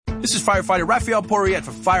This is firefighter Raphael Poirier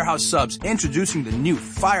for Firehouse Subs, introducing the new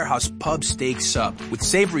Firehouse Pub Steak Sub with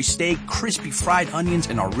savory steak, crispy fried onions,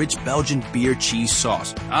 and our rich Belgian beer cheese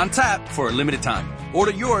sauce. On tap for a limited time.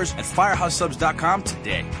 Order yours at firehousesubs.com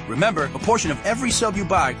today. Remember, a portion of every sub you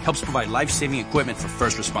buy helps provide life-saving equipment for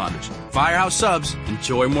first responders. Firehouse Subs.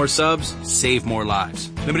 Enjoy more subs, save more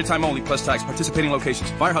lives. Limited time only, plus tax. Participating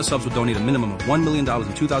locations. Firehouse Subs will donate a minimum of $1 million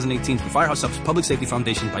in 2018 to the Firehouse Subs Public Safety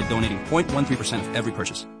Foundation by donating 0.13% of every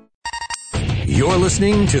purchase. You're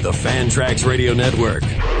listening to the Fantrax Radio Network.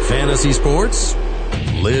 Fantasy sports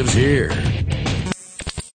lives here.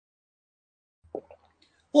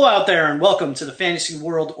 Hello out there, and welcome to the Fantasy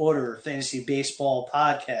World Order Fantasy Baseball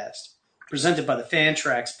Podcast, presented by the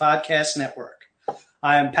Fantrax Podcast Network.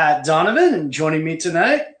 I am Pat Donovan, and joining me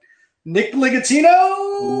tonight, Nick Ligatino.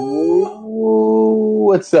 Ooh,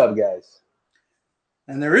 what's up, guys?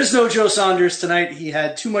 And there is no Joe Saunders tonight. He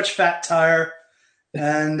had too much fat tire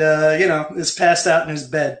and, is passed out in his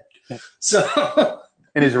bed. So,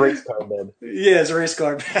 in his race car bed. Yeah, his race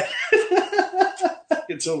car bed. I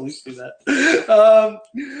can totally see that.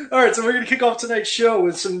 All right, so we're going to kick off tonight's show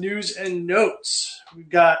with some news and notes. We've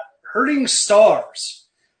got hurting stars.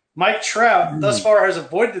 Mike Trout thus far has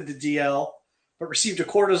avoided the DL, but received a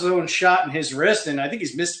cortisone shot in his wrist, and I think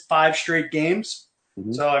he's missed 5 straight games.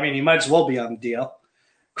 Mm-hmm. So, I mean, he might as well be on the DL.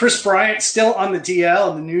 Chris Bryant still on the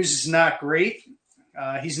DL, and the news is not great.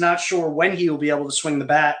 He's not sure when he will be able to swing the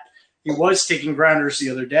bat. He was taking grounders the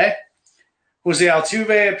other day. Jose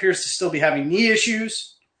Altuve appears to still be having knee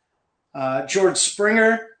issues. George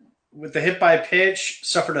Springer, with the hit by pitch,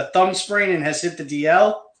 suffered a thumb sprain and has hit the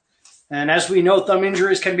DL. And as we know, thumb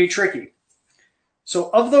injuries can be tricky. So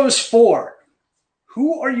of those 4,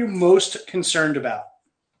 who are you most concerned about?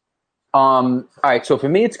 All right, so for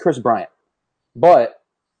me, it's Chris Bryant. But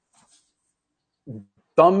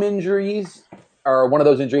thumb injuries are one of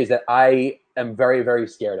those injuries that I am very, very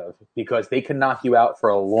scared of because they can knock you out for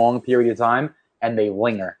a long period of time and they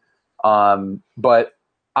linger. But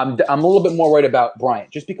I'm a little bit more worried about Bryant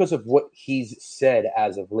just because of what he's said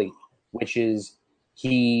as of late, which is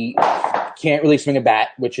he can't really swing a bat,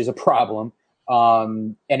 which is a problem.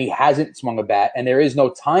 And he hasn't swung a bat, and there is no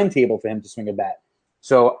timetable for him to swing a bat.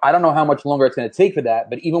 So I don't know how much longer it's going to take for that.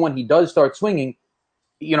 But even when he does start swinging,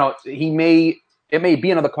 it may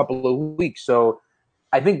be another couple of weeks. So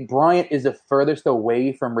I think Bryant is the furthest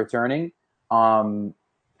away from returning, and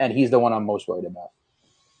he's the one I'm most worried about.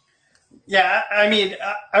 Yeah, I mean,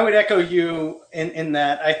 I would echo you in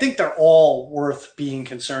that. I think they're all worth being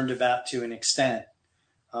concerned about to an extent.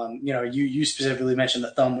 You specifically mentioned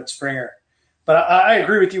the thumb with Springer. But I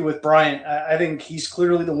agree with you with Bryant. I think he's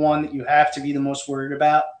clearly the one that you have to be the most worried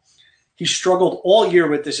about. He struggled all year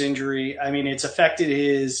with this injury. I mean, it's affected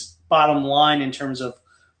his bottom line in terms of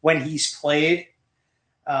when he's played.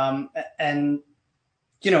 Like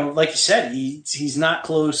you said, he's not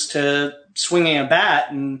close to swinging a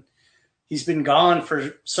bat, and he's been gone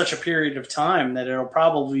for such a period of time that it'll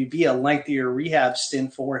probably be a lengthier rehab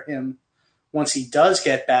stint for him once he does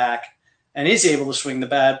get back and is able to swing the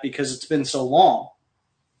bat because it's been so long.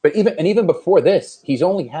 But even before this, he's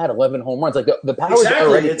only had 11 home runs. Like the power's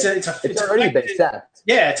already been sapped.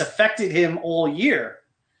 Yeah, it's affected him all year.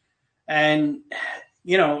 And,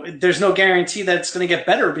 there's no guarantee that it's going to get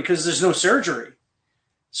better because there's no surgery.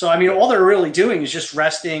 So, I mean, all they're really doing is just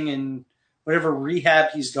resting and whatever rehab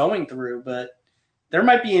he's going through. But there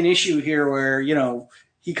might be an issue here where,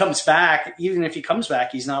 he comes back. Even if he comes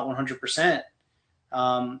back, he's not 100%.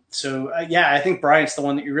 I think Bryant's the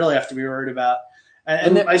one that you really have to be worried about.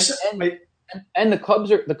 And the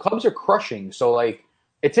Cubs are crushing. So, like,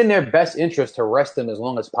 it's in their best interest to rest him as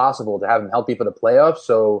long as possible to have him healthy for the playoffs.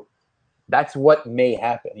 So that's what may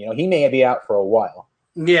happen. He may be out for a while.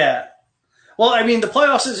 Yeah. Well, I mean, the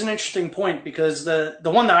playoffs is an interesting point because the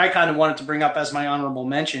one that I kind of wanted to bring up as my honorable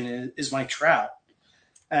mention is Mike Trout.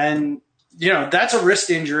 And, that's a wrist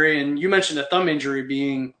injury. And you mentioned a thumb injury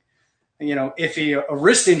being, iffy. A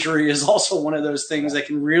wrist injury is also one of those things that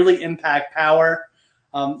can really impact power,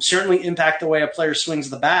 certainly impact the way a player swings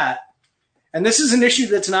the bat. And this is an issue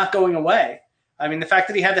that's not going away. I mean, the fact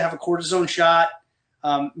that he had to have a cortisone shot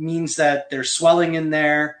means that there's swelling in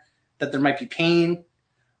there, that there might be pain.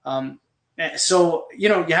 So,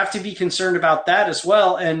 you have to be concerned about that as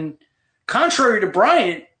well. And contrary to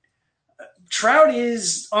Bryant, Trout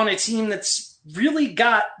is on a team that's really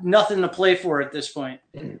got nothing to play for at this point.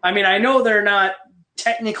 I mean, I know they're not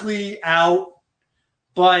technically out,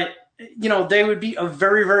 but, they would be a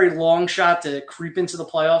very, very long shot to creep into the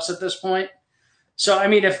playoffs at this point. So, I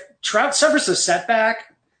mean, if Trout suffers a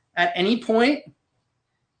setback at any point,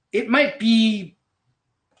 it might be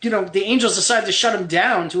the Angels decided to shut him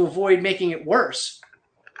down to avoid making it worse.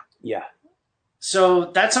 Yeah. So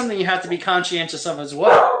that's something you have to be conscientious of as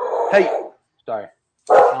well. Hey, sorry.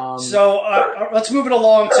 So let's move it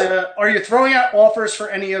along to, are you throwing out offers for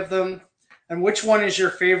any of them? And which one is your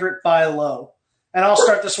favorite buy low? And I'll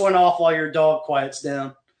start this one off while your dog quiets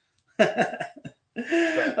down. So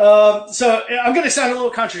I'm going to sound a little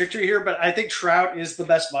contradictory here, but I think Trout is the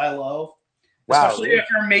best buy low. Wow, Especially really? if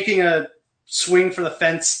you're making a swing for the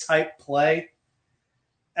fence type play.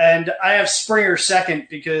 And I have Springer second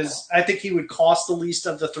because I think he would cost the least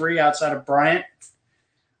of the three outside of Bryant.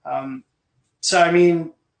 So, I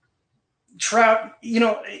mean, Trout,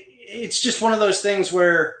 it's just one of those things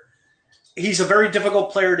where he's a very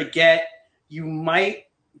difficult player to get. You might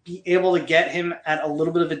be able to get him at a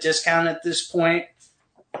little bit of a discount at this point.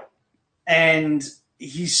 And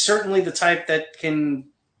he's certainly the type that can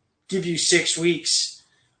give you 6 weeks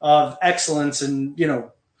of excellence, and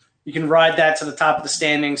you can ride that to the top of the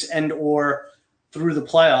standings and or through the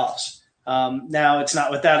playoffs. Now, it's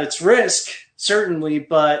not without its risk, certainly,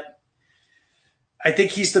 but I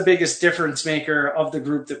think he's the biggest difference maker of the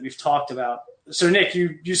group that we've talked about. So, Nick,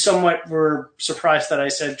 you somewhat were surprised that I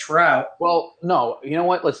said Trout. Well, no, you know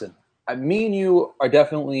what? Listen, me and you are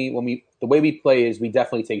definitely, the way we play is we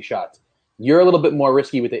definitely take shots. You're a little bit more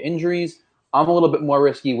risky with the injuries. I'm a little bit more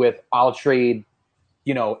risky with I'll trade,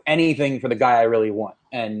 anything for the guy I really want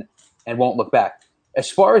and won't look back. As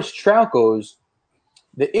far as Trout goes,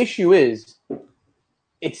 the issue is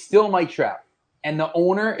it's still Mike Trout, and the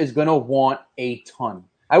owner is going to want a ton.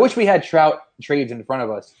 I wish we had Trout trades in front of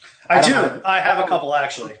us. I do. I have a couple,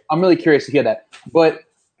 actually. I'm really curious to hear that. But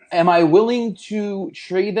am I willing to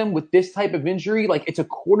trade them with this type of injury? Like, it's a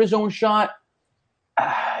cortisone shot.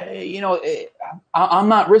 I'm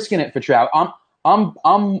not risking it for Trout.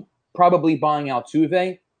 I'm probably buying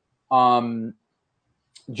Altuve,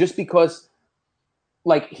 just because,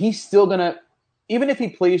 like, he's still gonna, even if he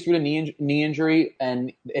plays through the knee injury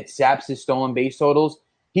and it saps his stolen base totals,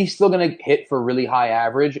 he's still gonna hit for really high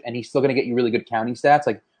average, and he's still gonna get you really good counting stats.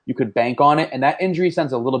 Like, you could bank on it, and that injury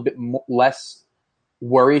sounds a little bit less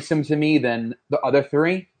worrisome to me than the other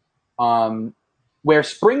three. Where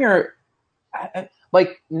Springer,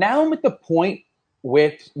 like, now I'm at the point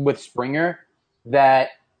with Springer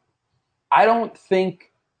that I don't think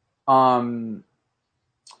I'm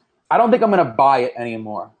going to buy it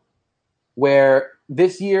anymore. Where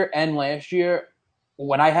this year and last year,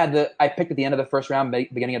 when I picked at the end of the first round,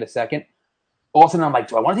 beginning of the second, all of a sudden I'm like,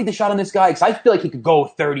 do I want to take the shot on this guy? Because I feel like he could go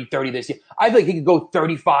 30-30 this year. I feel like he could go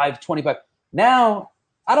 35-25. Now,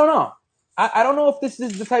 I don't know. I don't know if this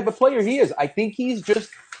is the type of player he is. I think he's just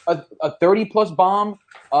a 30-plus bomb,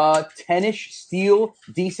 10-ish steal,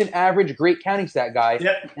 decent average, great counting stat guy.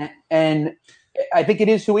 Yep. And I think it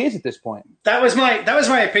is who he is at this point. That was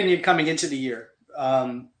my opinion coming into the year.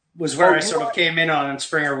 Was where I sort of came in on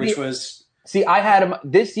Springer, which was. See, I had him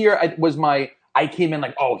this year. I came in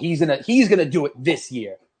like, oh, he's gonna do it this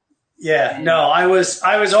year. Yeah, no, I was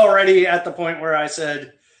already at the point where I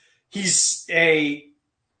said he's a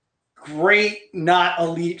great, not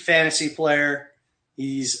elite fantasy player.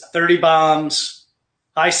 He's 30 bombs,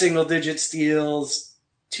 high single-digit steals,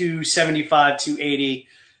 275, 280,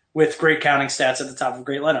 with great counting stats at the top of a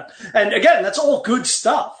great lineup. And again, that's all good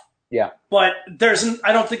stuff. Yeah. But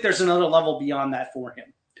I don't think there's another level beyond that for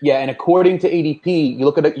him. Yeah, and according to ADP, you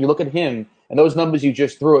look at him, and those numbers you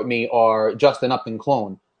just threw at me are just an Upton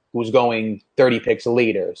clone who's going 30 picks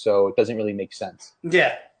later, so it doesn't really make sense.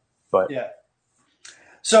 Yeah. But yeah.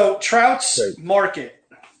 So Trout's market.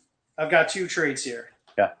 I've got two trades here.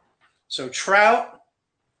 Yeah. So Trout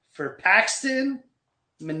for Paxton,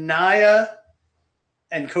 Minaya,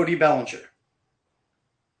 and Cody Bellinger.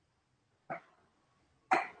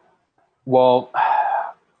 Well,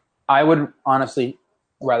 I would honestly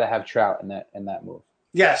rather have Trout in that move.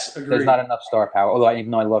 Yes, agreed. There's not enough star power, although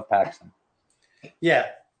even though I love Paxton. Yeah.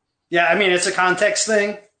 Yeah, I mean, it's a context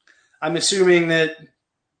thing. I'm assuming that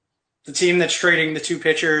the team that's trading the two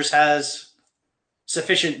pitchers has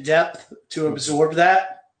sufficient depth to absorb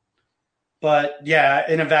that. But, yeah,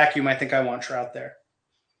 in a vacuum, I think I want Trout there.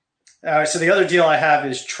 So the other deal I have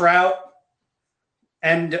is Trout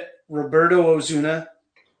and Roberto Ozuna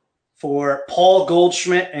for Paul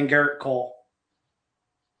Goldschmidt and Garrett Cole.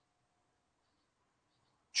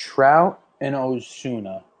 Trout and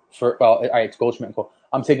Ozuna all right, it's Goldschmidt and Cole.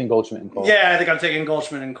 I'm taking Goldschmidt and Cole. Yeah, I think I'm taking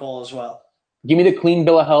Goldschmidt and Cole as well. Give me the clean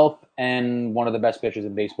bill of health and one of the best pitchers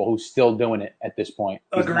in baseball who's still doing it at this point.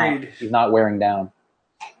 Agreed. He's not wearing down.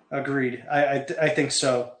 Agreed. I think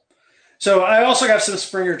so. So I also got some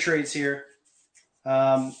Springer trades here,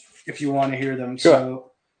 if you want to hear them. Sure.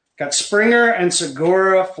 So Got Springer and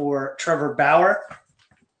Segura for Trevor Bauer.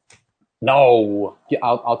 No. Yeah,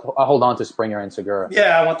 I'll hold on to Springer and Segura.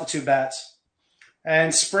 Yeah, I want the 2 bats.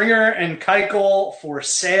 And Springer and Keuchel for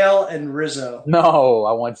Sale and Rizzo. No,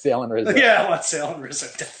 I want Sale and Rizzo. Yeah, I want Sale and Rizzo,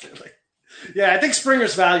 definitely. Yeah, I think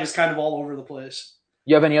Springer's value is kind of all over the place.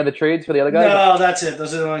 You have any other trades for the other guys? No, that's it.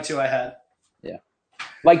 Those are the only 2 I had. Yeah.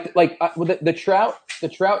 Like the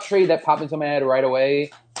Trout trade that popped into my head right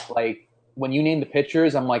away, like when you name the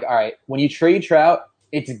pitchers, I'm like, all right, when you trade Trout,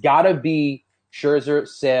 it's got to be Scherzer,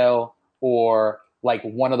 Sale, or like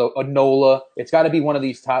one of the Nola. It's got to be one of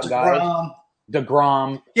these top guys.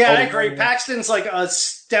 DeGrom. Yeah, I agree. Paxton's like a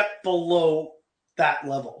step below that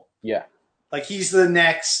level. Yeah. Like he's the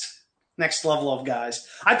next level of guys.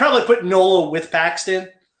 I'd probably put Nola with Paxton,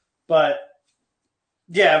 but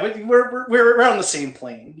yeah, we're on the same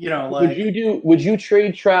plane. You know, like would you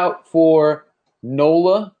trade Trout for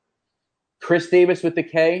Nola, Chris Davis with the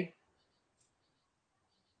K?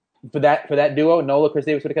 For that duo, Nola, Chris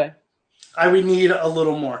Davis with a K? I would need a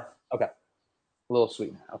little more. Okay. A little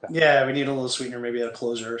sweetener. Okay. Yeah, we need a little sweetener, maybe a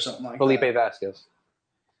closer or something like Felipe that. Vasquez.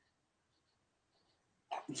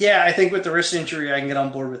 Yeah, I think with the wrist injury, I can get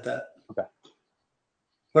on board with that. Okay.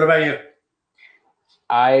 What about you?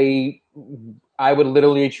 I would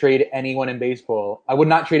literally trade anyone in baseball. I would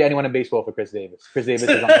not trade anyone in baseball for Chris Davis. Chris Davis is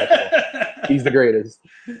untouchable. He's the greatest.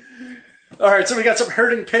 All right, so we got some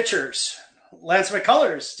hurting pitchers. Lance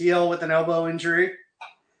McCullers deal with an elbow injury.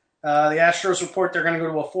 The Astros report they're going to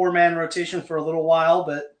go to a 4-man rotation for a little while,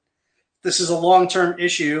 but this is a long-term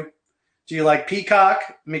issue. Do you like Peacock,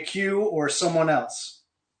 McHugh, or someone else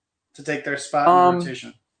to take their spot in the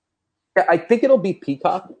rotation? Yeah, I think it'll be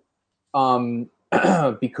Peacock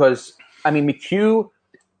because, I mean, McHugh,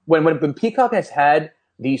 when Peacock has had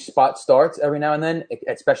these spot starts every now and then,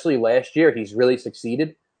 especially last year, he's really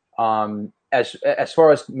succeeded. As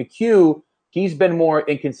far as McHugh, he's been more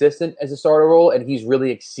inconsistent as a starter role, and he's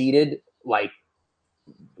really exceeded like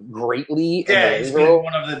greatly. Yeah, he's been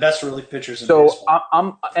one of the best relief pitchers in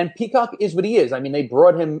baseball. And Peacock is what he is. I mean, they've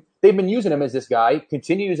been using him as this guy,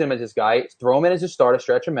 continue to use him as this guy, throw him in as a starter,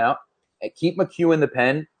 stretch him out, and keep McHugh in the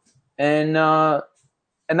pen, and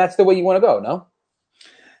that's the way you want to go, no?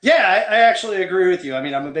 Yeah, I actually agree with you. I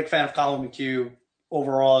mean, I'm a big fan of Colin McHugh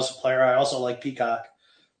overall as a player. I also like Peacock,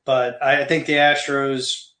 but I think the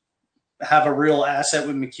Astros have a real asset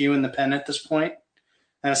with McHugh in the pen at this point.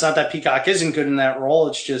 And it's not that Peacock isn't good in that role.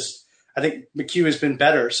 It's just I think McHugh has been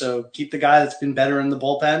better. So keep the guy that's been better in the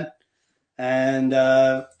bullpen and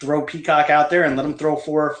throw Peacock out there and let him throw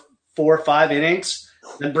four or 5 innings.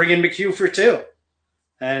 Then bring in McHugh for 2.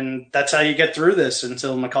 And that's how you get through this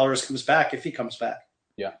until McCullers comes back, if he comes back.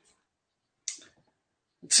 Yeah.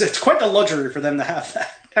 It's quite the luxury for them to have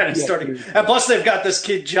that kind of starting. And plus, they've got this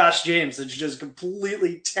kid, Josh James, that's just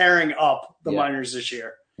completely tearing up the minors this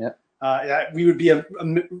year. Yeah. We would be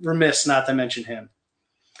remiss not to mention him.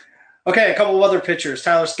 Okay, a couple of other pitchers.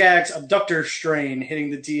 Tyler Skaggs, abductor strain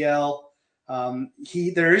hitting the DL.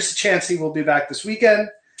 There is a chance he will be back this weekend.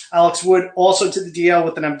 Alex Wood also to the DL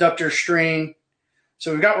with an abductor strain.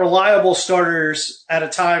 So we've got reliable starters at a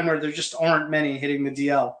time where there just aren't many hitting the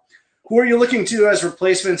DL. Who are you looking to as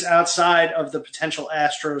replacements outside of the potential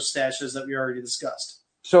Astros stashes that we already discussed?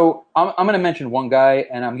 So I'm going to mention one guy,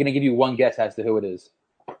 and I'm going to give you one guess as to who it is.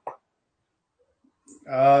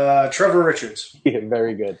 Trevor Richards. Yeah,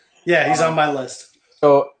 very good. Yeah, he's on my list.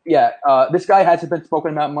 So, this guy hasn't been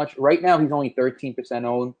spoken about much. Right now, he's only 13%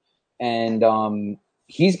 owned, and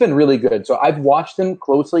he's been really good. So I've watched him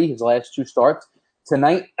closely his last 2 starts.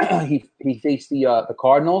 Tonight, he faced the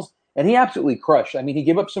Cardinals, and he absolutely crushed. I mean, he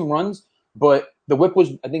gave up some runs, but the whip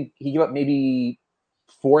was, I think he gave up maybe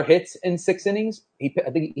 4 hits in 6 innings.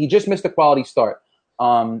 I think he just missed a quality start.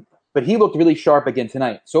 But he looked really sharp again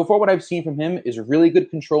tonight. So far, what I've seen from him is really good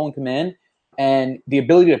control and command and the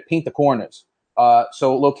ability to paint the corners.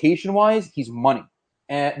 So location-wise, he's money.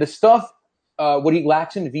 And the stuff, what he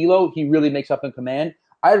lacks in velo, he really makes up in command.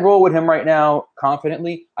 I'd roll with him right now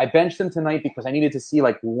confidently. I benched him tonight because I needed to see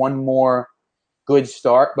like one more good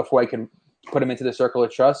start before I can put him into the circle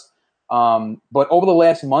of trust. But over the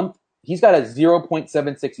last month, he's got a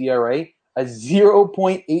 0.76 ERA, a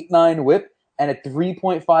 0.89 whip, and a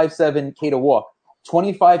 3.57 K to walk,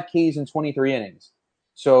 25 Ks in 23 innings.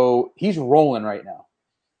 So he's rolling right now.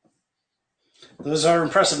 Those are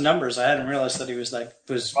impressive numbers. I hadn't realized that he was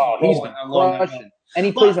he's rolling along that hill. And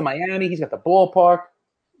he plays in Miami. He's got the ballpark.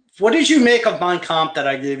 What did you make of my comp that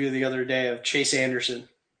I gave you the other day of Chase Anderson?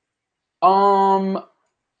 I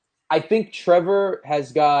think Trevor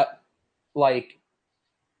has got like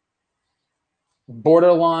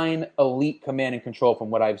borderline elite command and control from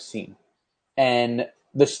what I've seen. And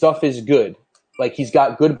the stuff is good. Like he's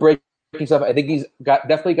got good breaking stuff. I think he's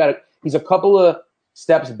a couple of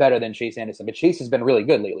steps better than Chase Anderson, but Chase has been really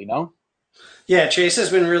good lately. No? Yeah, Chase has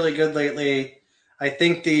been really good lately. I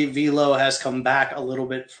think the velo has come back a little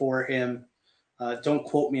bit for him. Don't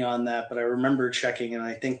quote me on that, but I remember checking, and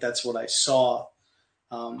I think that's what I saw.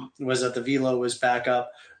 Was that the velo was back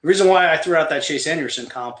up. The reason why I threw out that Chase Anderson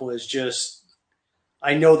comp was just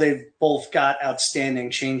I know they've both got outstanding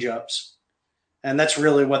changeups, and that's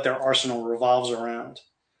really what their arsenal revolves around.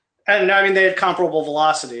 And, I mean, they had comparable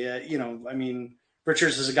velocity.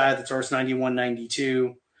 Richards is a guy that throws 91,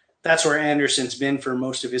 92. That's where Anderson's been for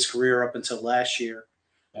most of his career up until last year.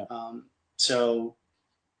 Yeah.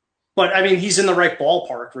 But, I mean, he's in the right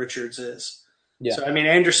ballpark, Richards is. Yeah. So, I mean,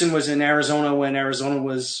 Anderson was in Arizona when Arizona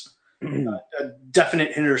was a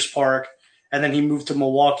definite hitter's park, and then he moved to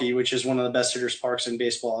Milwaukee, which is one of the best hitter's parks in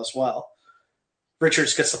baseball as well.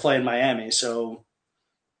 Richards gets to play in Miami, so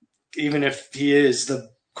even if he is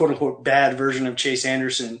the quote-unquote bad version of Chase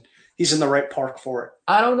Anderson, he's in the right park for it.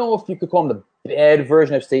 I don't know if you could call him the bad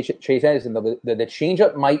version of Chase Anderson. The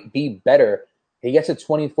changeup might be better. He gets a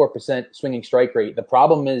 24% swinging strike rate. The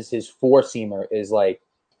problem is his four-seamer is like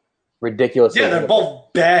ridiculous. Yeah, they're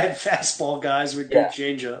both bad fastball guys with good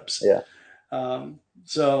changeups. Yeah.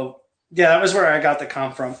 That was where I got the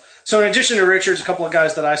comp from. So in addition to Richards, a couple of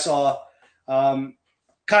guys that I saw,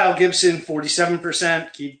 Kyle Gibson,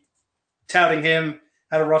 47%. Keep touting him.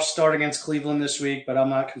 Had a rough start against Cleveland this week, but I'm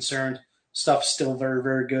not concerned. Stuff's still very,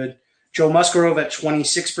 very good. Joe Musgrove at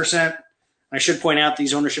 26%. I should point out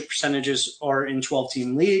these ownership percentages are in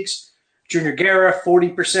 12-team leagues. Junior Guerra,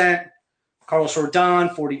 40%. Carlos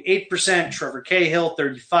Rodon, 48%. Trevor Cahill,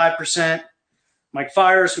 35%. Mike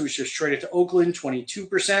Fiers, who was just traded to Oakland,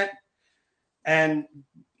 22%. And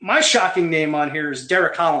my shocking name on here is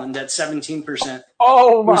Derek Holland at 17%.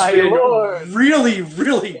 Oh, my Lord. Really,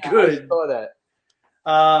 really good. I saw that.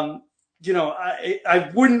 I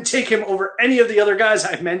wouldn't take him over any of the other guys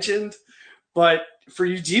I mentioned, but for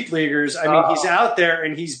you deep leaguers, I mean, he's out there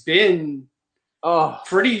and he's been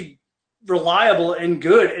pretty reliable and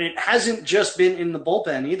good, and it hasn't just been in the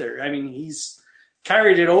bullpen either. I mean, he's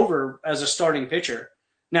carried it over as a starting pitcher.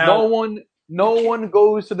 Now, no one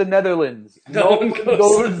goes to the Netherlands. No one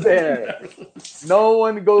goes there. No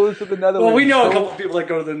one goes to the Netherlands. Well, we know a couple of people that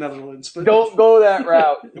go to the Netherlands, but don't go that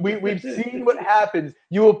route. We've seen what happens.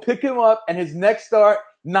 You will pick him up, and his next start,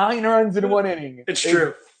 9 runs in 1 inning. It's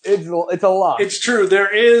true. It's a lot. It's true.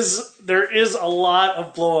 There is a lot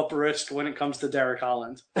of blow up risk when it comes to Derek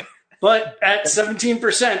Holland. But at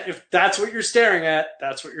 17%, if that's what you're staring at,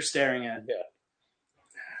 that's what you're staring at. Yeah.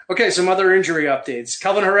 Okay, some other injury updates.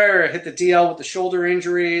 Kelvin Herrera hit the DL with the shoulder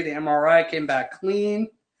injury. The MRI came back clean.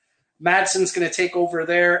 Madsen's going to take over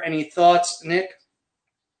there. Any thoughts, Nick?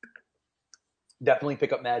 Definitely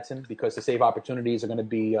pick up Madsen because the save opportunities are going to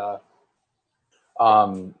be they're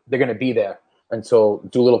going to be there until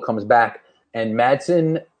Doolittle comes back. And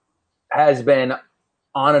Madsen has been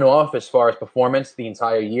on and off as far as performance the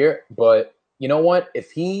entire year. But you know what?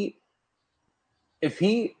 If he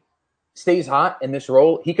stays hot in this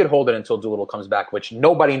role, he could hold it until Doolittle comes back, which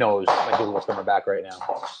nobody knows when Doolittle's coming back right now.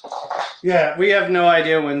 Yeah, we have no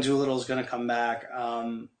idea when Doolittle's going to come back.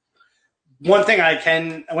 One thing I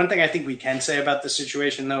think we can say about the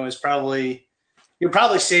situation though is you'll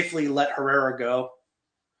probably safely let Herrera go.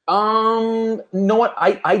 You know what?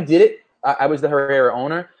 I did it. I was the Herrera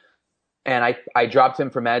owner, and I dropped him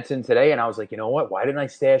for Madsen today, and I was like, you know what? Why didn't I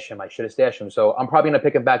stash him? I should have stashed him. So I'm probably going to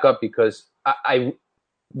pick him back up because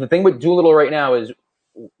the thing with Doolittle right now is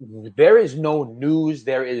there is no news.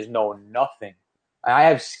 There is no nothing. I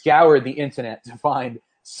have scoured the internet to find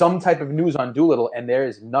some type of news on Doolittle, and there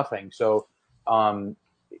is nothing. So I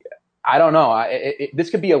don't know. This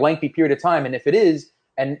could be a lengthy period of time, and if it is,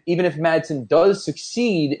 and even if Madsen does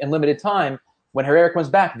succeed in limited time, when Herrera comes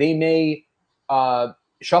back, they may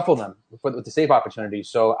shuffle them with the save opportunities.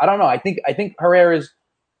 So I don't know. I think Herrera is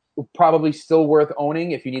probably still worth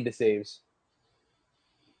owning if you need the saves.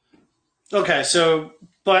 Okay,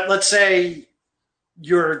 but let's say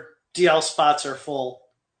your DL spots are full.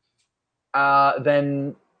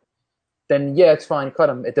 Then yeah, it's fine. Cut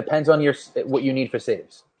him. It depends on what you need for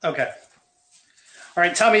saves. Okay. All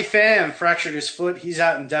right, Tommy Pham fractured his foot. He's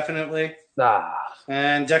out indefinitely.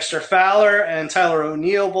 And Dexter Fowler and Tyler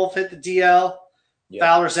O'Neill both hit the DL. Yep.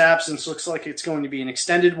 Fowler's absence looks like it's going to be an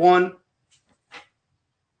extended one.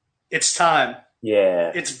 It's time.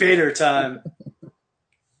 Yeah. It's Bader time.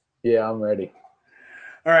 Yeah, I'm ready.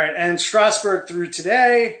 All right, and Strasburg threw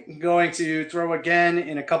today. Going to throw again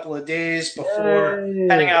in a couple of days before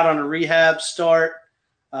heading out on a rehab start.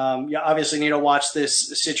 You obviously need to watch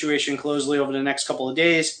this situation closely over the next couple of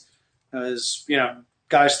days, as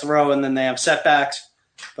guys throw and then they have setbacks.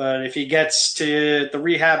 But if he gets to the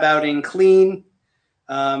rehab outing clean,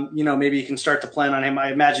 maybe you can start to plan on him.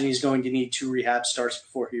 I imagine he's going to need 2 rehab starts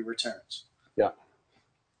before he returns. Yeah.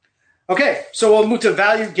 Okay, so we'll move to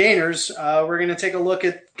value gainers. We're going to take a look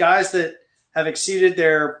at guys that have exceeded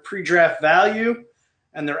their pre-draft value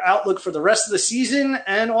and their outlook for the rest of the season,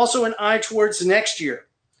 and also an eye towards next year.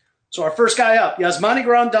 So our first guy up, Yasmani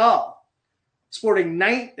Grandal, sporting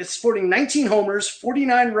 19 homers,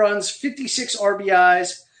 49 runs, 56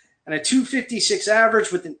 RBIs, and a 256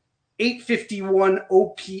 average with an 851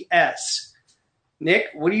 OPS. Nick,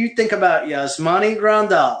 what do you think about Yasmani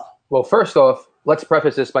Grandal? Well, first off, let's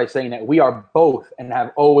preface this by saying that we are both and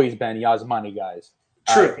have always been Yasmani guys.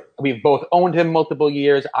 True. We've both owned him multiple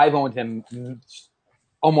years. I've owned him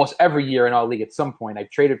almost every year in our league at some point. I've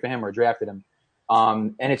traded for him or drafted him.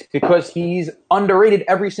 And it's because he's underrated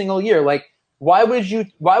every single year. Like, why would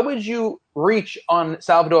you reach on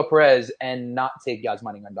Salvador Perez and not take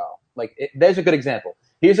Yasmani Grandal? Like, there's a good example.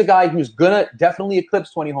 Here's a guy who's going to definitely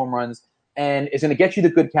eclipse 20 home runs and is going to get you the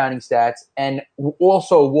good counting stats and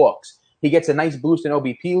also walks. He gets a nice boost in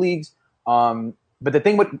OBP leagues. But the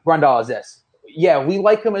thing with Grandal is this. Yeah, we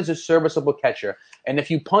like him as a serviceable catcher. And if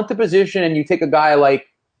you punt the position and you take a guy like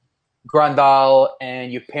Grandal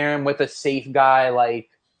and you pair him with a safe guy like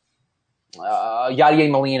Yadier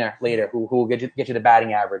Molina later, who will get you the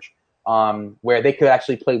batting average, where they could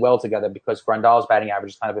actually play well together because Grandal's batting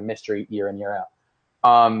average is kind of a mystery year in, year out.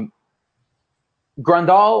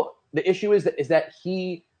 Grandal, the issue is that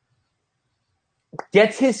he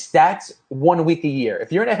gets his stats 1 week a year.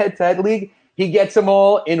 If you're in a head-to-head league, he gets them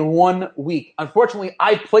all in 1 week. Unfortunately,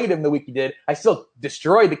 I played him the week he did. I still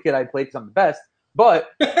destroyed the kid I played because I'm the best. But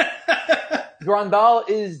Grandal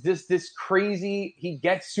is this crazy. He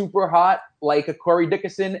gets super hot like a Corey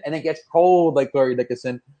Dickerson and then gets cold like Corey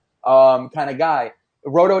Dickerson kind of guy.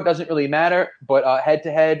 Roto doesn't really matter, but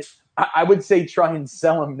head-to-head, I would say try and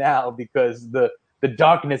sell him now because the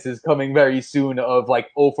darkness is coming very soon of like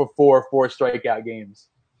 0 for 4 strikeout games.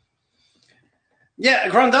 Yeah,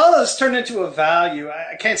 Grandal has turned into a value.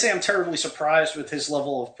 I can't say I'm terribly surprised with his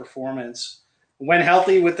level of performance. When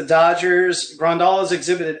healthy with the Dodgers, Grandal has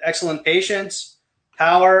exhibited excellent patience,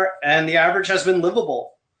 power, and the average has been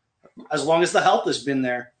livable as long as the health has been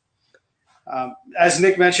there. As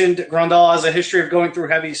Nick mentioned, Grandal has a history of going through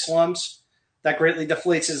heavy slumps. That greatly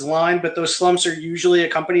deflates his line, but those slumps are usually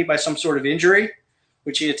accompanied by some sort of injury,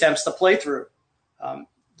 which he attempts to play through.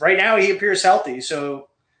 Right now, he appears healthy, so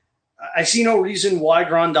I see no reason why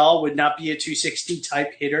Grandal would not be a 260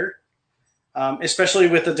 type hitter, especially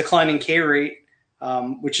with the declining K rate,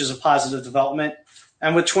 which is a positive development,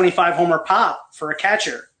 and with 25 homer pop for a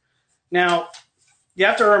catcher. Now, you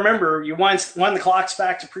have to remember, you wind the clocks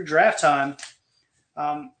back to pre-draft time.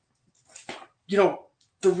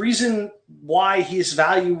 The reason why his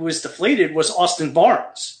value was deflated was Austin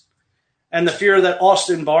Barnes and the fear that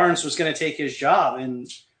Austin Barnes was going to take his job. And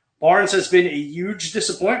Barnes has been a huge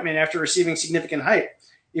disappointment after receiving significant hype,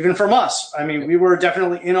 even from us. I mean, we were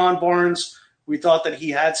definitely in on Barnes. We thought that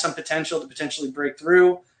he had some potential to potentially break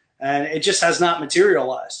through, and it just has not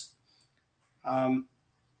materialized.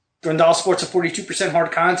 Grandal sports a 42%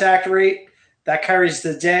 hard contact rate. That carries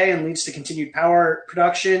the day and leads to continued power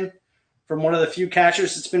production from one of the few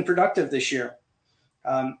catchers that's been productive this year.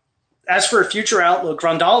 As for a future outlook,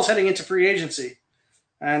 Grandal is heading into free agency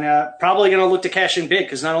and probably going to look to cash in big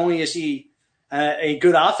because not only is he a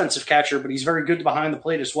good offensive catcher, but he's very good behind the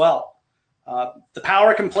plate as well. The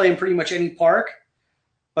power can play in pretty much any park,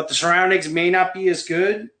 but the surroundings may not be as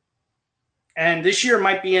good. And this year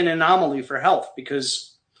might be an anomaly for health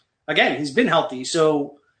because, again, he's been healthy.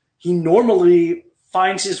 So he normally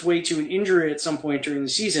finds his way to an injury at some point during the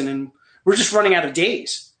season, and we're just running out of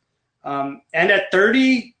days. And at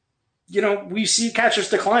 30, we see catchers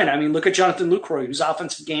decline. I mean, look at Jonathan Lucroy, whose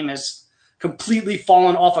offensive game has completely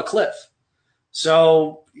fallen off a cliff.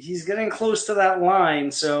 So he's getting close to that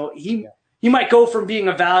line. So he might go from being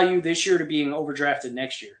a value this year to being overdrafted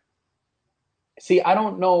next year. See, I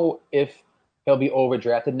don't know if he'll be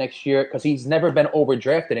overdrafted next year because he's never been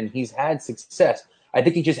overdrafted and he's had success. I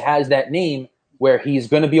think he just has that name where he's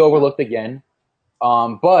going to be overlooked again.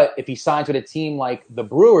 But if he signs with a team like the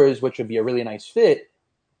Brewers, which would be a really nice fit,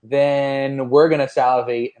 then we're going to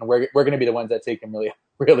salivate and we're going to be the ones that take him really,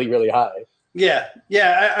 really, really high. Yeah.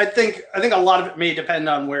 I think a lot of it may depend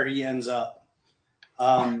on where he ends up.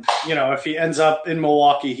 If he ends up in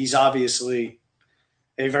Milwaukee, he's obviously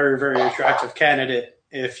a very, very attractive candidate.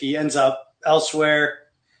 If he ends up elsewhere,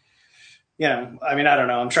 I mean, I don't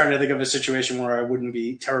know. I'm trying to think of a situation where I wouldn't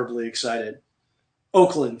be terribly excited.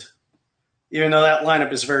 Oakland. Even though that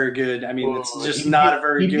lineup is very good, I mean, it's just not a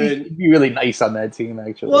very good. He'd be really nice on that team,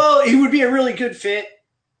 actually. Well, he would be a really good fit,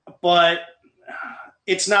 but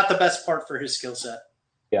it's not the best part for his skill set.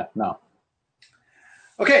 Yeah, no.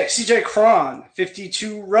 Okay, CJ Cron,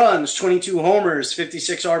 52 runs, 22 homers,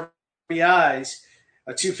 56 RBIs,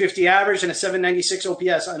 a 250 average, and a 796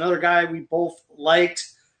 OPS. Another guy we both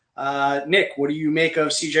liked. Nick, what do you make of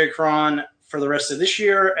CJ Cron for the rest of this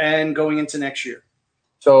year and going into next year?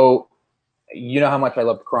 So, you know how much I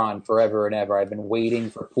loved Cron forever and ever. I've been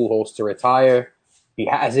waiting for Pujols to retire. He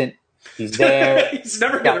hasn't. He's there. He's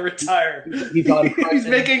never going to retire. He's on He's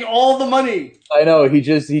making all the money. I know. He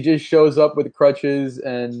just shows up with crutches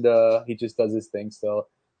and he just does his thing still.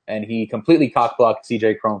 And he completely cock-blocked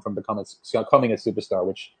CJ Cron from becoming a superstar,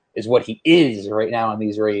 which is what he is right now in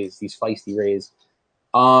these Rays, these feisty Rays.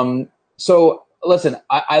 So, listen,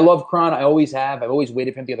 I love Cron. I always have. I've always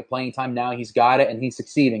waited for him to get the playing time. Now he's got it, and he's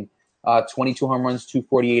succeeding. 22 home runs,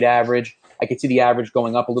 248 average. I could see the average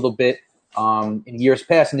going up a little bit. In years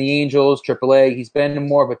past in the Angels, AAA, he's been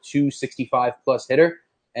more of a 265-plus hitter.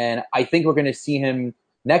 And I think we're going to see him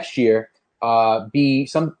next year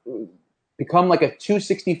become like a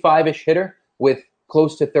 265-ish hitter with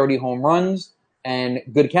close to 30 home runs and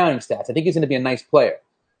good counting stats. I think he's going to be a nice player.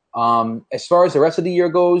 As far as the rest of the year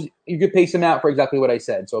goes, you could pace him out for exactly what I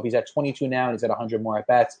said. So if he's at 22 now and he's at 100 more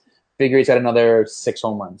at-bats, figure he's at another 6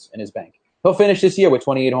 home runs in his bank. He'll finish this year with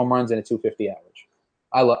 28 home runs and a 250 average.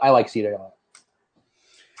 I like CJ a lot.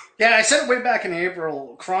 Yeah, I said it way back in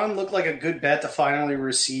April. Cron looked like a good bet to finally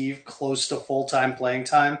receive close to full-time playing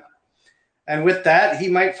time. And with that, he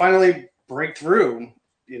might finally break through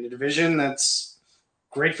in a division that's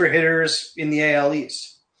great for hitters in the AL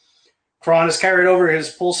East. Cron has carried over his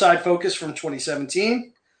pull-side focus from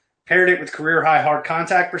 2017, paired it with career-high hard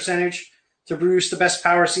contact percentage to produce the best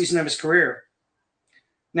power season of his career.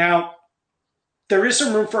 Now, there is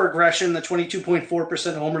some room for aggression. The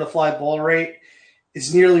 22.4% homer-to-fly ball rate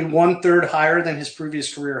is nearly one-third higher than his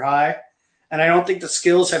previous career high, and I don't think the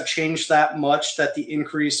skills have changed that much that the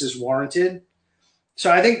increase is warranted.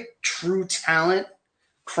 So I think true talent,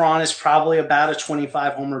 Cron is probably about a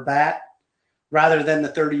 25-homer bat rather than the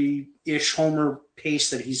 30-ish homer pace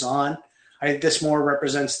that he's on. I think this more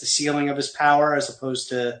represents the ceiling of his power as opposed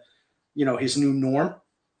to, his new norm.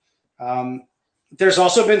 There's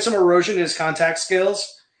also been some erosion in his contact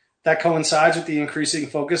skills that coincides with the increasing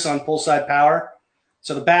focus on pull-side power.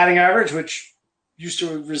 So the batting average, which used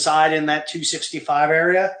to reside in that 265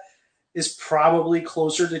 area, is probably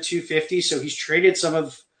closer to 250. So he's traded some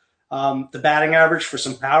of the batting average for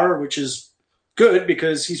some power, which is good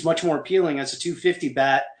because he's much more appealing as a 250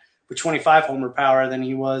 bat with 25 homer power than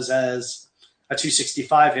he was as a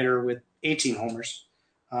 265 hitter with 18 homers.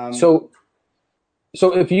 So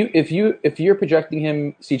if you're projecting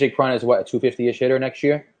him, CJ Cron as what, a 250-ish hitter next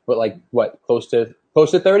year, but close to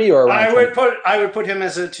 30 or around I would put him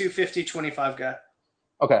as a 250, 25 guy.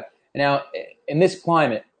 Okay. Now, in this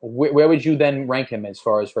climate, where would you then rank him as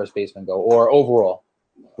far as first baseman go, or overall?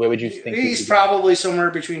 Where would you think he's probably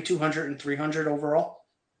somewhere between 200 and 300 overall?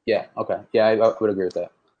 Yeah. Okay. Yeah, I would agree with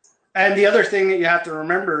that. And the other thing that you have to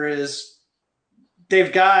remember is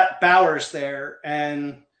they've got Bowers there,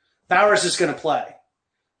 and Bowers is going to play.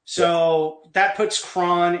 So that puts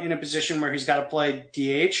Cron in a position where he's got to play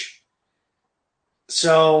DH.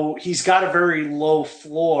 So he's got a very low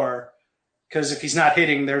floor because if he's not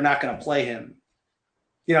hitting, they're not going to play him.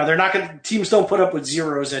 They're not going to, teams don't put up with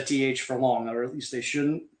zeros at DH for long, or at least they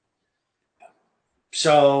shouldn't.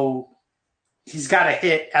 So he's got to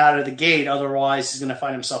hit out of the gate. Otherwise, he's going to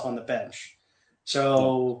find himself on the bench.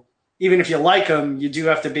 So even if you like him, you do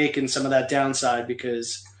have to bake in some of that downside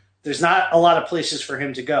because there's not a lot of places for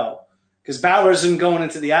him to go. Because Bowers isn't going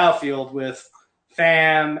into the outfield with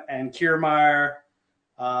Pham and Kiermaier.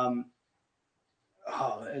 And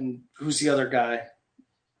who's the other guy?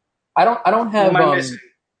 I don't have who am I missing?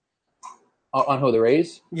 On who, the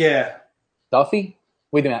Rays? Yeah. Duffy?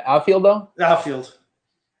 Wait a minute, outfield though? Outfield.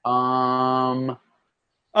 Austin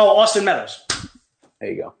Meadows.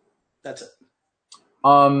 There you go. That's it.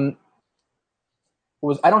 I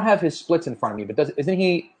don't have his splits in front of me, but isn't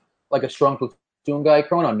he like a strong platoon guy,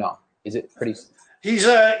 Cron, or no? Is it pretty? He's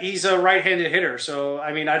a right-handed hitter, so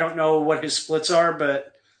I mean I don't know what his splits are,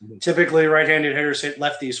 but typically right-handed hitters hit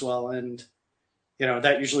lefties well, and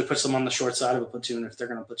that usually puts them on the short side of a platoon if they're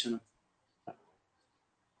going to platoon him.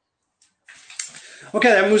 Okay,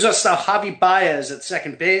 that moves us to Javi Baez at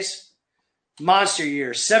second base. Monster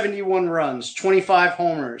year, 71 runs, 25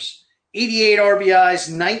 homers, 88 RBIs,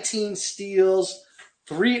 19 steals,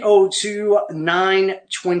 .302,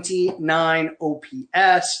 929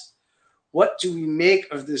 OPS. What do we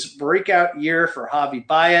make of this breakout year for Javi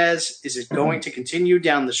Baez? Is it going to continue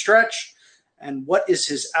down the stretch? And what is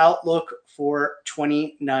his outlook for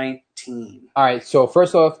 2019? All right, so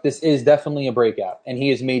first off, this is definitely a breakout, and he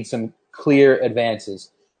has made some clear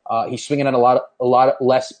advances. He's swinging at a lot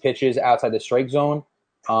less pitches outside the strike zone.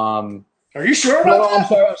 Are you sure about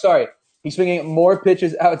that? I'm sorry. He's swinging at more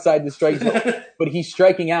pitches outside the strike zone, but he's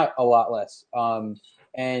striking out a lot less.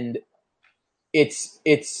 And it's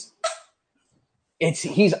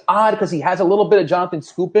he's odd because he has a little bit of Jonathan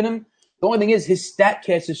Scoop in him. The only thing is his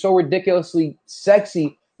StatCast is so ridiculously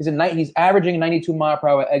sexy. He's averaging 92 mile per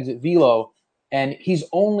hour exit velo, and he's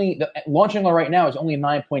only the launching right now is only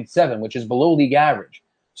 9.7, which is below league average.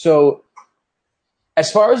 So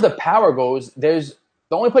as far as the power goes, the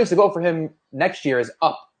only place to go for him next year is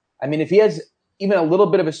up. I mean, if he has even a little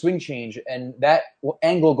bit of a swing change and that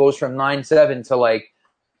angle goes from 9.7 to like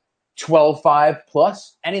 12.5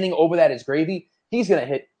 plus, anything over that is gravy. He's going to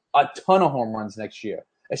hit a ton of home runs next year,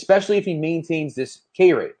 especially if he maintains this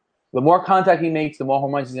K rate. The more contact he makes, the more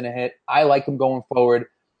home runs he's going to hit. I like him going forward.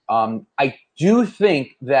 I do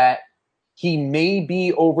think that he may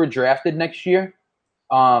be overdrafted next year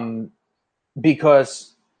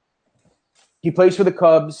because he plays for the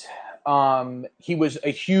Cubs. He was a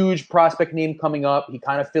huge prospect name coming up. He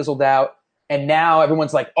kind of fizzled out. And now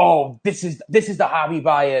everyone's like, oh, this is the Javi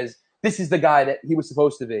Baez. This is the guy that he was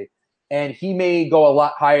supposed to be. And he may go a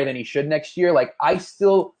lot higher than he should next year. Like, I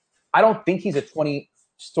don't think he's a 20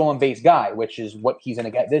 stolen base guy, which is what he's going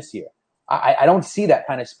to get this year. I don't see that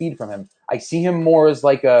kind of speed from him. I see him more as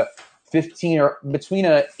like a 15 or between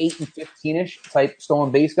a 8 and 15-ish type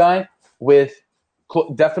stolen base guy with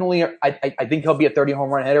definitely, I think he'll be a 30 home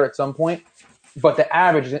run hitter at some point, but the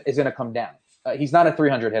average is going to come down. He's not a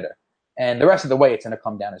 300 hitter. And the rest of the way, it's going to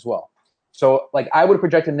come down as well. So, like, I would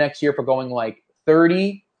project him next year for going like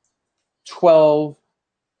 30, 12,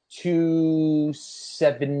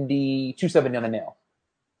 270 on the nail,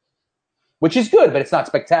 which is good, but it's not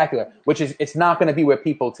spectacular, it's not going to be where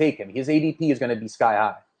people take him. His ADP is going to be sky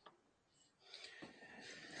high.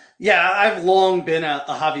 Yeah, I've long been a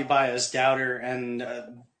Javi Baez doubter, and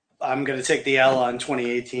I'm going to take the L on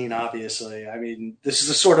 2018, obviously. I mean, this is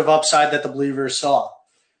the sort of upside that the believers saw.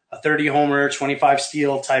 A 30-homer, 25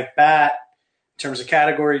 steal type bat in terms of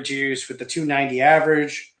category juice with the 290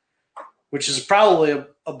 average, which is probably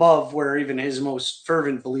above where even his most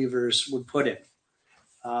fervent believers would put him.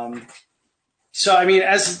 So, I mean,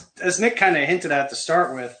 as Nick kind of hinted at to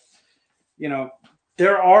start with, you know,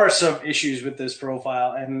 there are some issues with this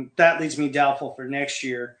profile, and that leaves me doubtful for next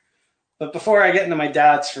year. But before I get into my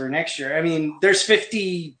doubts for next year, I mean, there's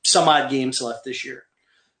 50 some odd games left this year.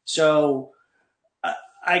 So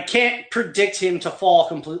I can't predict him to fall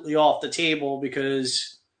completely off the table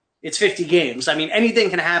because it's 50 games. I mean, anything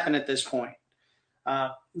can happen at this point.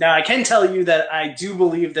 Now, I can tell you that I do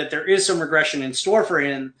believe that there is some regression in store for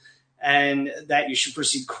him and that you should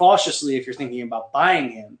proceed cautiously if you're thinking about buying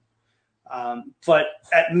him. But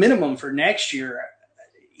at minimum for next year,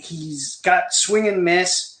 he's got swing and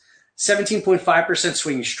miss, 17.5%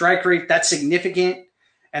 swinging strike rate. That's significant.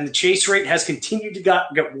 And the chase rate has continued to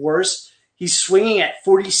get worse. He's swinging at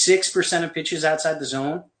 46% of pitches outside the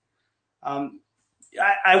zone.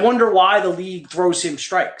 I wonder why the league throws him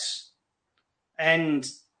strikes. And,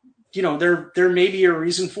 you know, there may be a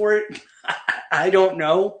reason for it. I don't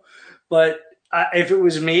know. But if it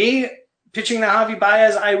was me pitching the Javi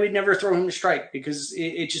Baez, I would never throw him a strike because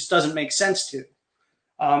it just doesn't make sense to.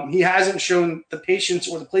 He hasn't shown the patience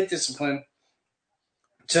or the plate discipline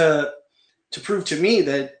to prove to me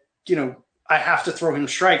that, you know, I have to throw him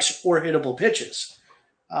strikes or hittable pitches.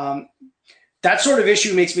 That sort of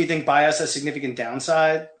issue makes me think Baez has significant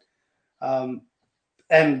downside.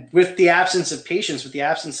 And with the absence of patience, with the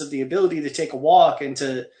absence of the ability to take a walk and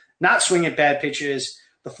to not swing at bad pitches,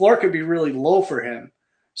 the floor could be really low for him.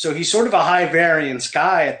 So he's sort of a high variance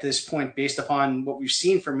guy at this point based upon what we've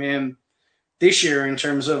seen from him this year in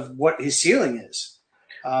terms of what his ceiling is.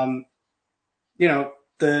 You know,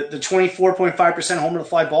 the 24.5% homer to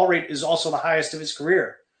fly ball rate is also the highest of his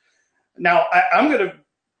career. Now,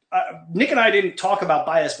 Nick and I didn't talk about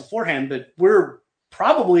Baez beforehand, but we're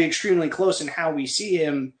probably extremely close in how we see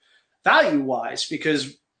him value-wise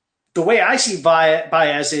because the way I see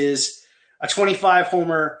Baez is a 25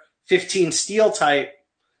 homer, 15 steal type.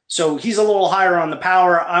 So he's a little higher on the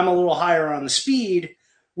power. I'm a little higher on the speed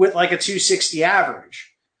with like a 260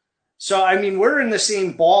 average. So, I mean, we're in the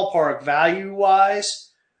same ballpark value-wise,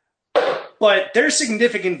 but there's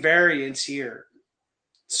significant variance here.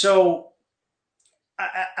 So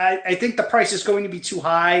I think the price is going to be too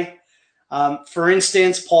high. For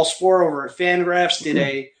instance, Paul Sporer over at Fangraphs did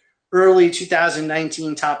a early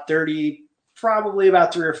 2019 top 30 probably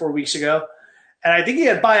about 3 or 4 weeks ago, and I think he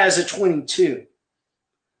had Baez at 22.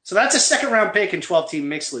 So that's a second-round pick in 12-team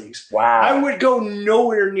mixed leagues. Wow. I would go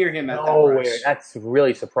nowhere near him at that price. That's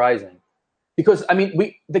really surprising. Because, I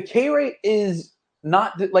mean, the K rate is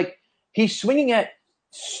not like he's swinging at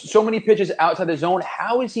so many pitches outside the zone.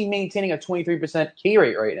 How is he maintaining a 23% K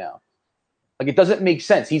rate right now? Like, it doesn't make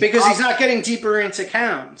sense. Because he's not getting deeper into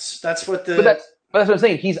counts. That's what the. But that's what I'm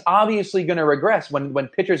saying. He's obviously going to regress when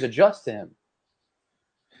pitchers adjust to him.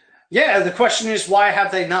 Yeah, the question is, why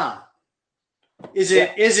have they not? Is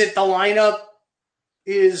it the lineup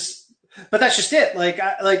but that's just it. Like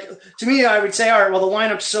to me, I would say, all right, well, the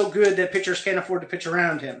lineup's so good that pitchers can't afford to pitch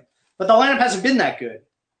around him. But the lineup hasn't been that good.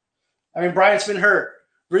 I mean, Bryant's been hurt.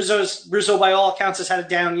 Rizzo, by all accounts, has had a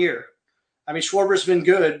down year. I mean, Schwarber's been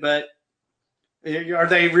good, but are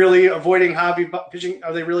they really avoiding Javi pitching?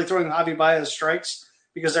 Are they really throwing Javi Baez strikes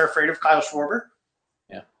because they're afraid of Kyle Schwarber?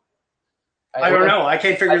 Yeah. I don't know. I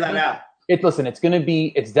can't figure that out. It's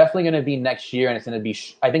definitely going to be next year, and it's going to be,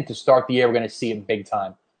 I think to start the year, we're going to see it big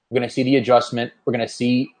time. We're going to see the adjustment. We're going to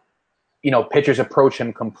see, pitchers approach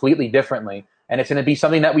him completely differently. And it's going to be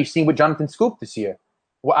something that we've seen with Jonathan Scoop this year.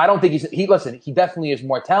 Well, I don't think he definitely is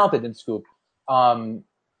more talented than Scoop.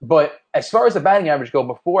 But as far as the batting average go,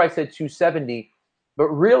 before I said 270, but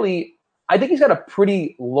really, I think he's got a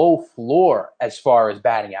pretty low floor as far as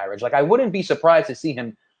batting average. Like, I wouldn't be surprised to see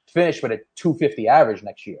him finish with a 250 average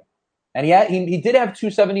next year. And he did have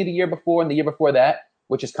 270 the year before and the year before that,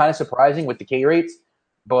 which is kind of surprising with the K rates.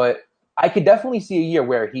 But I could definitely see a year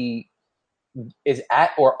where he is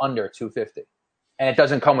at or under 250. And it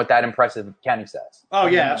doesn't come with that impressive counting stats. Oh,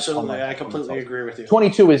 yeah, absolutely. I completely agree with you.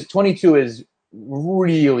 22 is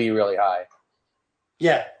really, really high.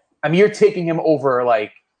 Yeah. I mean, you're taking him over,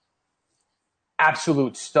 like,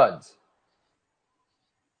 absolute studs.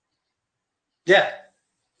 Yeah.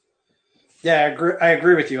 Yeah, I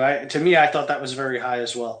agree with you. To me, I thought that was very high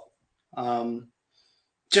as well.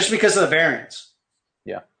 Just because of the variance.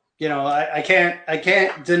 Yeah. I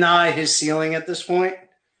can't deny his ceiling at this point,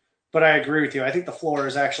 but I agree with you. I think the floor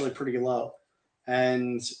is actually pretty low.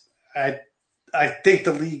 And I think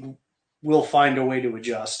the league will find a way to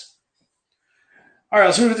adjust. All right,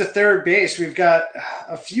 let's move to third base. We've got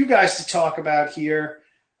a few guys to talk about here.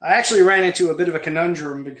 I actually ran into a bit of a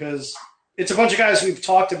conundrum because it's a bunch of guys we've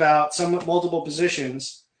talked about, some with multiple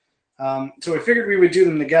positions. So we figured we would do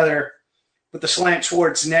them together with the slant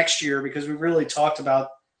towards next year because we really talked about,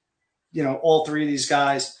 all three of these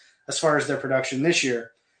guys as far as their production this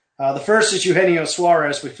year. The first is Eugenio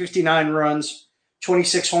Suarez with 59 runs,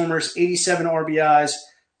 26 homers, 87 RBIs,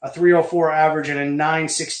 a 304 average, and a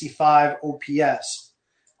 965 OPS.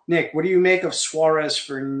 Nick, what do you make of Suarez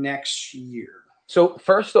for next year? So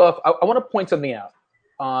first off, I want to point something out.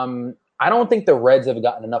 I don't think the Reds have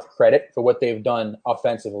gotten enough credit for what they've done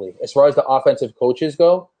offensively. As far as the offensive coaches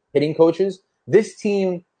go, hitting coaches, this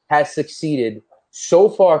team has succeeded so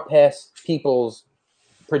far past people's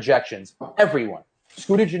projections. Everyone.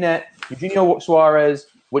 Scooter Gennett, Eugenio Suarez,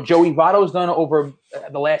 what Joey Votto's done over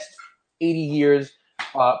the last 80 years,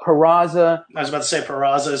 Peraza. I was about to say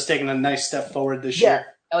Peraza is taking a nice step forward this year.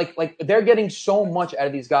 Like they're getting so much out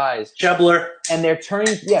of these guys. Schebler. And they're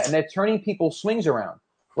turning people's swings around.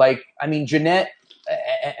 Like, I mean, Gennett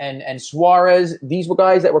and Suarez, these were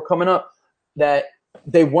guys that were coming up that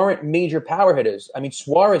they weren't major power hitters. I mean,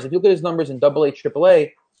 Suarez, if you look at his numbers in AA,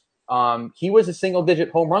 AAA, he was a single-digit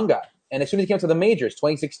home run guy. And as soon as he came to the majors,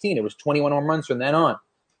 2016, it was 21 home runs from then on.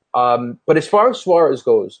 But as far as Suarez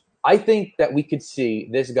goes, I think that we could see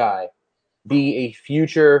this guy be a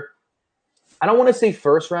future, I don't want to say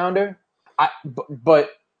first-rounder, but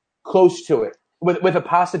close to it, with a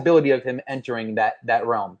possibility of him entering that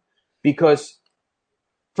realm. Because,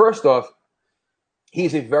 first off,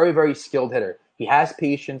 he's a very, very skilled hitter. He has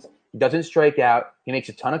patience. He doesn't strike out. He makes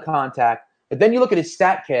a ton of contact. But then you look at his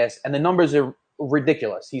StatCast, and the numbers are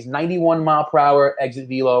ridiculous. He's 91 mile per hour exit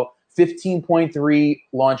velo, 15.3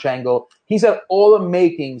 launch angle. He's got all the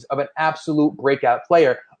makings of an absolute breakout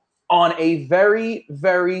player on a very,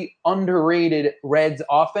 very underrated Reds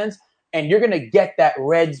offense. And you're going to get that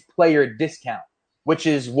Reds player discount, which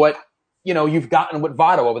is what, you've gotten with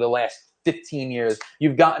Votto over the last 15 years.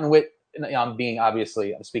 You've gotten with, I'm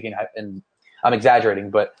speaking and I'm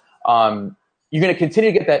exaggerating, but you're going to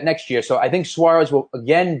continue to get that next year. So I think Suarez will,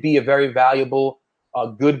 again, be a very valuable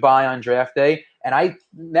good buy on draft day. And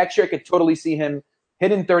next year I could totally see him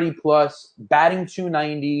hitting 30-plus, batting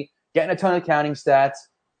 290, getting a ton of counting stats,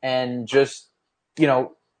 and just,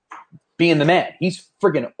 being the man. He's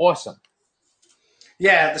friggin' awesome.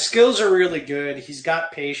 Yeah, the skills are really good. He's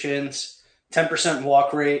got patience, 10%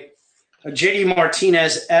 walk rate, a JD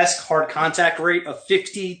Martinez-esque hard contact rate of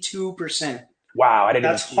 52%. Wow, I didn't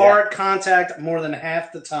That's even see hard contact more than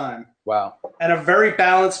half the time. Wow. And a very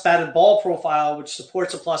balanced batted ball profile, which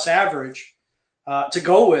supports a plus average to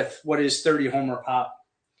go with what is 30 homer pop.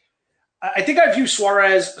 I think I view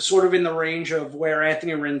Suarez sort of in the range of where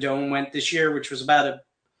Anthony Rendon went this year, which was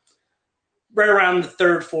right around the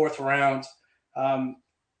third, fourth round. And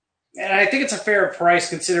I think it's a fair price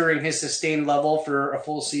considering his sustained level for a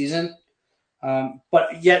full season.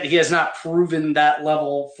 But yet he has not proven that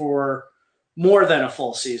level for more than a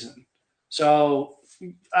full season. So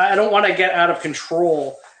I don't want to get out of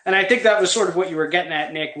control. And I think that was sort of what you were getting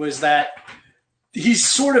at, Nick, was that he's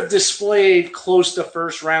sort of displayed close to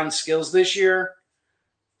first round skills this year,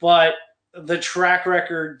 but the track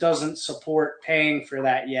record doesn't support paying for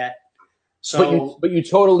that yet. So, but you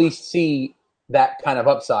totally see that kind of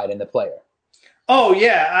upside in the player. Oh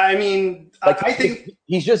yeah, I mean, like, I think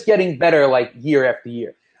he's just getting better, like year after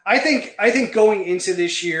year. I think going into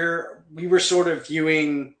this year, we were sort of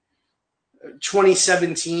viewing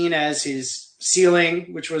 2017 as his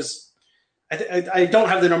ceiling, which was I don't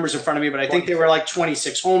have the numbers in front of me, but I think they were like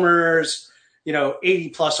 26 homers, 80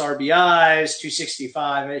 plus RBIs,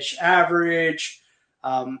 265-ish average.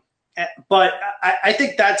 But I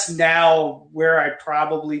think that's now where I'd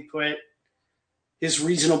probably put his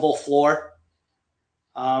reasonable floor.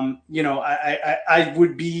 I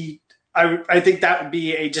think that would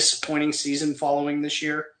be a disappointing season following this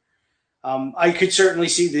year. I could certainly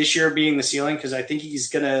see this year being the ceiling because I think he's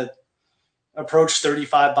going to approach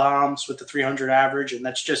 35 bombs with the 300 average, and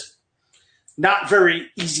that's just not very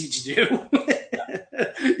easy to do,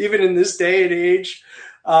 even in this day and age.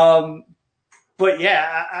 But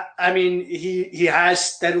yeah, I mean, he has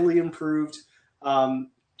steadily improved.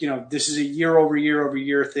 This is a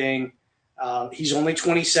year-over-year thing. He's only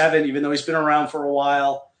 27, even though he's been around for a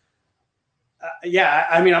while.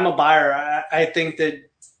 I mean, I'm a buyer. I think that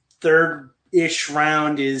third-ish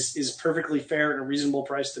round is perfectly fair and a reasonable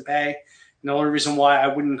price to pay. And the only reason why I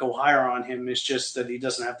wouldn't go higher on him is just that he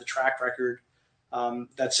doesn't have the track record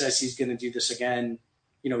that says he's going to do this again,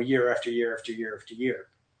 year after year after year after year.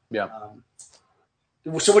 Yeah.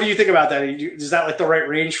 So what do you think about that? Is that like the right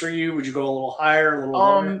range for you? Would you go a little higher, a little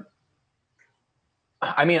lower?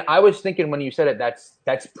 I mean, I was thinking when you said it,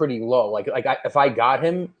 that's pretty low. If I got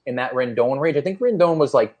him in that Rendon range, I think Rendon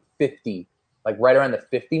was like 50, like right around the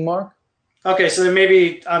 50 mark. Okay, so then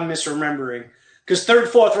maybe I'm misremembering. Because third,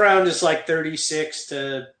 fourth round is like 36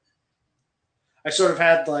 to – I sort of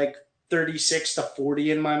had like 36 to 40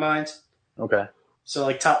 in my mind. Okay. So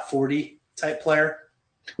like top 40 type player.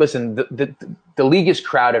 Listen, the league is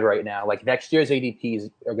crowded right now. Like next year's ADPs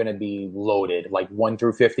are going to be loaded. Like 1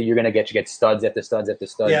 through 50, you're going to get studs after studs after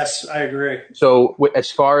studs. Yes, I agree. So as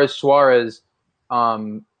far as Suarez,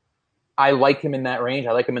 I like him in that range.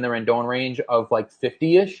 I like him in the Rendon range of like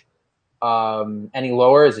 50-ish. Any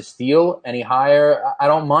lower is a steal. Any higher, I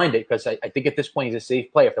don't mind it because I think at this point he's a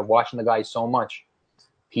safe play. After watching the guy so much,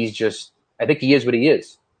 I think he is what he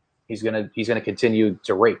is. He's gonna continue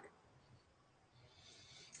to rake.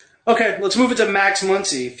 Okay, let's move it to Max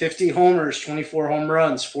Muncy. 50 homers, 24 home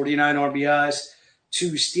runs, 49 RBIs,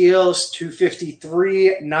 2 steals,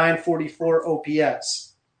 253, 944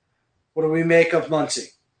 OPS. What do we make of Muncy?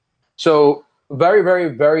 So very, very,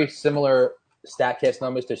 very similar StatCast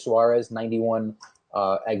numbers to Suarez. 91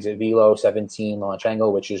 exit velo, 17 launch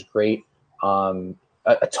angle, which is great.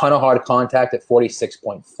 A ton of hard contact at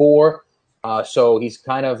 46.4. So he's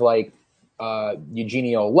kind of like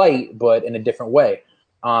Eugenio Light, but in a different way.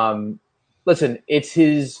 Listen,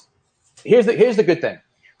 here's the good thing.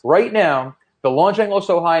 Right now, the launch angle is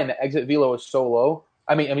so high and the exit velo is so low.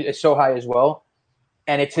 I mean, it's so high as well.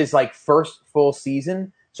 And it's his like first full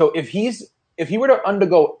season. So if he were to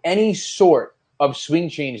undergo any sort of swing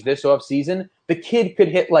change this offseason, the kid could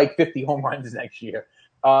hit like 50 home runs next year.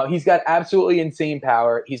 He's got absolutely insane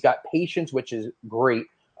power. He's got patience, which is great.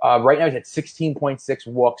 Right now he's at 16.6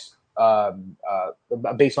 walks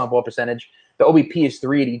based on ball percentage. The OBP is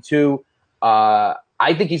 382. I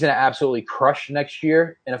think he's going to absolutely crush next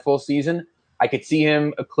year in a full season. I could see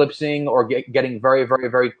him eclipsing or getting very, very,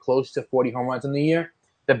 very close to 40 home runs in the year.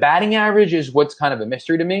 The batting average is what's kind of a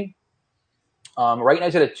mystery to me. Right now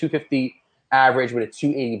he's at a 250 average with a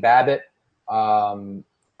 280 BABIP.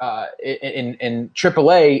 In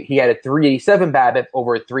AAA, he had a 387 BABIP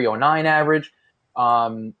over a 309 average.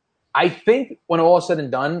 I think when all is said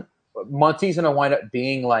and done, Muncy's going to wind up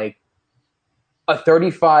being like a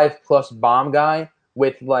 35-plus bomb guy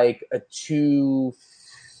with like a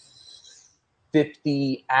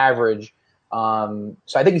 250 average. So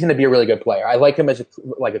I think he's going to be a really good player. I like him as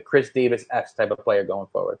a Chris Davis-esque type of player going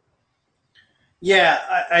forward.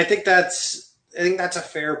 Yeah, I think that's a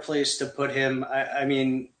fair place to put him. I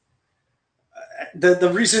mean,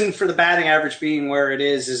 the reason for the batting average being where it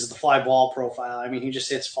is the fly ball profile. I mean, he just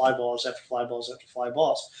hits fly balls after fly balls after fly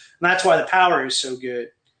balls, and that's why the power is so good.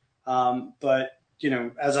 But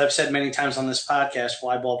as I've said many times on this podcast,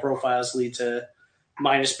 fly ball profiles lead to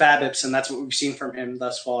minus BABIPs, and that's what we've seen from him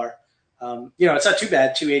thus far. It's not too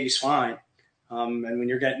bad. 280 is fine. And when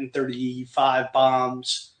you're getting 35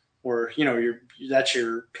 bombs, or that's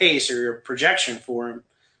your pace or your projection for him,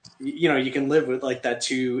 you can live with like that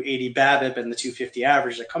 280 BABIP and the 250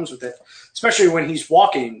 average that comes with it, especially when he's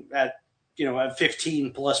walking at a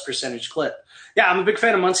 15 plus percentage clip. Yeah, I'm a big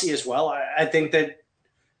fan of Muncy as well. I think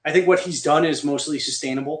what he's done is mostly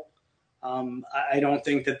sustainable. I don't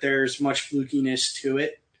think that there's much flukiness to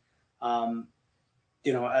it. All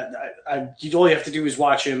you have to do is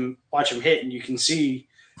watch him hit, and you can see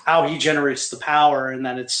how he generates the power, and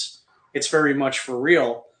that it's very much for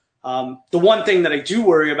real. The one thing that I do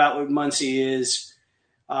worry about with Muncy is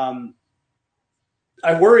I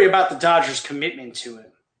worry about the Dodgers' commitment to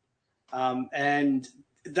him. And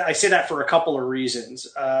I say that for a couple of reasons.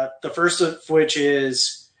 The first of which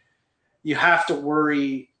is you have to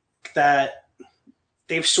worry that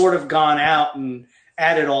they've sort of gone out and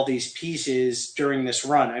added all these pieces during this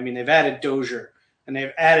run. I mean, they've added Dozier and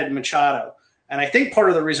they've added Machado. And I think part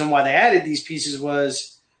of the reason why they added these pieces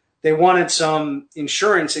was they wanted some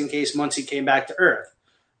insurance in case Muncy came back to earth,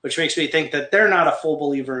 which makes me think that they're not a full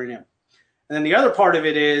believer in him. And then the other part of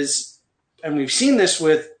it is, and we've seen this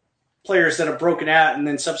with players that have broken out and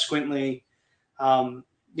then subsequently,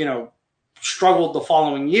 struggled the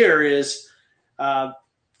following year, is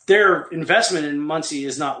their investment in Muncy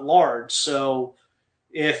is not large. So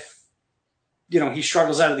if, he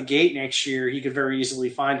struggles out of the gate next year, he could very easily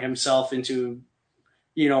find himself into,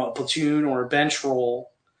 a platoon or a bench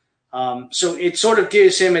role. So it sort of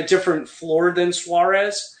gives him a different floor than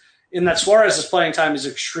Suarez, in that Suarez's playing time is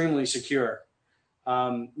extremely secure.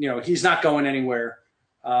 He's not going anywhere.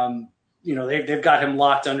 They've got him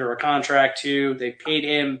locked under a contract too. They paid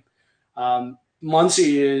him.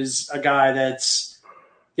 Muncy is a guy that's,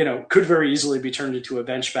 could very easily be turned into a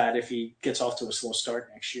bench bat if he gets off to a slow start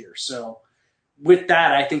next year. So with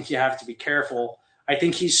that, I think you have to be careful. I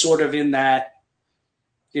think he's sort of in that,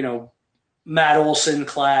 Matt Olson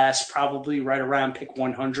class, probably right around pick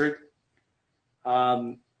 100.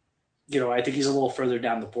 I think he's a little further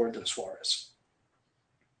down the board than Suarez.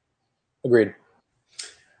 Agreed.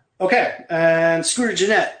 Okay, and Scooter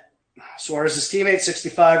Gennett, Suarez's teammate,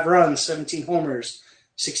 65 runs, 17 homers,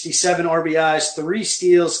 67 RBIs, 3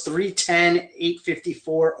 steals, 310,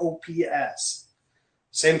 854 OPS.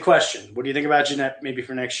 Same question. What do you think about Gennett maybe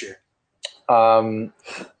for next year?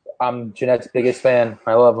 I'm Gennett's biggest fan.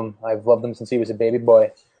 I love him. I've loved him since he was a baby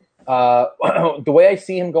boy. The way I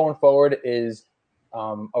see him going forward is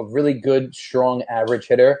a really good, strong average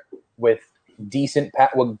hitter with decent,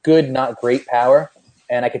 good, not great power.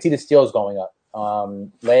 And I can see the steals going up.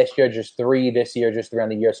 Last year, just 3. This year, just 3 on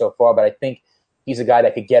the year so far. But I think he's a guy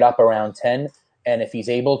that could get up around 10. And if he's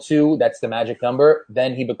able to, that's the magic number,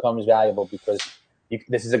 then he becomes valuable, because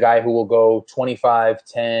this is a guy who will go 25,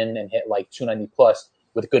 10, and hit like 290 plus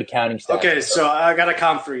with good counting stats. Okay, so I got a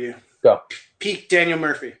comp for you. Go. Peak Daniel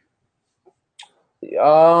Murphy.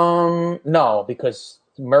 No, because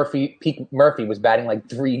peak Murphy was batting like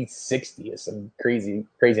 360 or some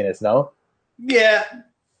craziness. No. Yeah.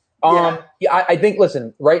 I think.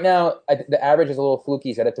 Listen, right now the average is a little fluky.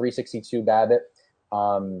 He's at a 362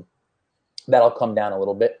 BABIP. That'll come down a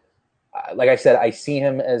little bit. Like I said, I see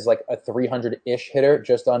him as like a 300-ish hitter,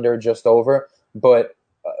 just under, just over, but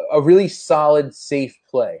a really solid, safe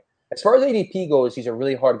play. As far as ADP goes, he's a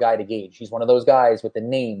really hard guy to gauge. He's one of those guys with the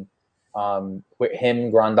name, with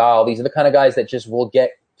him, Grandal. These are the kind of guys that just will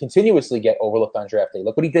continuously get overlooked on draft day.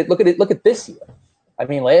 Look what he did. Look at this year. I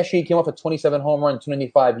mean, last year he came off a 27 home run,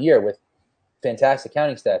 295 year with fantastic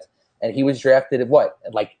counting stats, and he was drafted at what?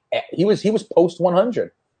 Like he was post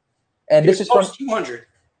 100, and this is post 200.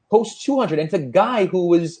 Post 200, and it's a guy who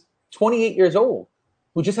was 28 years old,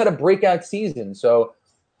 who just had a breakout season. So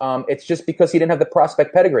it's just because he didn't have the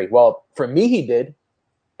prospect pedigree. Well, for me, he did.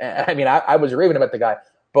 I mean, I was raving about the guy,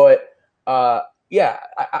 but yeah,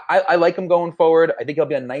 I like him going forward. I think he'll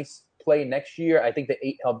be a nice play next year. I think that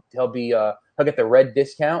he'll get the red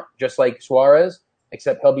discount just like Suarez,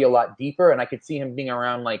 except he'll be a lot deeper, and I could see him being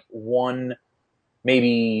around like 1,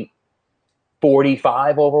 maybe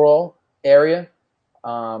 45 overall area.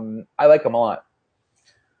 I like him a lot.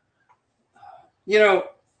 The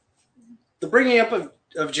bringing up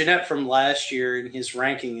of Jeanette from last year in his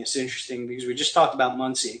ranking is interesting because we just talked about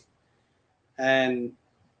Muncie. And,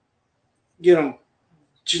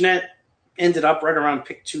 Jeanette ended up right around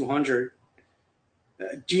pick 200.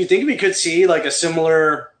 Do you think we could see like a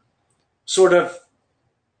similar sort of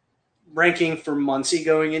ranking for Muncie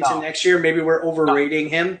going into next year? Maybe we're overrating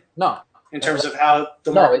him in terms of how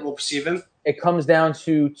the market will perceive him? It comes down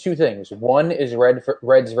to two things. One is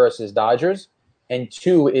Reds versus Dodgers, and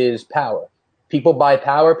two is power. People buy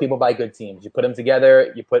power, people buy good teams. You put them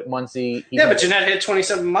together, you put Muncie. But Jeanette hit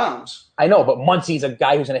 27 bombs. I know, but Muncie's a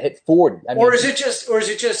guy who's going to hit 40. Or is it just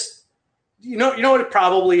you know what it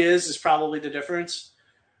probably is probably the difference?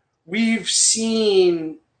 We've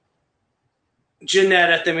seen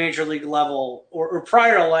Jeanette at the major league level, or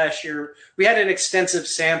prior to last year, we had an extensive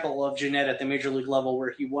sample of Jeanette at the major league level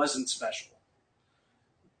where he wasn't special.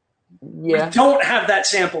 Yeah. We don't have that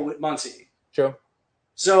sample with Muncie. True.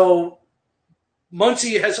 So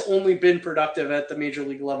Muncie has only been productive at the major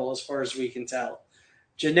league level as far as we can tell.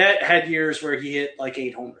 Jeanette had years where he hit like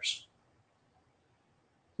 8 homers.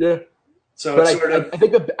 Yeah. So but it's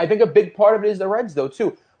I think a big part of it is the Reds, though,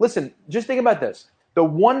 too. Listen, just think about this. The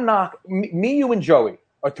one knock, me, you, and Joey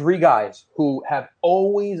are 3 guys who have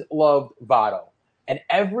always loved Votto. And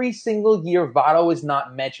every single year, Votto is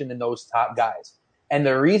not mentioned in those top guys. And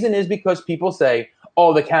the reason is because people say,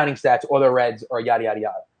 oh, the counting stats or the Reds or yada, yada,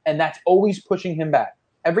 yada. And that's always pushing him back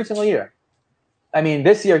every single year. I mean,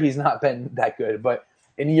 this year he's not been that good, but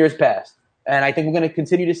in years past. And I think we're going to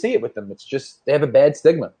continue to see it with them. It's just they have a bad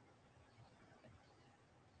stigma.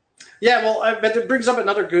 Yeah, well, but it brings up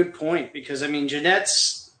another good point because, I mean,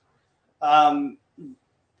 Jeanette's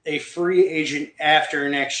a free agent after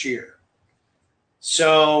next year.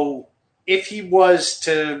 So if he was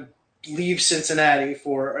to leave Cincinnati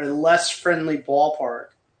for a less friendly ballpark,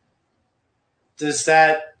 does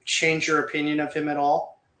that change your opinion of him at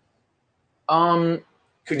all?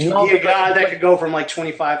 Could you be a guy that could go from like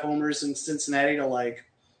 25 homers in Cincinnati to like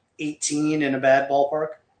 18 in a bad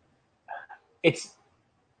ballpark? It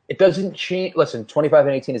doesn't change. Listen, 25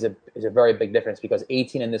 and 18 is a very big difference because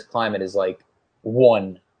 18 in this climate is like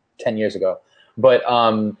 10 years ago. But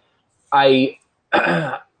I'm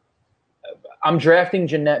drafting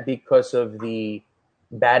Jeanette because of the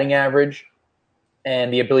batting average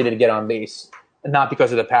and the ability to get on base, not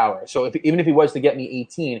because of the power. So even if he was to get me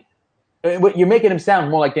 18, you're making him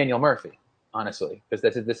sound more like Daniel Murphy, honestly, because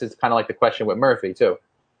this is kind of like the question with Murphy too.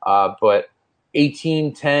 But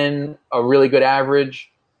 18, 10, a really good average.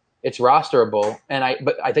 It's rosterable,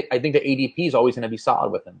 but I think the ADP is always going to be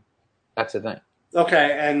solid with him. That's the thing.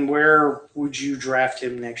 Okay, and where would you draft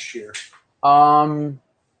him next year? I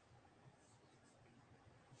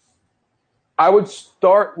would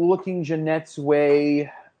start looking Jeanette's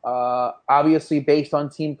way, obviously based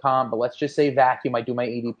on team comp, but let's just say vacuum. I do my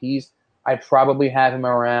ADPs. I'd probably have him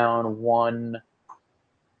around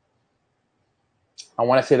I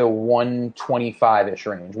want to say the 125-ish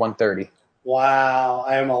range, 130. Wow,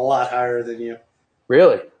 I am a lot higher than you.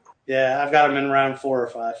 Really? Yeah, I've got him in round 4 or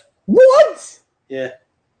 5. What? Yeah.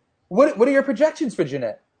 What are your projections for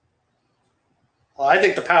Jeanette? Well, I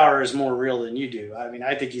think the power is more real than you do. I mean,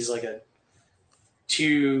 I think he's like a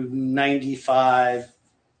 295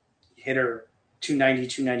 hitter, 290,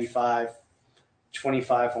 295,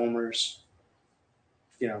 25 homers.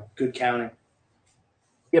 Good counting.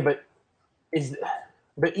 Yeah, but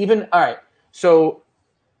even all right. So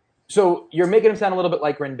you're making him sound a little bit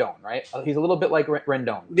like Rendon, right? He's a little bit like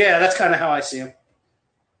Rendon. Yeah, that's kind of how I see him.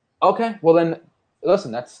 Okay, well then,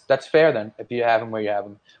 listen, that's fair then. If you have him where you have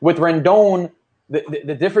him with Rendon,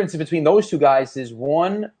 the difference between those two guys is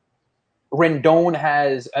one, Rendon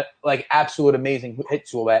has like absolute amazing hit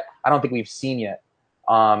tool that I don't think we've seen yet.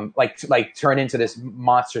 Like turn into this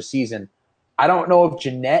monster season. I don't know if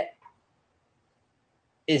Jeanette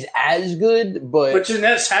is as good, but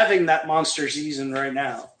Jeanette's having that monster season right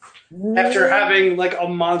now. After having like a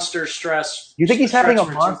monster stress. You think he's having a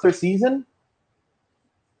monster season?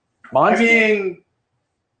 I mean,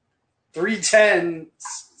 310.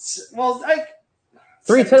 Well,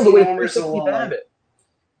 310, but with 360 BABIP.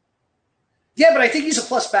 Yeah, but I think he's a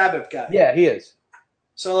plus BABIP guy. Yeah, he is.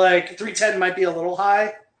 So like 310 might be a little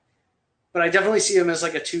high, but I definitely see him as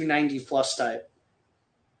like a 290 plus type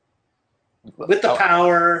with the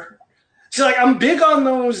power. So like I'm big on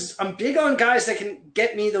those. I'm big on guys that can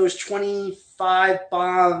get me those 25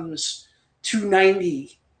 bombs,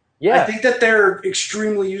 290. Yeah, I think that they're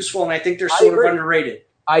extremely useful, and I think they're sort of underrated.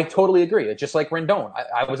 I totally agree. Just like Rendon,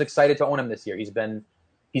 I was excited to own him this year. He's been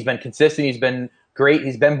consistent. He's been great.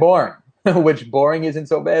 He's been boring, which boring isn't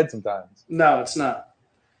so bad sometimes. No, it's not.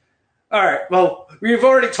 All right. Well, we've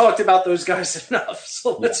already talked about those guys enough,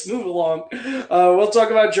 so let's move along. We'll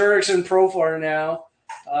talk about Jurickson Profar now.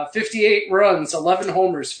 58 runs, 11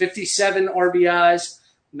 homers, 57 RBIs,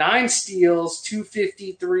 9 steals,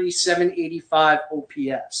 253, 785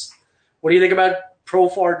 OPS. What do you think about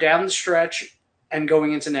Profar down the stretch and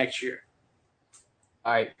going into next year?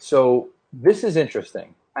 All right, so this is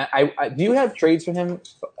interesting. Do you have trades for him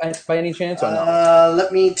by any chance or no?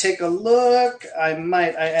 Let me take a look. I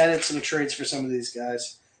added some trades for some of these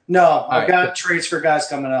guys. No, I've got trades for guys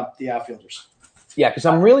coming up, the outfielders. Yeah, because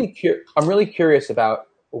I'm really curious about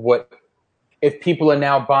what if people are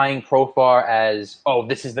now buying Profar as, oh,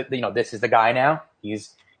 this is the guy now.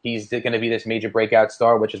 He's going to be this major breakout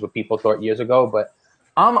star, which is what people thought years ago. But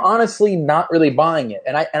I'm honestly not really buying it,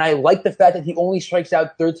 and I like the fact that he only strikes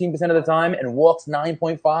out 13% of the time and walks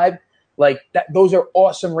 9.5. Like that, those are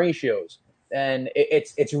awesome ratios, and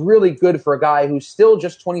it's really good for a guy who's still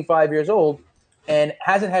just 25 years old and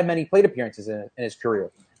hasn't had many plate appearances in his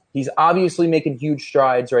career. He's obviously making huge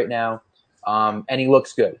strides right now, and he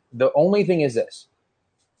looks good. The only thing is this: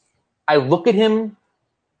 I look at him,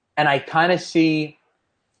 and I kind of see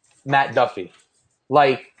Matt Duffy,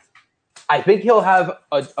 like. I think he'll have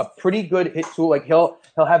a pretty good hit tool. Like he'll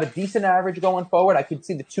have a decent average going forward. I could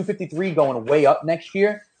see the 253 going way up next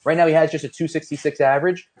year. Right now he has just a 266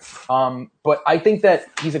 average. But I think that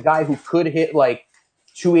he's a guy who could hit like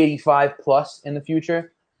 285 plus in the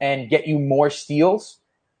future and get you more steals.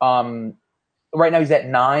 Right now he's at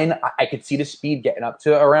 9. I could see the speed getting up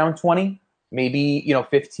to around 20, maybe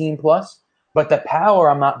 15 plus. But the power,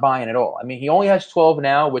 I'm not buying at all. I mean, he only has 12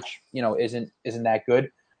 now, which isn't that good.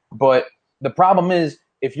 But the problem is,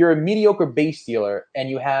 if you're a mediocre base stealer and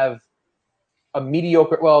you have a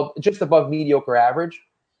mediocre, well, just above mediocre average,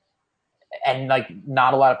 and like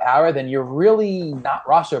not a lot of power, then you're really not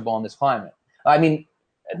rosterable in this climate. I mean,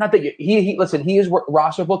 not that he is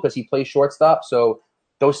rosterable because he plays shortstop, so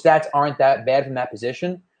those stats aren't that bad from that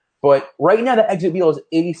position. But right now, the exit wheel is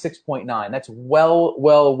 86.9. That's well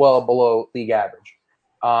below league average.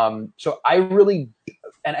 So I really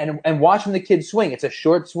and watching the kid swing. It's a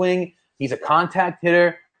short swing. He's a contact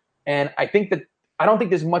hitter, and I don't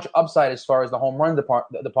think there's much upside as far as the home run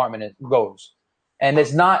department goes. And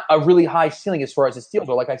there's not a really high ceiling as far as the steals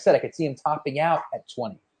go. Like I said, I could see him topping out at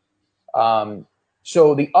 20.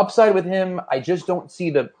 So the upside with him, I just don't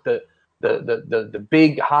see the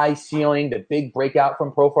big high ceiling, the big breakout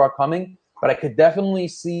from Profar coming. But I could definitely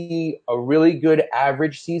see a really good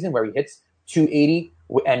average season where he hits 280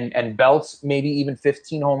 and belts maybe even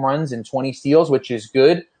 15 home runs and 20 steals, which is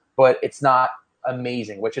good, but it's not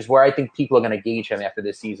amazing, which is where I think people are going to gauge him after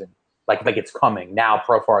this season. Like it's coming. Now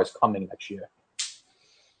Profar is coming next year.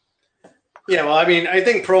 Yeah, well, I mean, I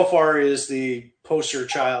think Profar is the poster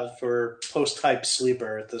child for post-type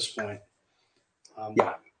sleeper at this point.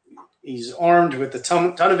 He's armed with a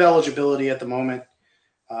ton of eligibility at the moment,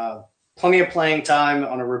 plenty of playing time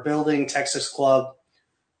on a rebuilding Texas club.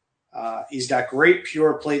 He's got great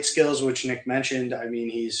pure plate skills, which Nick mentioned. I mean,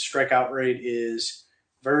 his strikeout rate is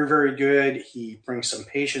very, very good. He brings some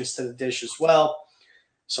patience to the dish as well,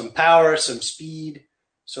 some power, some speed.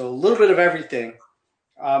 So a little bit of everything.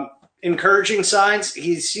 Encouraging signs.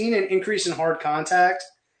 He's seen an increase in hard contact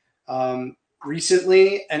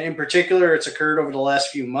recently, and in particular, it's occurred over the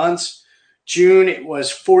last few months. June, it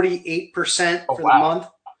was 48% for the month,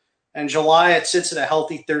 and July, it sits at a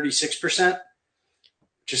healthy 36%.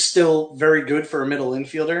 Which is still very good for a middle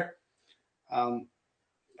infielder.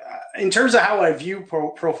 In terms of how I view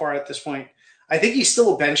Profar at this point, I think he's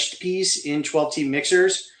still a benched piece in 12-team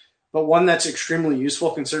mixers, but one that's extremely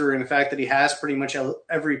useful considering the fact that he has pretty much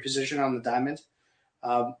every position on the diamond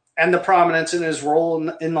and the prominence in his role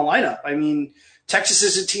in the lineup. I mean, Texas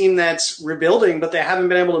is a team that's rebuilding, but they haven't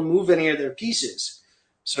been able to move any of their pieces.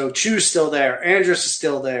 So Chu's still there. Andrus is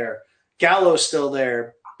still there. Gallo's still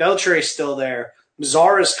there. Beltre's still there.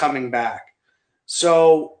 Mazara's coming back.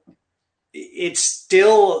 So it's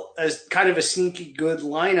still a kind of a sneaky good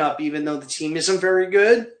lineup, even though the team isn't very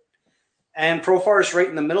good. And Profar is right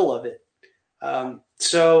in the middle of it.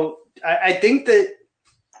 So I think that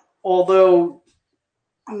although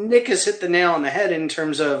Nick has hit the nail on the head in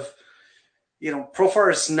terms of,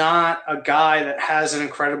 Profar is not a guy that has an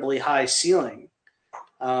incredibly high ceiling.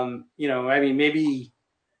 I mean, maybe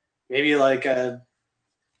like a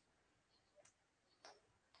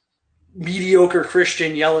mediocre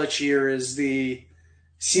Christian Yelich year is the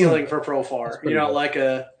ceiling for Profar. Like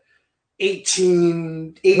a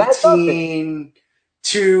 18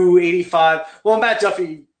 to 85. Well, Matt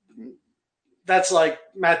Duffy, that's like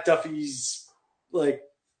Matt Duffy's like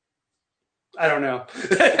I don't know.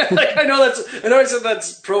 Like, I know I said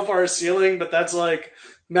that's Profar's ceiling, but that's like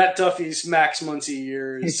Matt Duffy's Max Muncy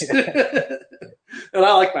years. And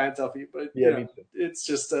I like Matt Duffy, but me too. it's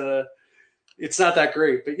just it's not that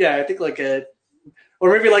great. But yeah, I think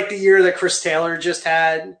or maybe like the year that Chris Taylor just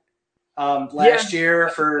had last year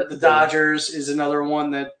for the Dodgers is another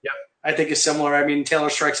one that I think is similar. I mean, Taylor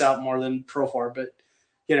strikes out more than Profar, but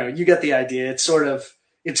you get the idea. It's sort of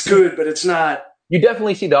it's good, but it's not. You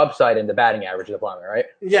definitely see the upside in the batting average department, right?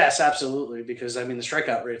 Yes, absolutely, because I mean the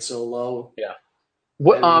strikeout rate's so low. Yeah.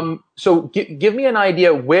 What? So give me an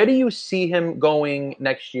idea. Where do you see him going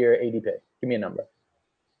next year? ADP. Give me a number.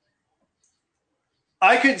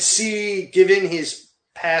 I could see, given his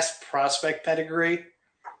past prospect pedigree,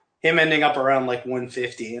 him ending up around like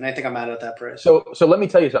 150, and I think I'm out at that price. So let me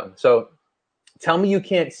tell you something. So tell me you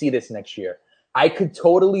can't see this next year. I could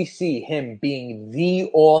totally see him being the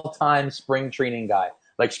all-time spring training guy.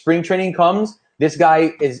 Like spring training comes, this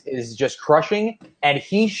guy is just crushing, and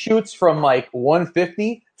he shoots from like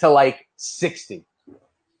 150 to like 60.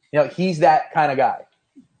 He's that kind of guy.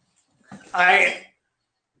 I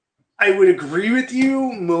would agree with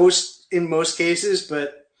you in most cases,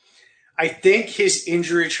 but I think his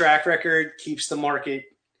injury track record keeps the market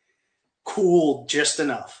cool just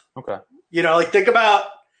enough. Okay. Like think about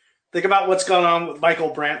what's going on with Michael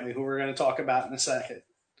Brantley, who we're going to talk about in a second.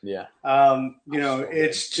 Yeah.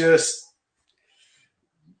 It's just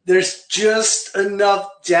there's just enough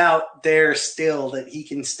doubt there still that he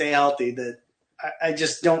can stay healthy that I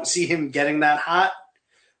just don't see him getting that hot.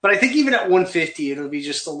 But I think even at 150, it'll be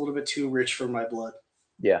just a little bit too rich for my blood.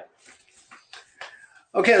 Yeah.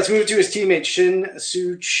 Okay, let's move to his teammate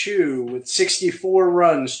Shin-Soo Choo with 64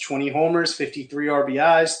 runs, 20 homers, 53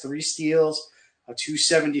 RBIs, 3 steals, a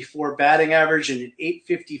 274 batting average, and an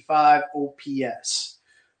 855 OPS.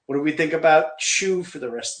 What do we think about Choo for the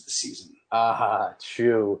rest of the season?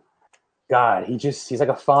 Choo. God, he's like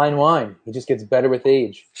a fine wine. He just gets better with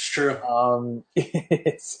age. It's true.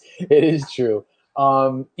 It is true.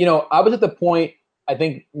 I was at the point, I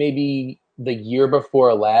think maybe the year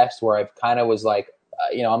before last, where I kind of was like,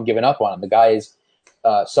 I'm giving up on him. The guy is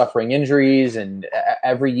suffering injuries, and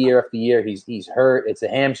every year after year, he's hurt. It's a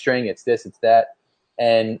hamstring. It's this. It's that.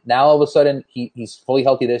 And now all of a sudden, he's fully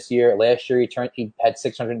healthy this year. Last year, he had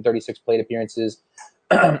 636 plate appearances,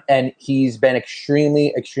 and he's been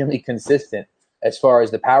extremely, extremely consistent as far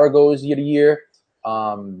as the power goes year to year,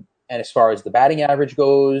 and as far as the batting average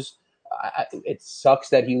goes. It sucks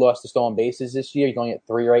that he lost the stolen bases this year. He's only at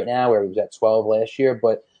 3 right now, where he was at 12 last year.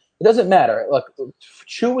 But it doesn't matter. Look,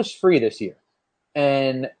 Choo was free this year.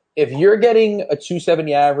 And if you're getting a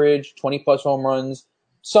 270 average, 20-plus home runs,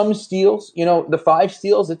 some steals, the 5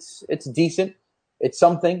 steals, it's decent. It's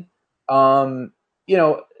something. You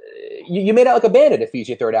made out like a bandit if he's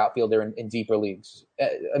your third outfielder in deeper leagues.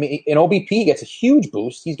 I mean, in OBP, he gets a huge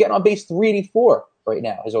boost. He's getting on base 384 right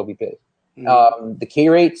now, his OBP. Mm-hmm. The K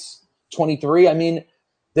rate's 23. I mean,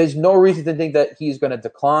 there's no reason to think that he's going to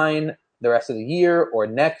decline the rest of the year or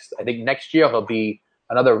next. I think next year he'll be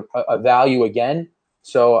another value again.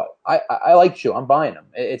 So I like Choo. I'm buying him.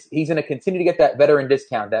 He's going to continue to get that veteran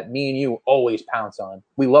discount that me and you always pounce on.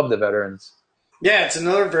 We love the veterans. Yeah, it's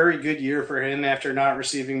another very good year for him after not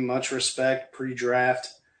receiving much respect pre-draft.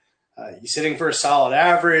 He's hitting for a solid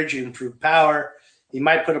average, improved power. He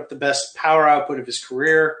might put up the best power output of his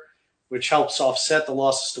career, which helps offset the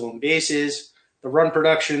loss of stolen bases. The run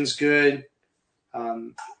production's good.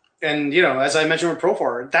 And, as I mentioned with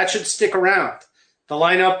Profar, that should stick around. The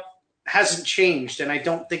lineup hasn't changed, and I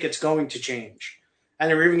don't think it's going to change. And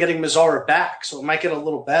they're even getting Mazara back, so it might get a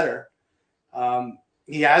little better.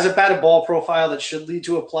 He has a batted ball profile that should lead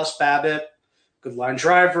to a plus BABIP, good line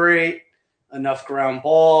drive rate, enough ground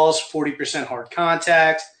balls, 40% hard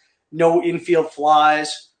contact, no infield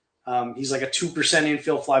flies. He's like a 2%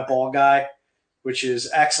 infield fly ball guy, which is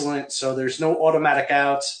excellent. So there's no automatic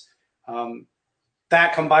outs.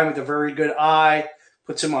 That combined with a very good eye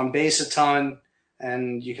puts him on base a ton,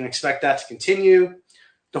 and you can expect that to continue.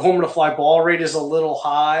 The homer to fly ball rate is a little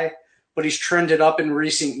high, but he's trended up in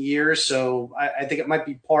recent years. So I think it might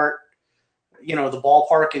be part, the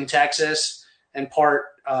ballpark in Texas and part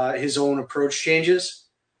his own approach changes.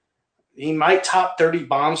 He might top 30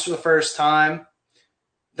 bombs for the first time.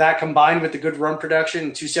 That combined with the good run production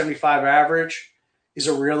and 275 average is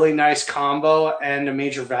a really nice combo and a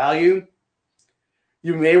major value.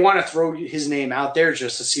 You may want to throw his name out there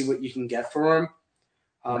just to see what you can get for him.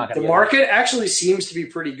 The market actually seems to be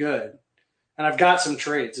pretty good. And I've got some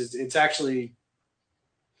trades. It's actually,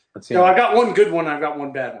 I've got one good one. I've got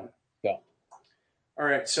one bad one. Yeah. All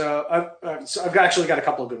right. So I've actually got a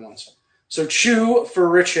couple of good ones. So Choo for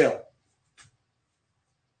Rich Hill.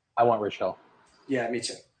 I want Rich Hill. Yeah, me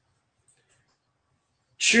too.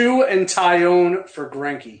 Chu and Tyone for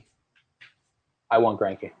Greinke. I want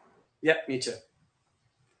Greinke. Yep, me too.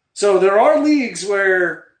 So there are leagues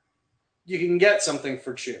where you can get something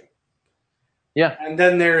for Chu. Yeah. And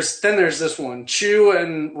then there's this one. Chu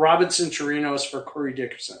and Robinson Chirinos for Corey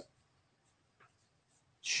Dickerson.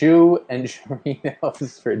 Chu and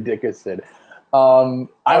Chirinos for Dickerson. I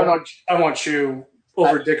want Chu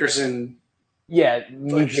over Dickerson. Yeah,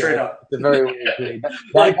 straight up. It's a very weird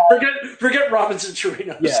like forget Robinson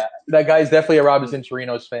Chirinos. Yeah, that guy's definitely a Robinson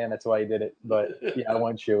Chirinos fan. That's why he did it. But yeah, I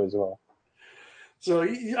want Chu as well. So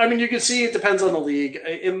I mean, you can see it depends on the league.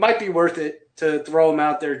 It might be worth it to throw him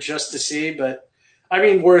out there just to see. But I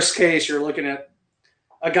mean, worst case, you're looking at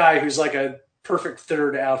a guy who's like a perfect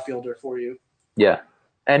third outfielder for you. Yeah.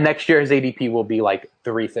 And next year, his ADP will be like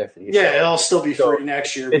 350. Yeah, it'll still be free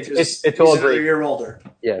next year because it's all gravy. A year older.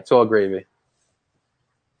 Yeah, it's all gravy.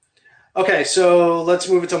 Okay, so let's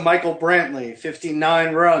move it to Michael Brantley.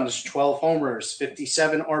 59 runs, 12 homers,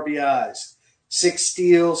 57 RBIs, 6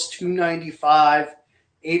 steals, 295,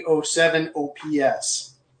 807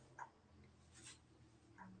 OPS.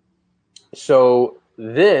 So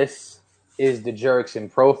this is the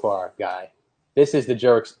Jurickson Profar guy. This is the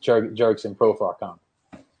Jurickson Profar comp.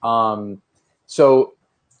 So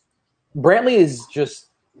Brantley is just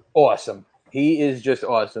awesome. He is just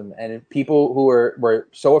awesome. And people who were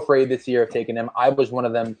so afraid this year of taking him, I was one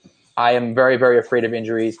of them. I am very, very afraid of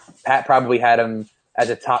injuries. Pat probably had him as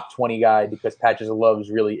a top 20 guy because Pat just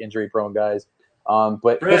loves really injury-prone guys.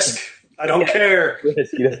 But risk. I don't care.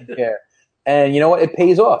 Risk. He doesn't care. And you know what? It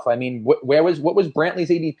pays off. I mean, what was Brantley's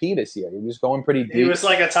ADP this year? He was going pretty deep. He was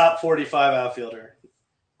like a top 45 outfielder.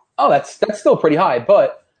 Oh, that's still pretty high.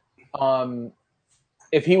 But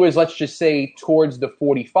if he was, let's just say, towards the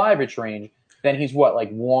 45-ish range, then he's what,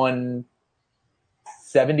 like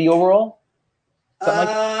 170 overall?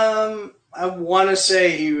 I want to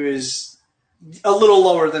say he was a little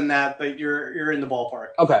lower than that, but you're in the ballpark.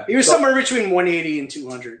 Okay, he was somewhere between 180 and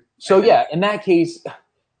 200. So yeah, in that case,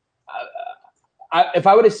 if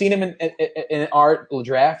I would have seen him in our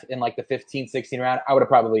draft in like the 15, 16 round, I would have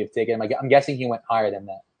probably have taken him. I'm guessing he went higher than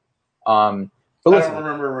that. But listen, I don't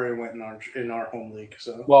remember where he went in our home league.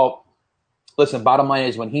 So well, listen. Bottom line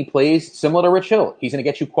is when he plays, similar to Rich Hill, he's going to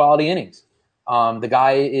get you quality innings. The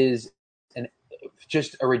guy is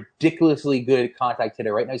just a ridiculously good contact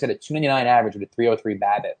hitter. Right now, he's at a 299 average with a 303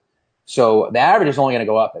 BABIP. So the average is only going to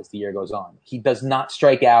go up as the year goes on. He does not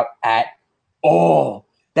strike out at all.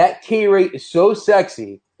 That K rate is so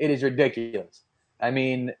sexy, it is ridiculous. I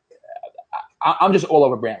mean, I'm just all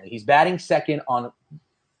over Brantley. He's batting second on,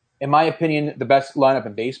 in my opinion, the best lineup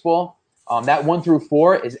in baseball. That 1 through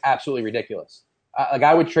 4 is absolutely ridiculous.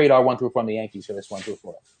 I would trade our 1 through 4 from the Yankees for this 1 through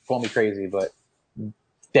 4. Call me crazy, but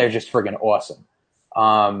they're just friggin' awesome.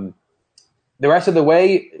 The rest of the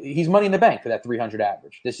way, he's money in the bank for that 300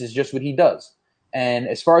 average. This is just what he does. And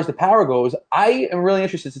as far as the power goes, I am really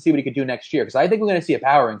interested to see what he could do next year because I think we're going to see a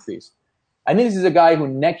power increase. I think this is a guy who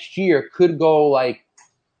next year could go like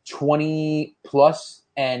 20 plus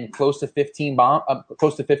and close to 15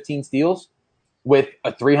 steals with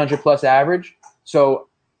a 300 plus average. So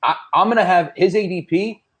I'm going to have his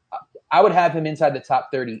ADP. I would have him inside the top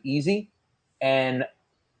 30 easy and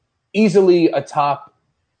easily a top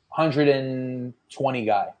 120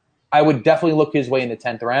 guy. I would definitely look his way in the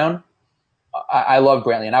 10th round. I love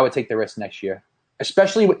Brantley, and I would take the risk next year.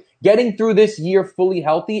 Especially with getting through this year fully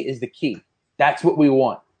healthy is the key. That's what we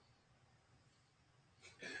want.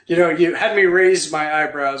 You know, you had me raise my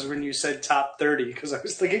eyebrows when you said top 30 because I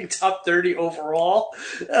was thinking top 30 overall.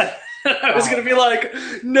 I was going to be like,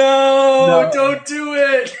 no, don't do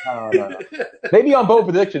it. No. Maybe on both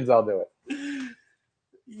predictions I'll do it.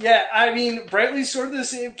 Yeah, I mean, Brantley's sort of the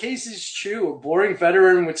same case as Chu, a boring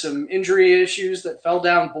veteran with some injury issues that fell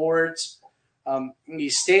down boards. He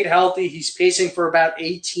stayed healthy. He's pacing for about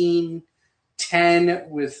 18-10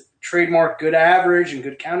 with trademark good average and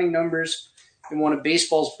good counting numbers in one of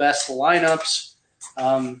baseball's best lineups.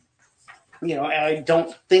 I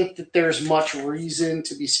don't think that there's much reason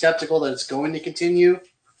to be skeptical that it's going to continue.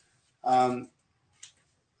 I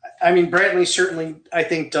mean, Brantley certainly, I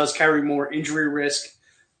think, does carry more injury risk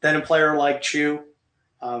than a player like Chu,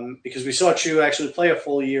 because we saw Chu actually play a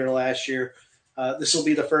full year last year. This will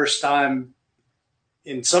be the first time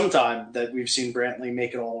in some time that we've seen Brantley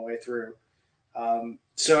make it all the way through.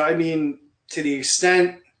 So, I mean, to the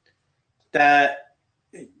extent that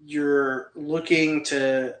you're looking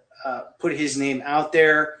to put his name out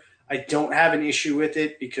there, I don't have an issue with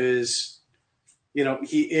it because,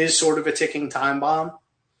 he is sort of a ticking time bomb.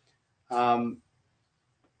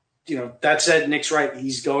 that said, Nick's right.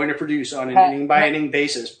 He's going to produce on an inning-by-inning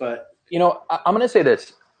basis. But I'm going to say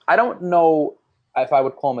this. I don't know if I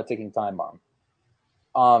would call him a ticking time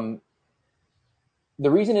bomb. The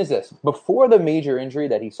reason is this. Before the major injury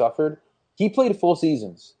that he suffered, he played full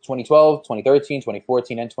seasons, 2012, 2013,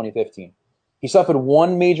 2014, and 2015. He suffered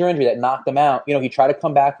one major injury that knocked him out. He tried to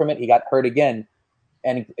come back from it. He got hurt again.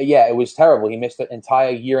 And, yeah, it was terrible. He missed an entire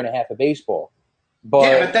year and a half of baseball.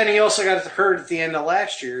 But then he also got hurt at the end of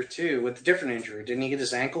last year, too, with a different injury. Didn't he get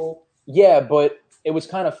his ankle? Yeah, but it was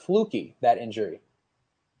kind of fluky, that injury.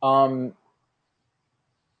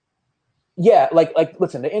 Yeah,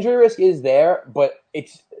 listen, the injury risk is there, but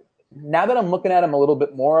it's now that I'm looking at him a little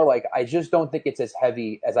bit more, I just don't think it's as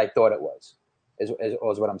heavy as I thought it was, is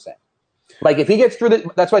what I'm saying. If he gets through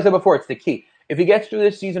that's why I said before, it's the key. If he gets through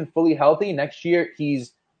this season fully healthy, next year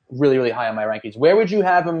he's really, really high on my rankings. Where would you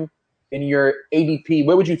have him in your ADP?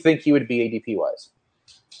 Where would you think he would be ADP wise?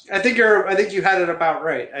 I think you had it about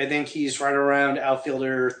right. I think he's right around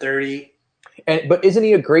outfielder 30. But isn't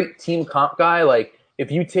he a great team comp guy?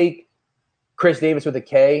 If you take Chris Davis with a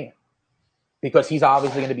K, because he's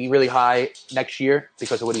obviously going to be really high next year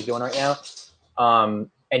because of what he's doing right now.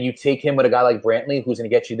 And you take him with a guy like Brantley, who's going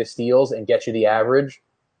to get you the steals and get you the average.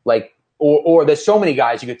 Or there's so many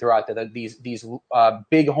guys you could throw out there. These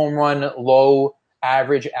big home run, low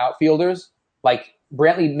average outfielders.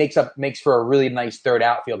 Brantley makes for a really nice third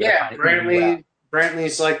outfielder. Yeah,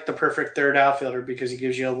 Brantley's the perfect third outfielder because he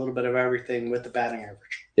gives you a little bit of everything with the batting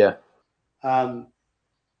average. Yeah.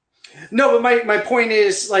 No, but my point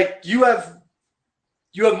is, you have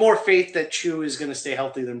more faith that Chu is going to stay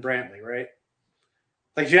healthy than Brantley, right?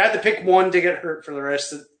 You had to pick one to get hurt for the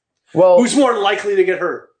rest of. Well, who's more likely to get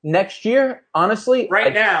hurt next year? Honestly,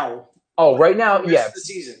 right now. Oh, right now, yeah. The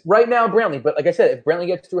season. Right now, Brantley. But like I said, if Brantley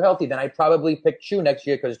gets through healthy, then I'd probably pick Chu next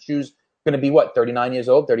year because Chu's going to be 39 years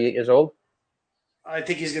old, 38 years old. I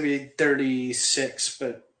think he's going to be 36,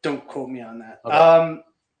 but don't quote me on that. Okay.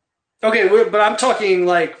 Okay, but I'm talking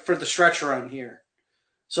for the stretch run here.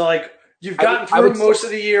 So you've gotten through most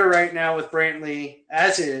of the year right now with Brantley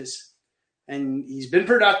as is, and he's been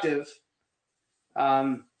productive.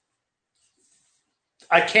 I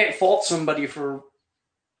can't fault somebody for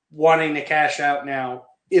wanting to cash out now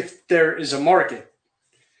if there is a market.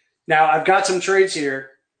 Now I've got some trades here.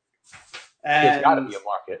 And there's got to be a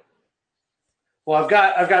market. Well,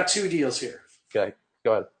 I've got two deals here. Okay,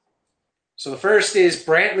 go ahead. So the first is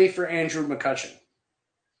Brantley for Andrew McCutchen.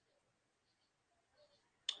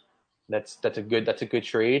 That's a good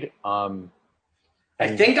trade. I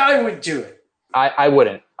think I would do it. I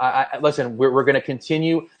wouldn't. Listen, we're going to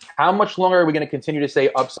continue. How much longer are we going to continue to say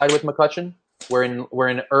upside with McCutchen? We're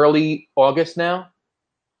in early August now.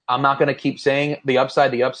 I'm not going to keep saying the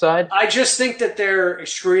upside. I just think that they're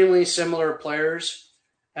extremely similar players,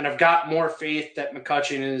 and I've got more faith that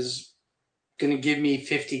McCutchen is going to give me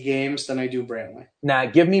 50 games than I do Brantley. Now,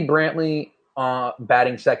 give me Brantley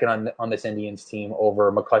batting second on this Indians team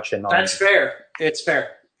over McCutchen. That's fair. It's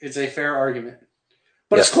fair. It's a fair argument.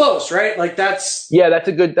 But It's close, right? That's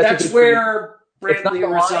a good. That's where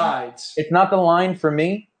Brantley resides. It's not the line for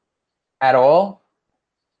me at all.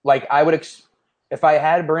 I would, if I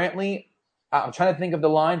had Brantley, I'm trying to think of the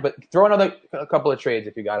line, but throw a couple of trades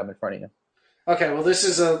if you got them in front of you. Okay, well, this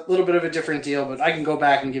is a little bit of a different deal, but I can go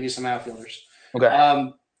back and give you some outfielders.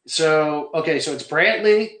 Okay. So it's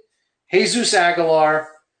Brantley, Jesus Aguilar,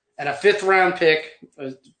 and a 5th-round pick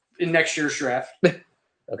in next year's draft.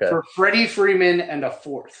 Okay. For Freddie Freeman and a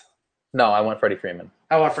 4th. No, I want Freddie Freeman.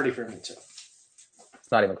 I want Freddie Freeman too. It's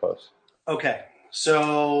not even close. Okay,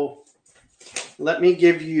 so let me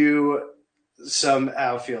give you some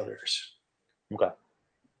outfielders. Okay.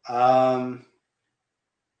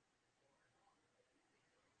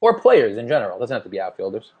 Or players in general. It doesn't have to be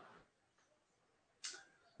outfielders.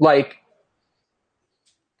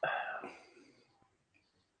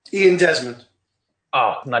 Ian Desmond.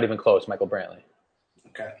 Oh, not even close. Michael Brantley.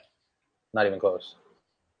 Okay. Not even close.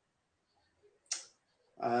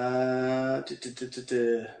 Trying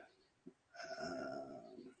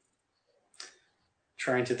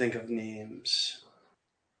to think of names.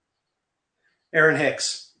 Aaron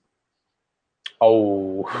Hicks.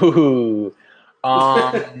 Oh,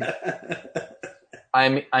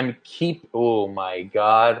 oh my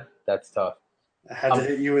God, that's tough. I had to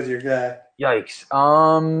hit you with your guy. Yikes.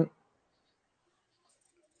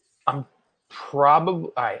 I'm probably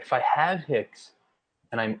all right. If I have Hicks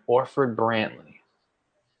and I'm offered Brantley,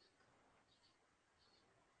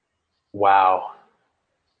 wow.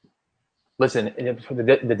 Listen,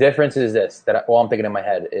 the difference is this: that all I'm thinking in my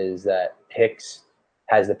head is that Hicks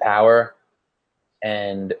has the power,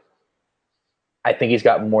 and I think he's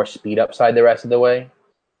got more speed upside the rest of the way.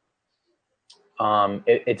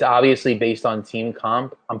 It's obviously based on team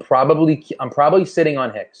comp. I'm probably sitting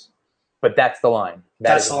on Hicks, but that's the line.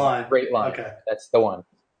 That's the line. Great line. Okay. That's the one.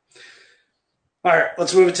 All right,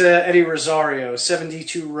 let's move it to Eddie Rosario.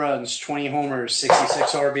 72 runs, 20 homers,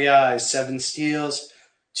 66 RBIs, 7 steals,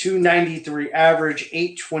 293 average,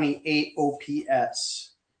 828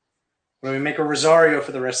 OPS. What do we make of Rosario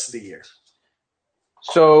for the rest of the year?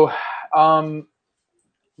 So, all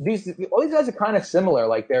these guys are kind of similar.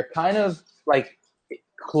 Like they're kind of like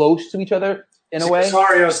close to each other in a way.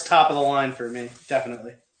 Rosario's top of the line for me,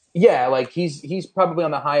 definitely. Yeah, like he's probably on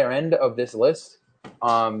the higher end of this list.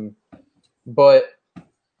 But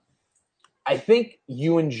I think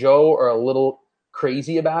you and Joe are a little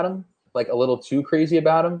crazy about him, like a little too crazy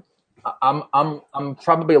about him. I'm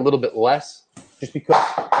probably a little bit less, just because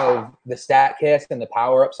of the stat cast and the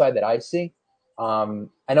power upside that I see. I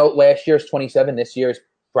know last year's 27. This year's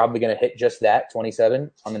probably going to hit just that 27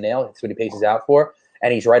 on the nail. That's what he paces out for,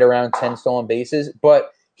 and he's right around 10 stolen bases.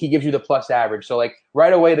 But he gives you the plus average. So like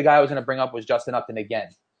right away, the guy I was going to bring up was Justin Upton again,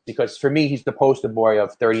 because for me, he's the poster boy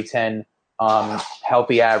of 30-10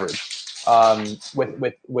 healthy average.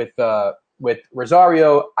 With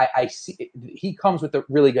Rosario, I see he comes with a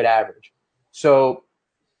really good average. So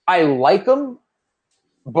I like him,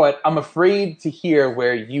 but I'm afraid to hear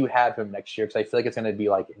where you have him next year, because I feel like it's going to be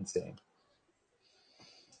like insane.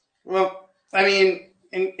 Well, I mean,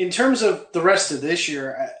 in terms of the rest of this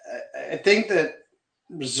year, I think that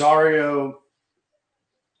Rosario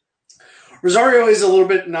is a little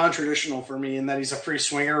bit non-traditional for me in that he's a free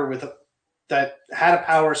swinger that had a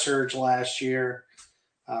power surge last year.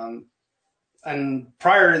 And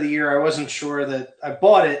prior to the year, I wasn't sure that I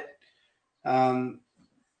bought it. I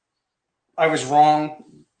was wrong.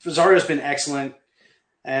 Rosario's been excellent,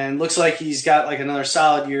 and looks like he's got like another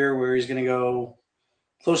solid year where he's going to go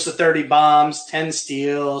close to 30 bombs, 10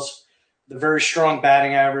 steals, the very strong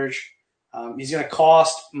batting average. He's going to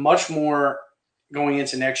cost much more going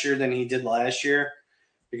into next year than he did last year,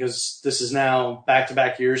 because this is now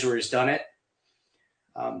back-to-back years where he's done it.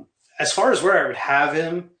 As far as where I would have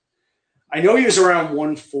him, I know he was around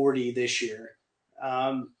 140 this year.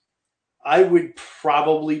 I would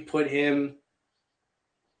probably put him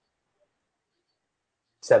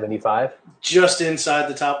 75, just inside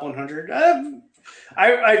the top 100.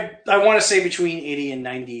 I want to say between 80 and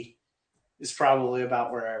 90 is probably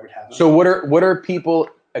about where I would have him. So what are people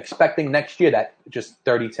expecting next year? That just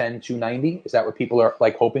 30-10, 290? Is that what people are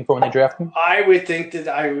like hoping for when they draft him? I would think that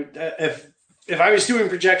I would if I was doing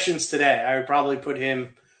projections today, I would probably put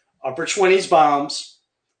him upper 20s bombs,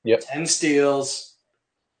 10 steals,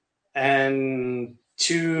 and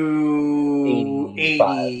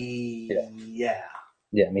 280.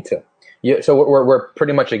 Yeah, me too. Yeah, so we're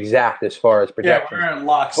pretty much exact as far as projections. Yeah, we're in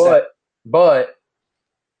lockstep. But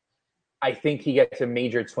I think he gets a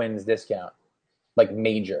major Twins discount, like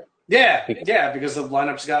major. Yeah, because the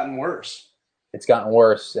lineup's gotten worse. It's gotten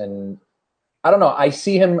worse, and I don't know. I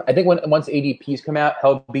see him. I think once ADPs come out,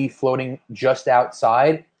 he'll be floating just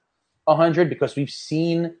outside 100, because we've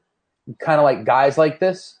seen kind of like guys like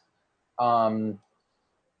this.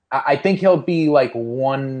 I think he'll be like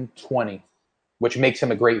 120, which makes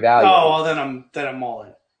him a great value. Oh well, then I'm all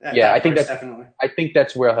in. I think that's definitely. I think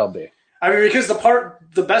that's where he'll be. I mean, because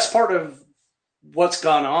the best part of what's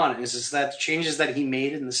gone on is that the changes that he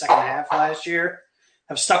made in the second half last year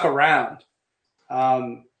have stuck around.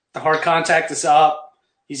 The hard contact is up.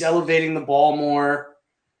 He's elevating the ball more.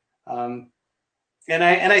 And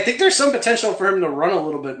I think there's some potential for him to run a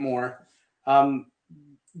little bit more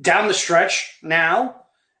down the stretch now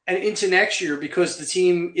and into next year, because the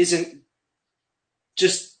team isn't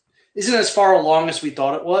as far along as we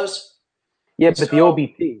thought it was. Yeah, but the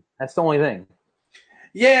OBP, that's the only thing.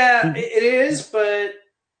 Yeah, it is, but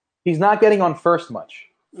he's not getting on first much.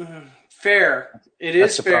 Fair. It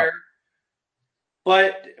is fair.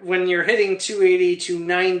 But when you're hitting 280,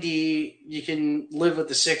 290, you can live with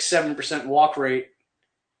the 6-7% walk rate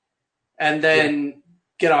and then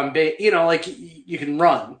get on base. You know, like you can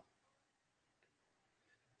run.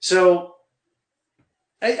 So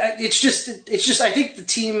it's just I think the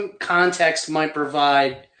team context might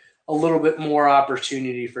provide a little bit more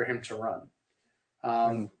opportunity for him to run.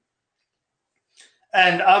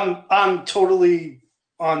 And I'm totally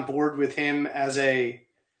on board with him as a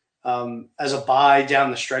buy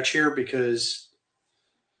down the stretch here, because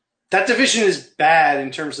that division is bad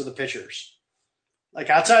in terms of the pitchers. Like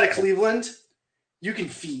outside of Cleveland, you can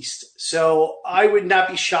feast. So I would not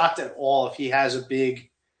be shocked at all if he has a big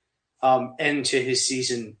end to his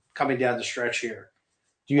season coming down the stretch here.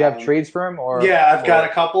 Do you have trades for him? Or yeah, I've got a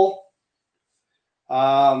couple.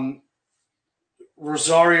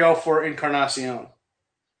 Rosario for Encarnacion.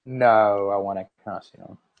 No, I want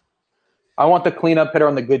Encarnacion. I want the cleanup hitter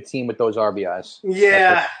on the good team with those RBIs.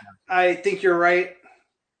 Yeah, I think you're right,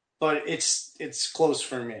 but it's close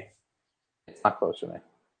for me. It's not close for me.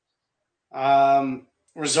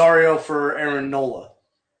 Rosario for Aaron Nola.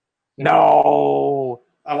 No.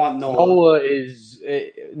 I want Nola.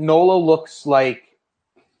 Nola looks like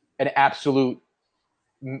an absolute.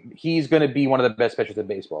 He's going to be one of the best pitchers in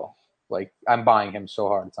baseball. Like, I'm buying him so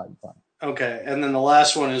hard, it's not even fun. Okay, and then the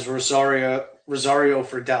last one is Rosario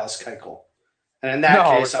for Dallas Keuchel. And in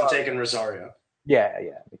that case, I'm taking Rosario. Yeah.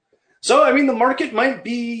 So, I mean, the market might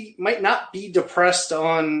not be depressed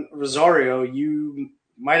on Rosario. You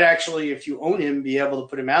might actually, if you own him, be able to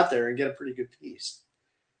put him out there and get a pretty good piece.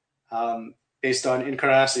 Based on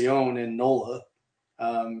Encarnacion and Nola,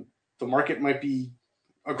 the market might be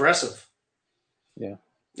aggressive. Yeah.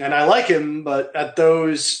 And I like him, but at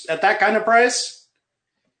that kind of price,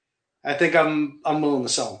 I think I'm willing to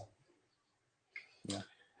sell him. Yeah.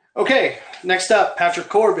 Okay, next up, Patrick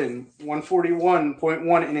Corbin,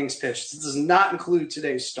 141.1 innings pitched. This does not include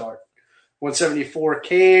today's start. 174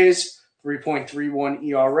 Ks, 3.31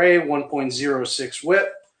 ERA, 1.06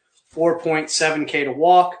 WHIP, 4.7 K to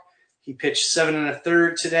walk. He pitched 7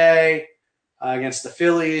 1/3 today against the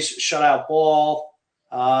Phillies, shutout ball.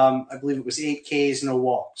 I believe it was 8 Ks, no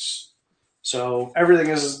walks. So everything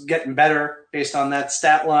is getting better based on that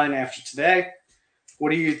stat line after today. What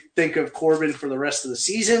do you think of Corbin for the rest of the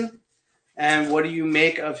season? And what do you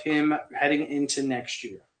make of him heading into next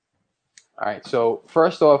year? All right. So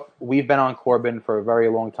first off, we've been on Corbin for a very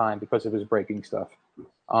long time because of his breaking stuff.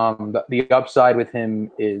 The upside with him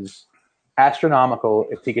is astronomical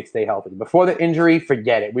if he could stay healthy. Before the injury,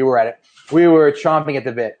 forget it. We were at it. We were chomping at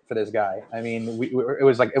the bit for this guy. I mean, it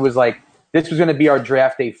was like this was going to be our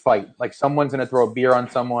draft day fight. Like, someone's going to throw a beer on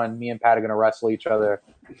someone. Me and Pat are going to wrestle each other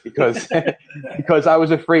because because I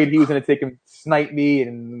was afraid he was going to take him, snipe me,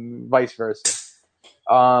 and vice versa.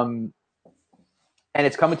 And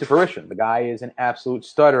it's coming to fruition. The guy is an absolute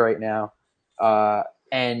stud right now,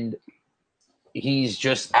 and he's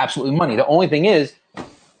just absolutely money. The only thing is,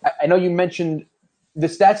 I know you mentioned the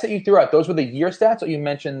stats that you threw out. Those were the year stats, or you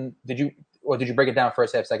mentioned did you break it down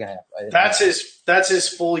first half, second half? That's his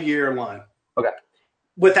full year line. Okay.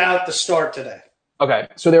 Without the start today. Okay.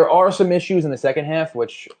 So there are some issues in the second half,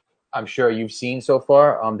 which I'm sure you've seen so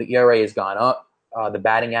far. The ERA has gone up. The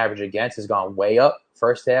batting average against has gone way up.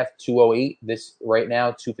 First half, 208. This right now,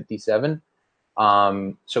 257.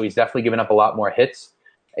 So he's definitely given up a lot more hits.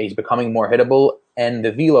 He's becoming more hittable, and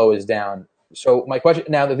the velo is down. So my question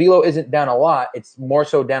now, the velo isn't down a lot. It's more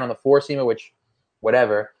so down on the four-seamer, which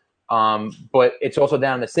whatever. But it's also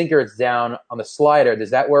down on the sinker. It's down on the slider. Does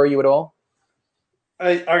that worry you at all?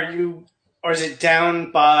 Or is it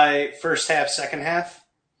down by first half, second half?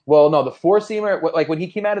 Well, no, the four-seamer, like when he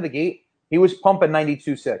came out of the gate, he was pumping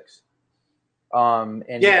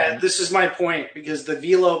 92.6. This is my point, because the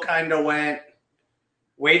velo kind of went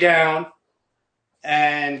way down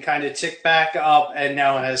and kind of ticked back up, and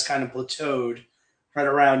now it has kind of plateaued right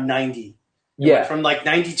around 90. Yeah. From like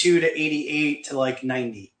 92 to 88 to like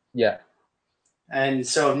 90. Yeah. And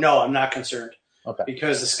so, no, I'm not concerned. Okay.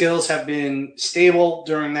 Because the skills have been stable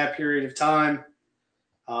during that period of time,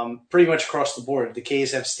 pretty much across the board. The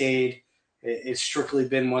Ks have stayed. It's strictly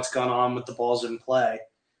been what's gone on with the balls in play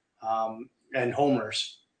and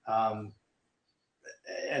homers. And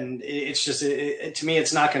it's just, to me,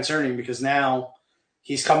 it's not concerning, because now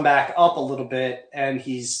he's come back up a little bit and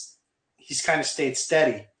he's kind of stayed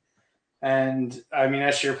steady. And, I mean,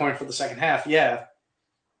 as to your point for the second half, yeah,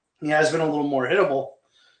 he has been a little more hittable.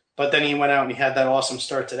 But then he went out and he had that awesome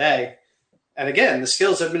start today. And again, the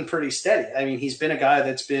skills have been pretty steady. I mean, he's been a guy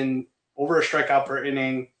that's been over a strikeout per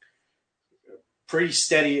inning, pretty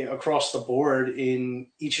steady across the board in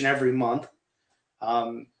each and every month.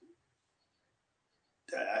 I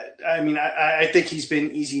think he's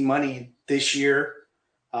been easy money this year.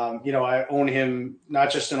 I own him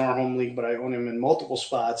not just in our home league, but I own him in multiple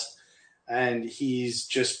spots. And he's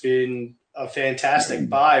just been a fantastic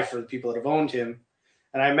buy for the people that have owned him.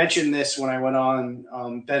 And I mentioned this when I went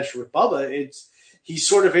on Bench with Bubba. He's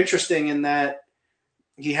sort of interesting in that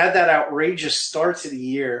he had that outrageous start to the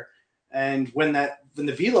year, and when the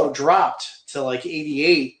velo dropped to like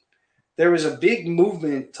 88, there was a big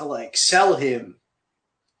movement to like sell him,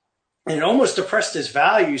 and it almost depressed his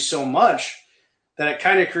value so much that it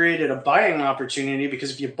kind of created a buying opportunity.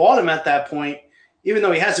 Because if you bought him at that point, even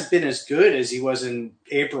though he hasn't been as good as he was in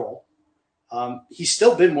April, he's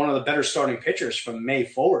still been one of the better starting pitchers from May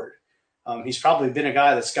forward. He's probably been a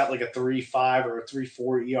guy that's got like a 3.5 or a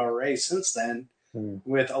 3.4 ERA since then.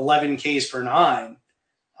 with 11 Ks per nine.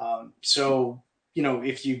 So,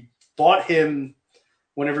 if you bought him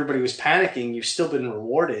when everybody was panicking, you've still been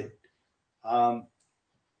rewarded. The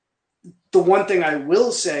one thing I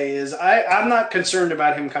will say is I'm not concerned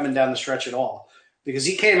about him coming down the stretch at all, because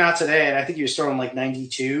he came out today and I think he was throwing like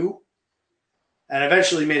 92 and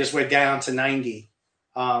eventually made his way down to 90.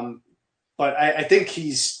 But I think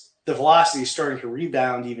the velocity is starting to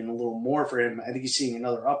rebound even a little more for him. I think he's seeing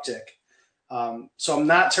another uptick. So I'm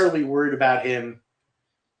not terribly worried about him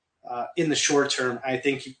in the short term. I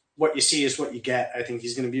think what you see is what you get. I think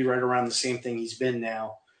he's going to be right around the same thing he's been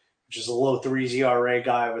now, which is a low 3s ERA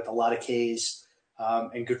guy with a lot of Ks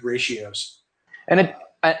and good ratios. And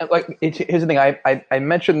here's the thing. I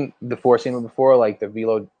mentioned the four-seamer before, like the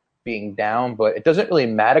velo being down, but it doesn't really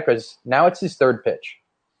matter because now it's his third pitch.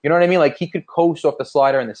 You know what I mean? Like he could coast off the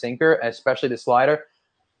slider and the sinker, and especially the slider,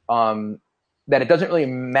 that it doesn't really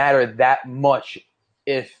matter that much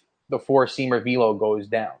if the four-seamer velo goes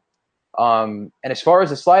down. And as far as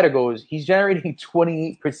the slider goes, he's generating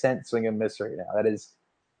 28% swing and miss right now. That is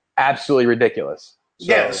absolutely ridiculous.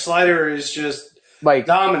 So, yeah, the slider is just like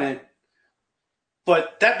dominant.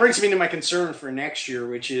 But that brings me to my concern for next year,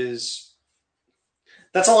 which is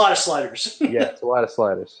that's a lot of sliders. Yeah, it's a lot of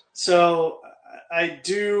sliders. So I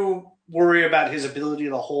do worry about his ability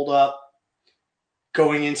to hold up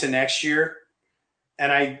going into next year.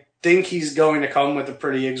 And I think he's going to come with a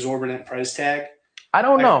pretty exorbitant price tag. I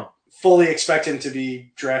don't know. Fully expect him to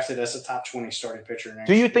be drafted as a top 20 starting pitcher next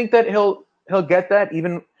year. Do you think that he'll get that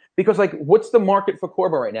even because like what's the market for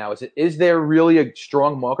Corbin right now? Is there really a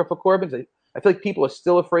strong market for Corbin? I feel like people are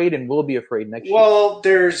still afraid and will be afraid next year. Well,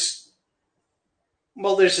 there's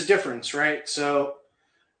a difference, right? So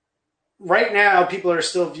right now people are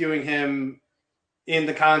still viewing him in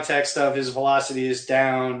the context of his velocity is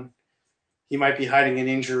down. He might be hiding an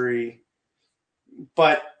injury.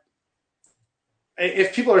 But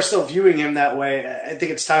if people are still viewing him that way, I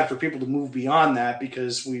think it's time for people to move beyond that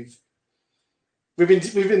because we've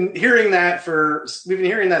been hearing that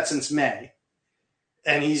since May,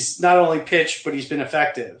 and he's not only pitched but he's been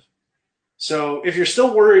effective. So if you're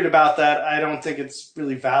still worried about that, I don't think it's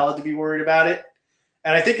really valid to be worried about it.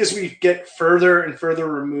 And I think as we get further and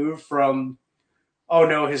further removed from, oh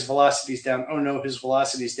no, his velocity's down. Oh no, his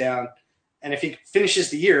velocity's down. And if he finishes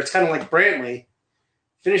the year, it's kind of like Brantley.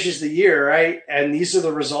 Finishes the year, right? And these are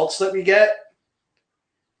the results that we get.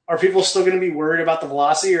 Are people still going to be worried about the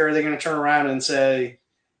velocity, or are they going to turn around and say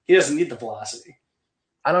he doesn't need the velocity?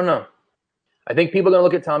 I don't know. I think people are going to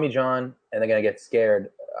look at Tommy John and they're going to get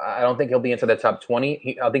scared. I don't think he'll be into the top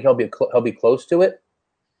 20. I think he'll be close to it.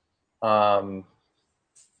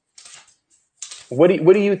 What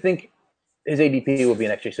do you think his ADP will be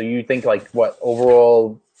next year? So you think like what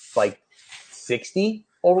overall, like 60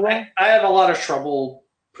 overall? I have a lot of trouble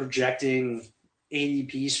projecting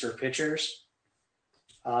ADPs for pitchers.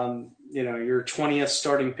 Your 20th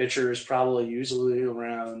starting pitcher is probably usually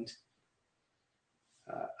around,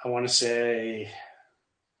 I want to say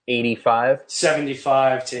 85,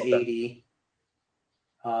 75 to 80.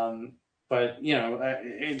 But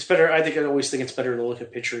it's better. I always think it's better to look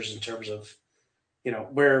at pitchers in terms of,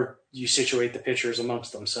 where you situate the pitchers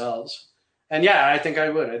amongst themselves. And yeah, I think I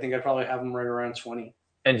would. I think I'd probably have them right around 20.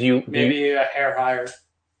 And maybe a hair higher.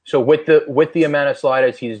 So with the amount of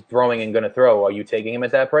sliders he's throwing and going to throw, are you taking him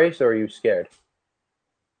at that price, or are you scared?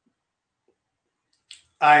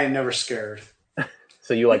 I am never scared.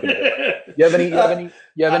 So you like it? You have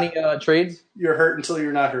any trades? You're hurt until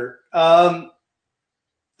you're not hurt.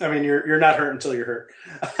 You're not hurt until you're hurt.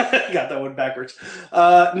 Got that one backwards.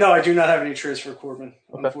 No, I do not have any trades for Corbin,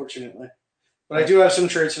 unfortunately. But I do have some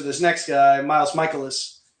trades for this next guy, Miles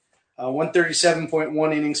Mikolas.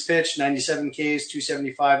 137.1 innings pitched, 97 Ks,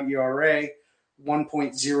 275 ERA,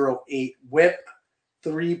 1.08 WHIP,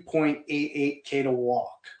 3.88 K to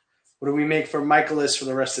walk. What do we make for Mikolas for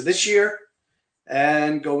the rest of this year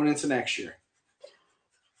and going into next year?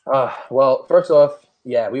 Well, first off,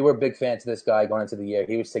 yeah, we were big fans of this guy going into the year.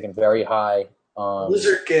 He was taken very high.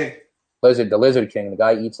 Lizard King. The Lizard King. The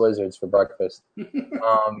guy eats lizards for breakfast.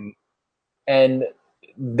 And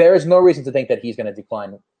there is no reason to think that he's going to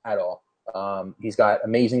decline at all. He's got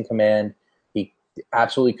amazing command. He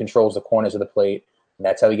absolutely controls the corners of the plate, and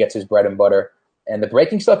that's how he gets his bread and butter. And the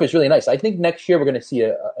breaking stuff is really nice. I think next year we're going to see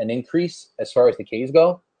an increase as far as the Ks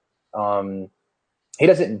go.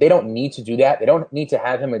 They don't need to do that. They don't need to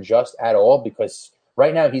have him adjust at all because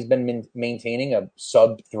right now he's been maintaining a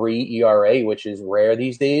sub-3 ERA, which is rare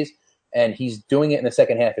these days. And he's doing it in the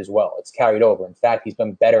second half as well. It's carried over. In fact, he's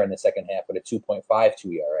been better in the second half with a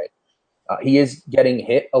 2.52 ERA. He is getting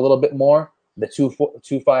hit a little bit more, The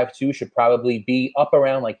 2.52 should probably be up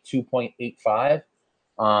around like 2.85.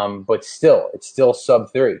 But still, it's still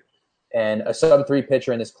sub 3. And a sub 3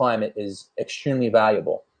 pitcher in this climate is extremely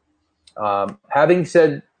valuable. Having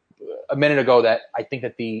said a minute ago that I think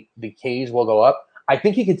that the Ks will go up, I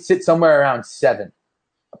think he could sit somewhere around 7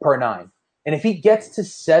 per 9. And if he gets to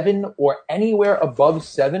 7 or anywhere above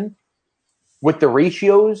 7 with the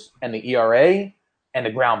ratios and the ERA and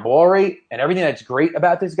the ground ball rate and everything that's great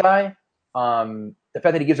about this guy, the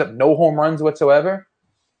fact that he gives up no home runs whatsoever,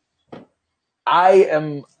 I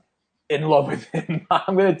am in love with him.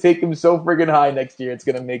 I'm going to take him so friggin' high next year. It's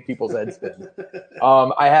going to make people's heads spin.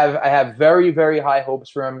 I have very, very high hopes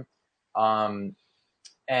for him.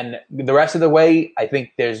 And the rest of the way, I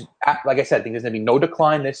think there's, like I said, I think there's going to be no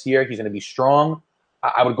decline this year. He's going to be strong.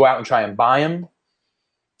 I would go out and try and buy him.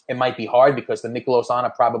 It might be hard because the Nicholas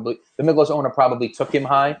owner probably took him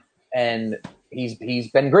high, and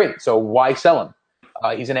he's been great. So why sell him?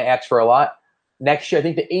 He's going to ask for a lot. Next year, I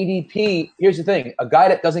think the ADP, here's the thing, a guy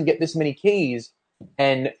that doesn't get this many Ks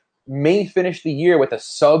and may finish the year with a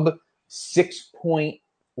sub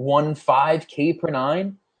 6.15 K per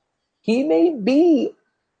 9, he may be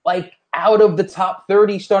like out of the top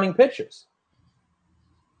 30 starting pitchers.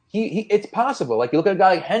 It's possible. Like you look at a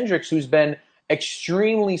guy like Hendricks, who's been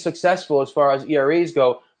extremely successful as far as ERAs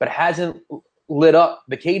go, but hasn't lit up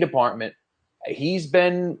the K department. He's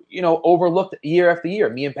been, overlooked year after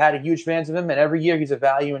year. Me and Pat are huge fans of him, and every year he's a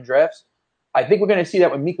value in drafts. I think we're going to see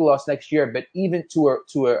that with Mikolas next year, but even to a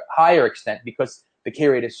higher extent because the K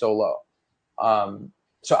rate is so low.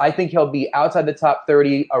 So I think he'll be outside the top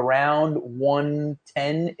 30, around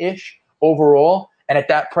 110-ish overall. And at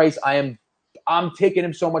that price, I'm taking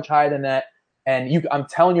him so much higher than that. And I'm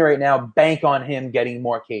telling you right now, bank on him getting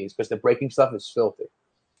more Ks because the breaking stuff is filthy.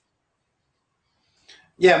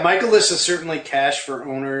 Yeah, Mikolas is certainly cash for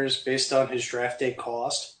owners based on his draft day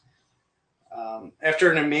cost.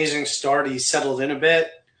 After an amazing start, he settled in a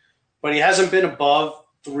bit, but he hasn't been above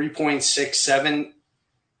 3.67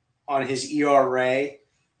 on his ERA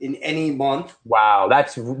in any month. Wow,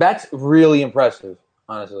 that's really impressive,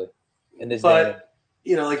 honestly. In this day.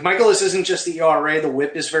 Like Mikolas isn't just the ERA. The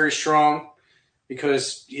WHIP is very strong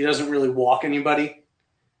because he doesn't really walk anybody.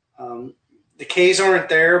 The Ks aren't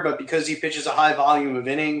there, but because he pitches a high volume of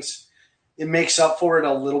innings, it makes up for it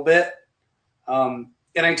a little bit.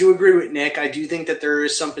 And I do agree with Nick. I do think that there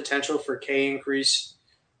is some potential for K increase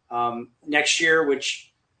next year,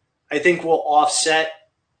 which I think will offset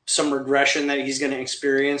some regression that he's going to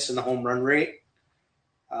experience in the home run rate.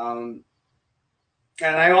 And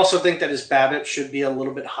I also think that his BABIP should be a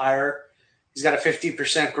little bit higher. He's got a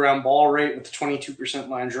 50% ground ball rate with a 22%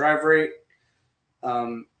 line drive rate.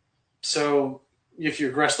 So if you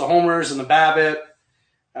regress the homers and the BABIP,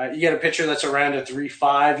 you get a pitcher that's around a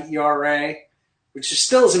 3.5 ERA, which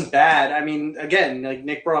still isn't bad. I mean, again, like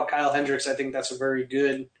Nick brought up Kyle Hendricks. I think that's a very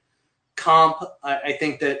good comp. I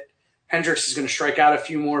think that Hendricks is going to strike out a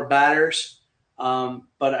few more batters.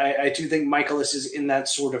 But I do think Mikolas is in that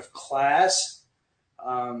sort of class.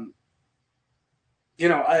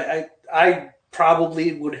 I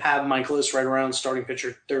probably would have Mikolas right around starting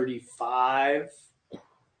pitcher 35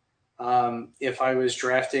 if I was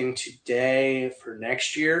drafting today for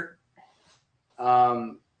next year.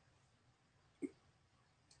 So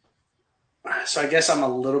I guess I'm a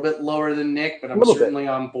little bit lower than Nick, but I'm certainly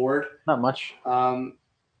on board. Not much.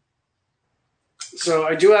 So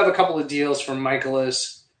I do have a couple of deals from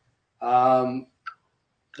Mikolas. One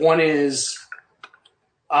is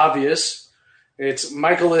obvious. It's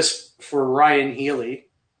Mikolas for Ryan Healy.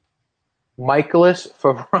 Mikolas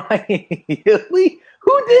for Ryan Healy?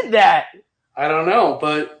 Who did that? I don't know,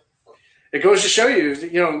 but it goes to show you,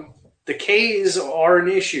 the Ks are an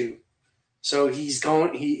issue. So he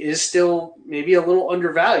is still maybe a little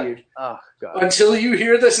undervalued. Oh, God. Until you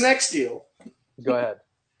hear this next deal. Go ahead.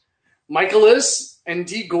 Mikolas and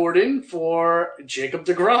D. Gordon for Jacob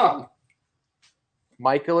deGrom.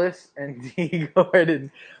 Mikolas and D.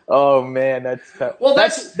 Gordon. Oh, man, that's tough. Well,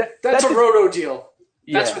 that's a roto deal.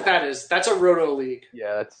 That's Yeah. what that is. That's a roto league.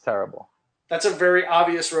 Yeah, that's terrible. That's a very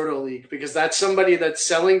obvious roto league because that's somebody that's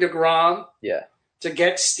selling deGrom Yeah. to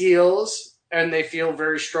get steals, and they feel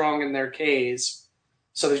very strong in their Ks,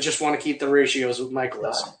 so they just want to keep the ratios with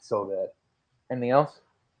Mikolas. So bad. Anything else?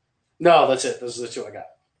 No, that's it. Those are the two I got.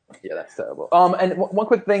 Yeah, that's terrible. And one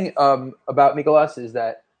quick thing about Mikolas is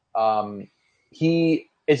that he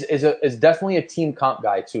is definitely a team comp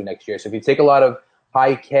guy too next year. So if you take a lot of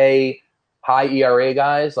high K, high ERA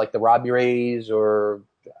guys like the Robbie Rays or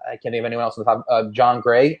I can't think of anyone else on the top. John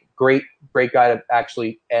Gray, great guy to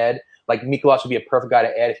actually add. Like Mikolas would be a perfect guy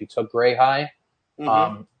to add if you took Gray high.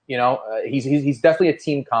 Mm-hmm. He's definitely a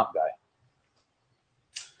team comp guy.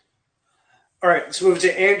 All right, let's move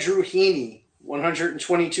to Andrew Heaney,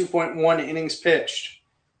 122.1 innings pitched,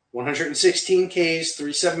 116 Ks,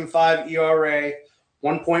 3.75 ERA,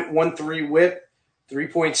 1.13 WHIP,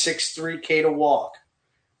 3.63 K to walk.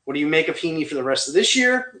 What do you make of Heaney for the rest of this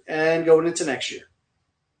year and going into next year?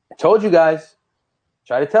 I told you guys.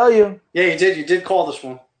 Try to tell you. Yeah, you did. You did call this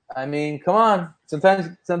one. I mean, come on.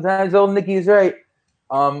 Sometimes old Nicky's right.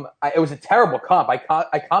 It was a terrible comp. I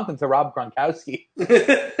comped him to Rob Gronkowski.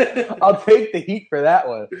 I'll take the heat for that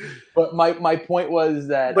one. But my point was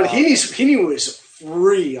that. But Heaney was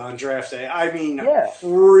free on draft day. I mean, yeah,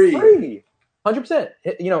 free. 100%.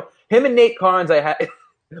 Him and Nate Carnes. I had.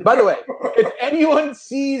 By the way, if anyone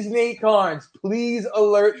sees Nate Carnes, please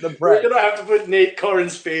alert the press. We're gonna have to put Nate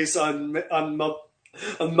Carnes' face on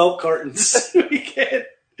milk cartons. We can't.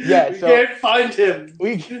 Yeah, we can't find him.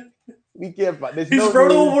 We can't find. His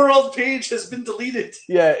Roto World page has been deleted.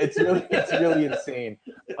 Yeah, it's really insane.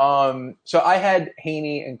 So I had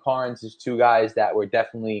Heaney and Carnes as two guys that were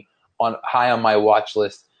definitely high on my watch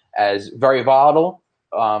list as very volatile.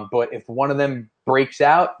 But if one of them breaks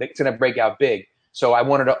out, it's going to break out big. So I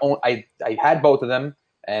wanted to own. I had both of them,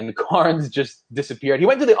 and Carnes just disappeared. He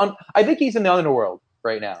went to I think he's in the underworld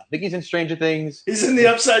right now. I think he's in Stranger Things. He's in the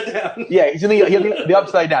Upside Down. Yeah, he's in the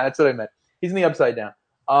Upside Down. That's what I meant. He's in the Upside Down.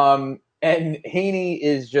 And Heaney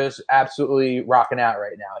is just absolutely rocking out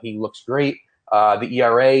right now. He looks great. The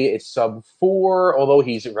ERA is sub 4, although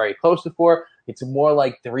he's very close to 4. It's more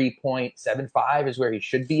like 3.75 is where he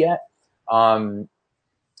should be at. The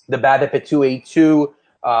BABIP at 2.82.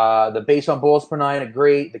 The base on balls per 9 are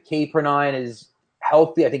great. The K per 9 is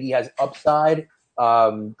healthy. I think he has upside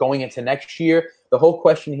going into next year. The whole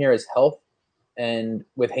question here is health. And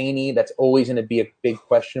with Heaney, that's always going to be a big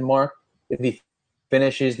question mark. If he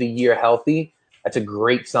finishes the year healthy, that's a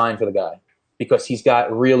great sign for the guy because he's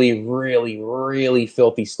got really, really, really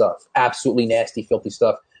filthy stuff, absolutely nasty, filthy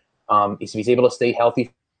stuff. If he's able to stay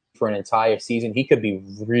healthy for an entire season, he could be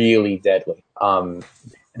really deadly.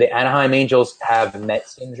 The Anaheim Angels have Met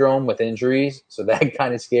syndrome with injuries, so that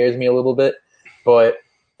kind of scares me a little bit. But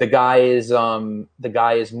the guy is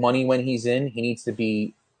money when he's in. He needs to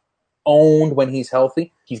be owned when he's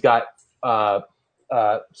healthy. He's got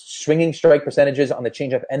swinging strike percentages on the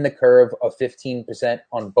changeup and the curve of 15%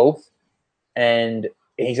 on both, and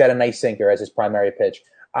he's got a nice sinker as his primary pitch.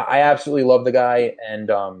 I absolutely love the guy,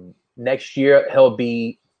 and next year he'll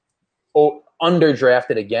be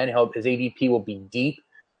underdrafted again. His ADP will be deep,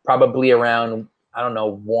 probably around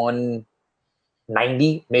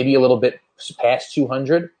 190, maybe a little bit past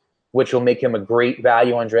 200, which will make him a great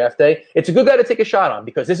value on draft day. It's a good guy to take a shot on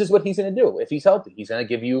because this is what he's going to do. If he's healthy, he's going to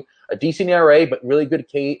give you a decent ERA, but really good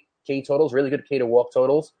K totals, really good K to walk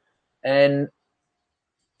totals. And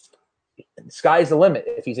the sky's the limit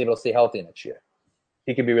if he's able to stay healthy next year.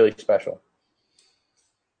 He could be really special.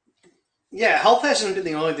 Yeah, health hasn't been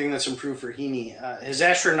the only thing that's improved for Heaney. His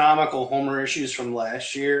astronomical homer issues from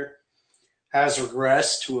last year has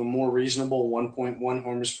regressed to a more reasonable 1.1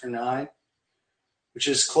 homers per 9. Which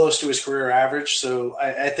is close to his career average, so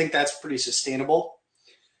I think that's pretty sustainable.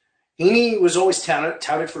 Heaney was always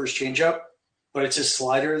touted for his changeup, but it's his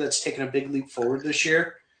slider that's taken a big leap forward this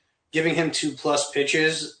year, giving him 2+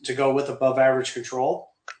 pitches to go with above-average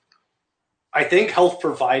control. I think health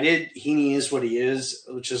provided, Heaney is what he is,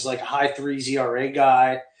 which is like a high 3s ERA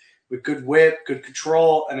guy with good whip, good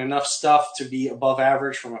control, and enough stuff to be above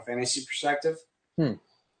average from a fantasy perspective.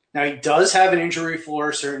 Now, he does have an injury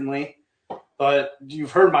floor, certainly. But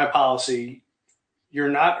you've heard my policy.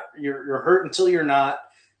 You're hurt until you're not.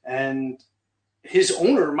 And his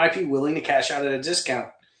owner might be willing to cash out at a discount.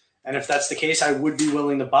 And if that's the case, I would be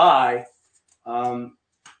willing to buy.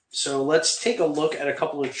 So let's take a look at a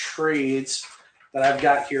couple of trades that I've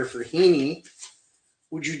got here for Heaney.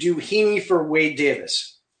 Would you do Heaney for Wade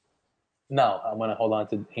Davis? No, I'm going to hold on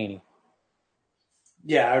to Heaney.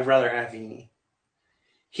 Yeah, I'd rather have Heaney.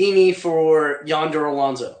 Heaney for Yonder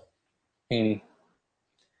Alonso. Heaney.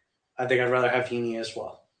 I think I'd rather have Heaney as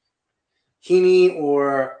well. Heaney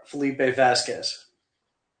or Felipe Vasquez?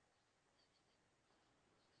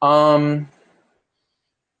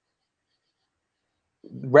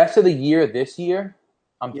 Rest of the year this year,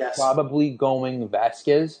 I'm probably going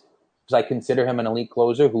Vasquez because I consider him an elite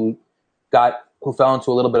closer who fell into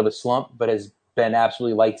a little bit of a slump but has been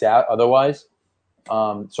absolutely lights out otherwise.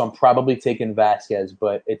 So I'm probably taking Vasquez,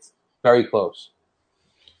 but it's very close.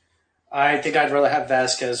 I think I'd rather have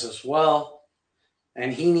Vasquez as well.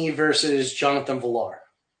 And Heaney versus Jonathan Villar.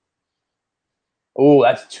 Oh,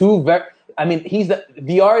 that's two very. I mean,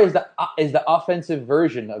 VR is the offensive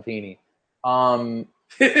version of Heaney.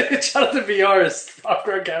 Jonathan VR is Rob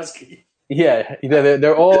Gronkowski. Yeah,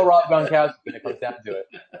 they're all Rob Gronkowski when it comes down to it.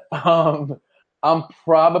 I'm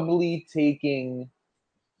probably taking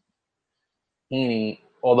Heaney,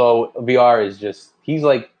 although VR is just, he's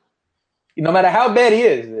like, no matter how bad he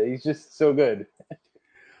is, he's just so good.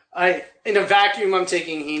 In a vacuum, I'm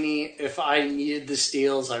taking Heaney. If I needed the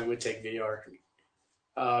steals, I would take VR.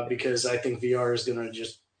 Because I think VR is going to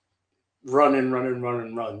just run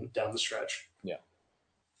down the stretch. Yeah.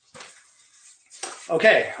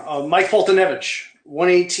 Okay, Mike Foltynewicz,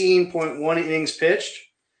 118.1 innings pitched,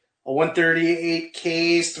 a 138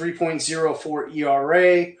 Ks, 3.04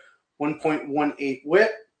 ERA, 1.18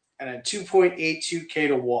 WHIP, and a 2.82 K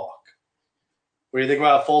to walk. What do you think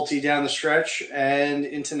about Folty down the stretch and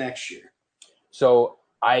into next year? So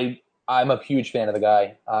I'm a huge fan of the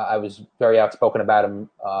guy. I was very outspoken about him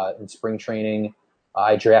in spring training.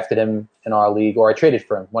 I drafted him in our league, or I traded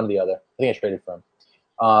for him, one or the other. I think I traded for him.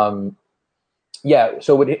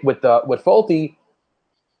 So with Folty,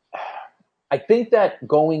 I think that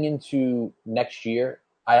going into next year,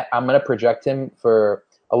 I'm going to project him for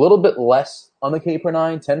a little bit less on the K per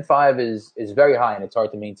 9. 10.5 is very high, and it's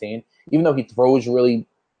hard to maintain. Even though he throws really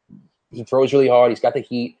hard, he's got the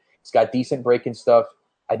heat, he's got decent breaking stuff.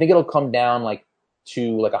 I think it'll come down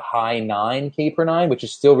to a high 9 K per 9, which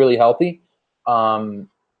is still really healthy. And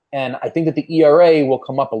I think that the ERA will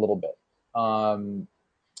come up a little bit.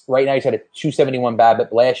 Right now he's had a 271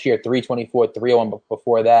 BABIP. Last year, 324, 301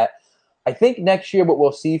 before that. I think next year what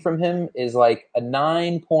we'll see from him is like a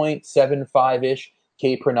 9.75-ish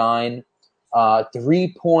K per 9,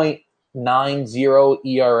 3.90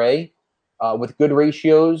 ERA with good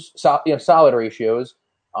ratios, solid ratios.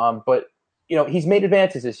 But he's made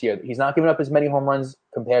advances this year. He's not giving up as many home runs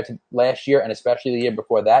compared to last year, and especially the year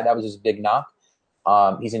before that. That was his big knock.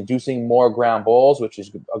 He's inducing more ground balls, which is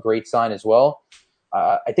a great sign as well.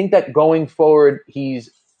 I think that going forward,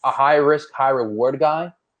 he's a high-risk, high-reward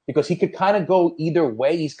guy because he could kind of go either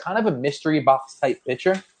way. He's kind of a mystery box type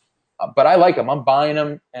pitcher, but I like him. I'm buying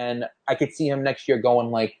him, and I could see him next year going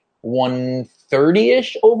like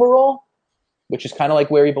 130-ish overall, which is kind of like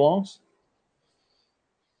where he belongs.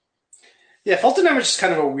 Yeah, Foltynewicz is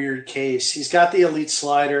kind of a weird case. He's got the elite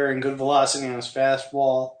slider and good velocity on his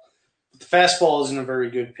fastball. But the fastball isn't a very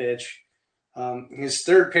good pitch. His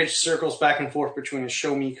third pitch circles back and forth between a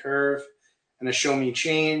show-me curve and a show-me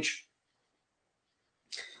change.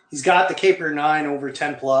 He's got the K per 9 over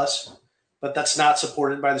 10+, but that's not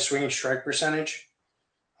supported by the swinging strike percentage.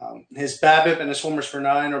 His BABIP and his homers per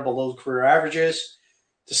 9 are below career averages.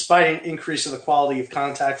 Despite an increase of the quality of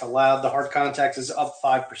contact allowed, the hard contact is up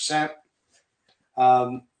 5%.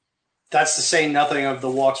 That's to say nothing of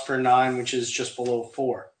the walks per 9, which is just below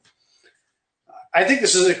 4. I think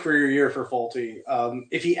this is a career year for Folty.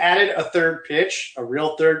 If he added a third pitch, a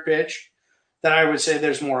real third pitch, then I would say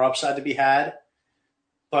there's more upside to be had.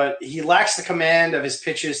 But he lacks the command of his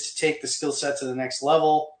pitches to take the skill set to the next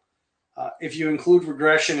level. If you include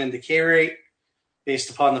regression and decay rate,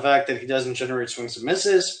 based upon the fact that he doesn't generate swings and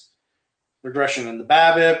misses, regression in the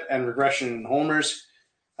BABIP, and regression in homers,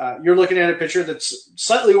 you're looking at a pitcher that's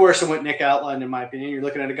slightly worse than what Nick outlined, in my opinion. You're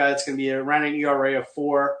looking at a guy that's going to be around an ERA of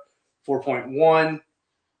 4.1,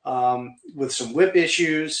 with some whip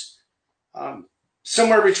issues,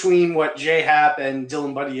 somewhere between what J Happ and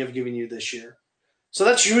Dylan Buddy have given you this year. So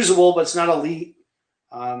that's usable, but it's not elite.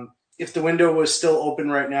 If the window was still open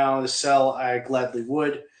right now to sell, I gladly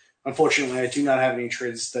would. Unfortunately, I do not have any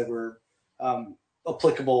trades that were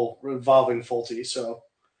applicable involving Folty. So,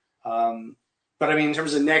 but I mean, in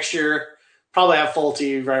terms of next year, probably have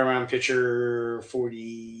Folty right around pitcher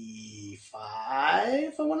 45, I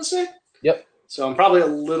want to say. Yep. So I'm probably a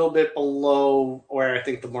little bit below where I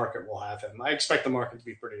think the market will have him. I expect the market to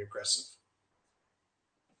be pretty aggressive.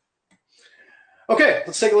 Okay,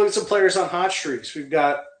 let's take a look at some players on hot streaks. We've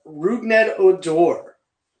got Rougned Odor.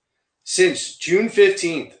 Since June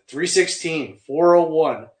 15th, 316,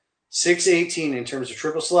 401, 618 in terms of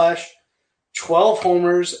triple slash, 12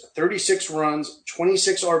 homers, 36 runs,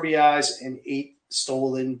 26 RBIs, and 8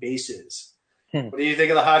 stolen bases. What do you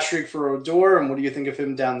think of the hot streak for Odor, and what do you think of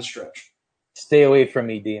him down the stretch? Stay away from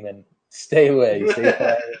me, Demon. Stay away.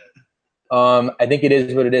 I think it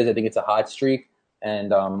is what it is. I think it's a hot streak.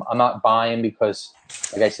 And I'm not buying because,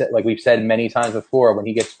 like we've said many times before, when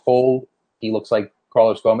he gets cold, he looks like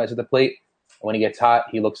Carlos Gomez at the plate. When he gets hot,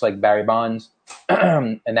 he looks like Barry Bonds.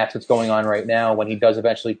 And that's what's going on right now. When he does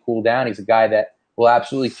eventually cool down, he's a guy that will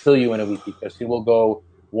absolutely kill you in a week because he will go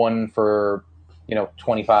 1 for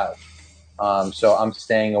 25. So I'm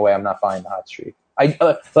staying away. I'm not buying the hot streak. He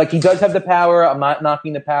does have the power. I'm not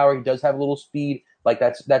knocking the power. He does have a little speed.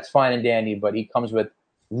 That's fine and dandy, but he comes with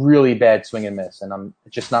really bad swing and miss, and I'm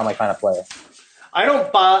just not my kind of player. I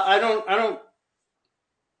don't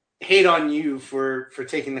hate on you for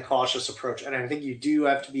taking the cautious approach, and I think you do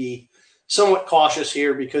have to be somewhat cautious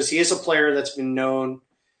here because he is a player that's been known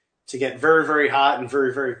to get very, very hot and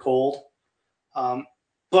very, very cold.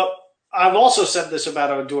 But I've also said this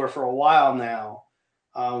about Odor for a while now,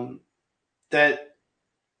 that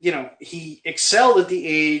he excelled at the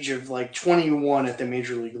age of like 21 at the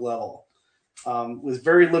major league level, with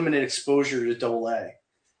very limited exposure to Double-A.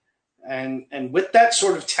 And with that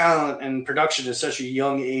sort of talent and production at such a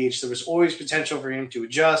young age, there was always potential for him to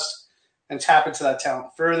adjust and tap into that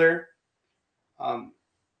talent further. And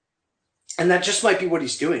that just might be what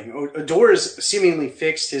he's doing. Odor has seemingly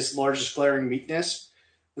fixed his largest glaring weakness,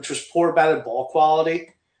 which was poor batted ball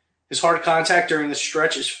quality. His hard contact during the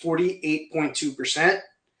stretch is 48.2%.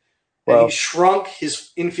 And he shrunk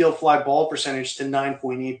his infield fly ball percentage to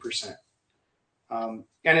 9.8%.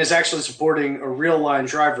 And is actually supporting a real line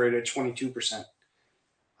drive rate at 22%.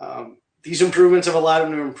 These improvements have allowed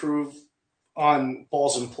him to improve on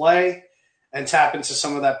balls in play and tap into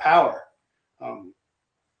some of that power.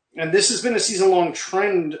 And this has been a season-long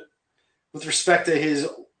trend with respect to his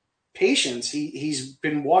patience. He's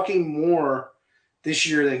been walking more this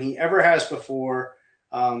year than he ever has before,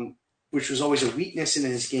 which was always a weakness in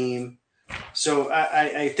his game. So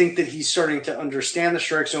I think that he's starting to understand the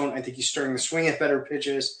strike zone. I think he's starting to swing at better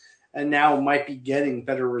pitches, and now might be getting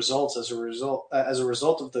better results as a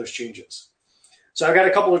result of those changes. So I've got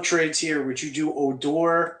a couple of trades here. Would you do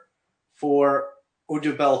Odor for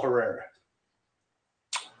Odubel Herrera?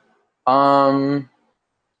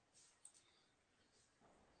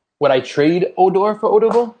 Would I trade Odor for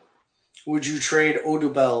Odubel? Would you trade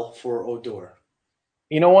Odubel for Odor?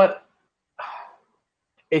 You know what?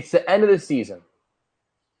 It's the end of the season.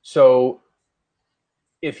 So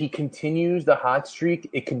if he continues the hot streak,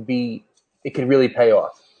 it could really pay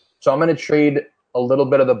off. So I'm going to trade a little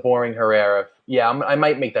bit of the boring Herrera. Yeah, I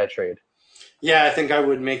might make that trade. Yeah, I think I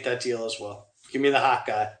would make that deal as well. Give me the hot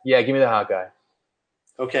guy. Yeah, give me the hot guy.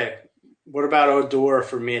 Okay. What about Odor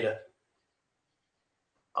for Maeda?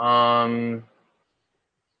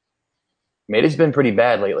 Maeda's been pretty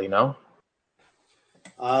bad lately, no?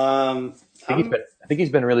 I think he's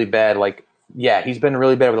been really bad. He's been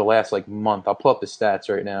really bad over the last month. I'll pull up the stats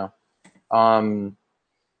right now.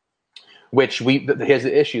 Here's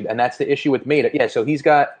the issue, and that's the issue with Maeda. Yeah, so he's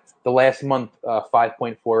got the last month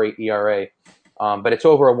 5.48 ERA, but it's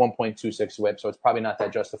over a 1.26 WHIP, so it's probably not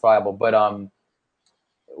that justifiable. But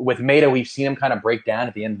with Maeda, we've seen him kind of break down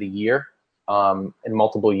at the end of the year in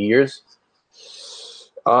multiple years.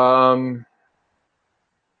 I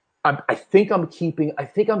think I'm keeping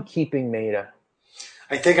Maeda.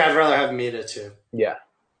 I think I'd rather have Maeda too. Yeah.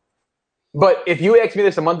 But if you asked me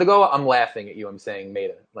this a month ago, I'm laughing at you. I'm saying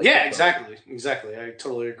Maeda. Yeah, exactly. Exactly. I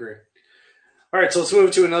totally agree. All right, so let's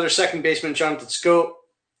move to another second baseman, Jonathan Schoop.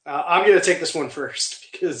 I'm going to take this one first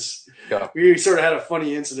because we sort of had a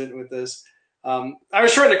funny incident with this. I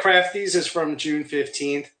was trying to craft these as from June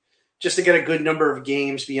 15th just to get a good number of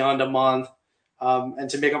games beyond a month and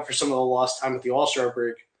to make up for some of the lost time with the All-Star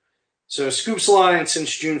break. So Scoop's line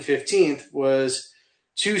since June 15th was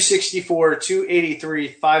 264, 283,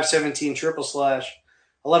 517 triple slash,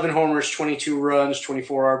 11 homers, 22 runs,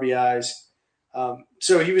 24 RBIs.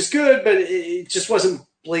 So he was good, but it just wasn't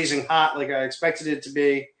blazing hot like I expected it to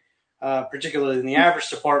be, particularly in the average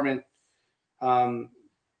department.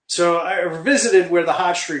 So I revisited where the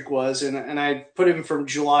hot streak was, and I put him from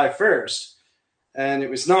July 1st. And it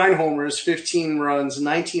was 9 homers, 15 runs,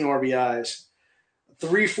 19 RBIs,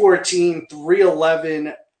 314,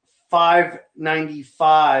 311,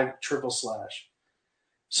 595 triple slash.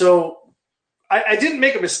 So I didn't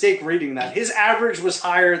make a mistake reading that. His average was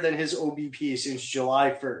higher than his OBP since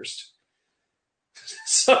July 1st.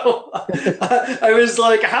 So I was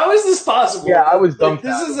like, how is this possible? Yeah, I was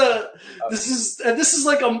dumbfounded. This is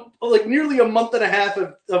like nearly a month and a half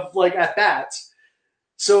of at bats.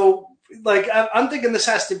 So I'm thinking this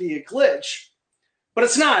has to be a glitch, but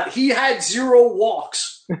it's not. He had 0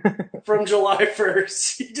 walks from July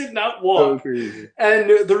 1st. He did not walk. So crazy.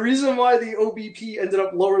 And the reason why the OBP ended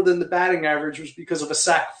up lower than the batting average was because of a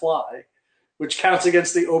sac fly, which counts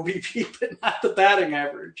against the OBP, but not the batting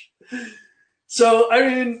average. So, I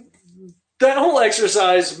mean, that whole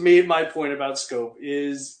exercise made my point about Schoop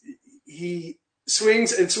is he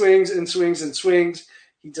swings and swings and swings and swings.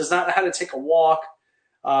 He does not know how to take a walk.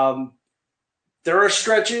 There are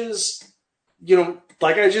stretches,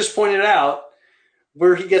 like I just pointed out,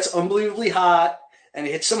 where he gets unbelievably hot and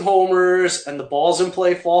hits some homers and the balls in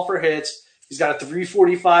play fall for hits. He's got a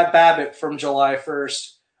 345 BABIP from July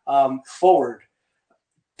 1st forward.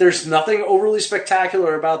 there's nothing overly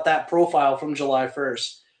spectacular about that profile from July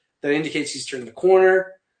 1st that indicates he's turned the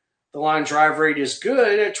corner. The line drive rate is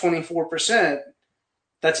good at 24%.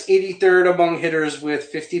 That's 83rd among hitters with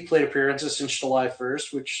 50 plate appearances since July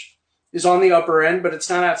 1st, which is on the upper end, but it's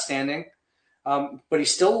not outstanding. But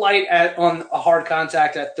he's still light on a hard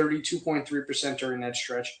contact at 32.3% during that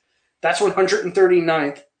stretch. That's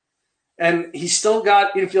 139th. And he's still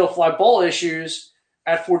got infield fly ball issues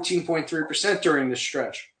at 14.3% during this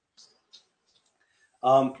stretch.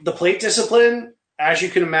 The plate discipline, as you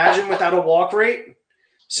can imagine, without a walk rate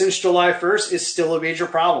since July 1st is still a major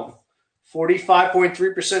problem.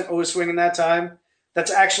 45.3% O swing in that time.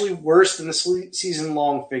 That's actually worse than the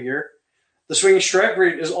season-long figure. The swinging strike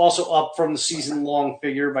rate is also up from the season-long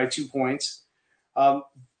figure by 2 points.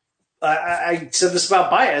 I said this about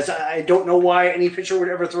Baez. I don't know why any pitcher would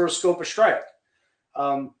ever throw Schoop a strike.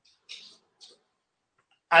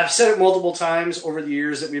 I've said it multiple times over the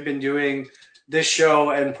years that we've been doing this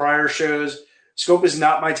show and prior shows. Schoop is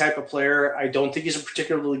not my type of player. I don't think he's a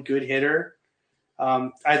particularly good hitter.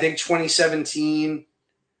 I think 2017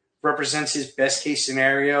 represents his best case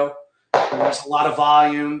scenario. There's a lot of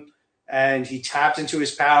volume, and he tapped into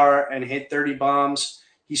his power and hit 30 bombs.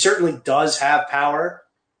 He certainly does have power,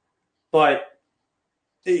 but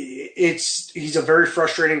he's a very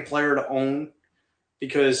frustrating player to own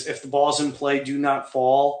because if the balls in play do not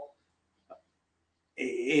fall,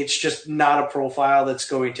 it's just not a profile that's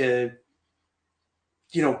going to,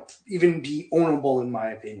 even be ownable in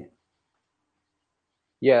my opinion.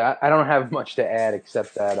 Yeah, I don't have much to add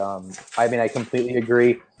except that, I completely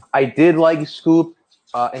agree. I did like Schoop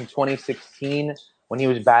in 2016 when he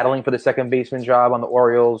was battling for the second baseman job on the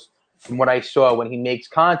Orioles. From what I saw, when he makes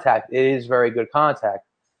contact, it is very good contact.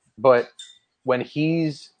 But when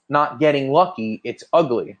he's not getting lucky, it's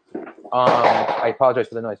ugly. I apologize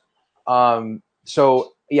for the noise.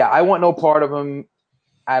 So, yeah, I want no part of him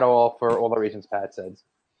at all for all the reasons Pat said.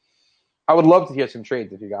 I would love to hear some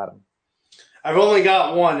trades if you got him. I've only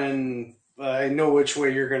got one, and I know which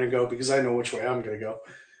way you're going to go because I know which way I'm going to go.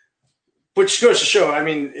 Which goes to show,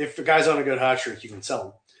 if a guy's on a good hot streak, you can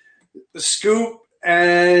sell him. Schoop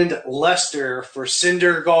and Lester for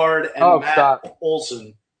Syndergaard and Matt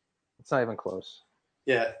Olson. It's not even close.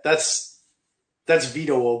 Yeah, that's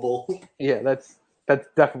vetoable. Yeah, that's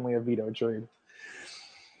definitely a veto trade.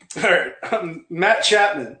 All right, Matt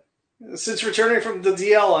Chapman. Since returning from the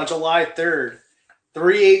DL on July 3rd,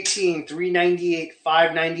 318, 398,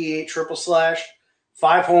 598 triple slash,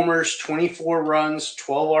 5 homers, 24 runs,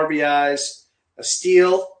 12 RBIs, a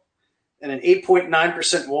steal, and an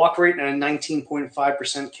 8.9% walk rate and a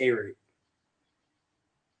 19.5% K rate.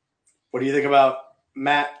 What do you think about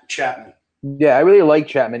Matt Chapman? Yeah, I really like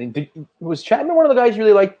Chapman. Was Chapman one of the guys you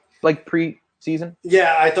really liked pre-season?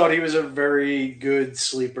 Yeah, I thought he was a very good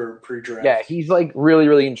sleeper pre-draft. Yeah, he's really,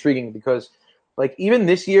 really intriguing because even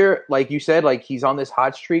this year, like you said, he's on this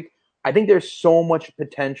hot streak. I think there's so much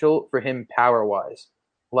potential for him power-wise,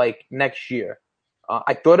 next year.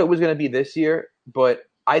 I thought it was going to be this year, but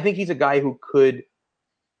I think he's a guy who could,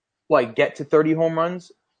 get to 30 home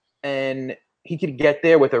runs, and he could get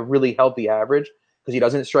there with a really healthy average because he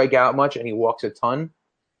doesn't strike out much and he walks a ton.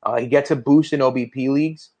 He gets a boost in OBP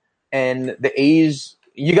leagues, and the A's,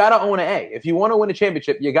 you got to own an A. If you want to win a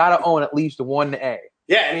championship, you got to own at least one A.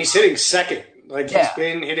 Yeah, and he's hitting second. He's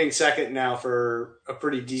been hitting second now for a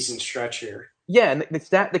pretty decent stretch here. Yeah, and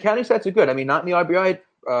the counting stats are good. Not in the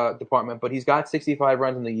RBI department, but he's got 65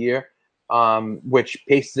 runs in the year, which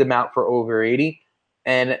paces him out for over 80.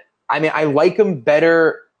 And, I like him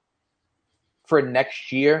better for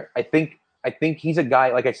next year. I think he's a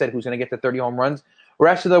guy, like I said, who's going to get to 30 home runs.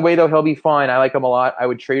 Rest of the way, though, he'll be fine. I like him a lot. I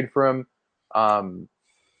would trade for him.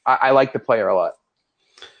 I like the player a lot.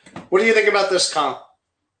 What do you think about this comp?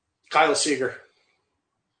 Kyle Seager.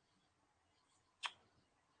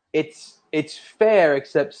 It's fair,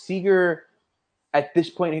 except Seager, at this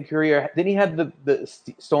point in his career, didn't he have the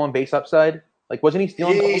stolen base upside? Wasn't he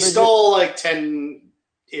stealing? He stole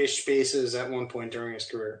 10-ish bases at one point during his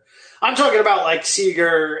career. I'm talking about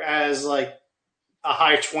Seager as a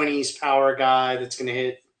high 20s power guy that's going to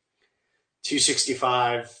hit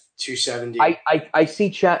 265, 270. I see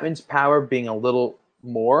Chapman's power being a little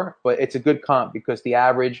more, but it's a good comp because the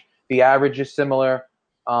average is similar.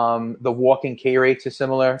 The walking K rates is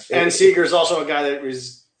similar. And Seager's also a guy that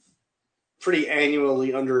was pretty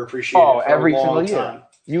annually underappreciated for every a long single time.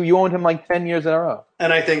 year. You owned him 10 years in a row.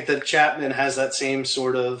 And I think that Chapman has that same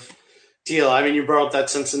sort of deal. You brought up that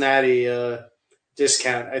Cincinnati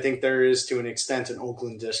discount. I think there is, to an extent, an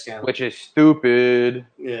Oakland discount. Which is stupid.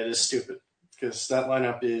 Yeah, it is stupid because that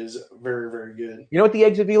lineup is very, very good. You know what the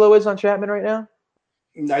exit velo is on Chapman right now?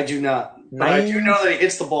 I do not. But I do know that he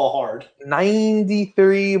hits the ball hard.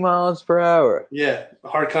 93 miles per hour. Yeah.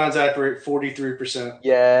 Hard contact rate, 43%.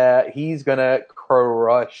 Yeah, he's going to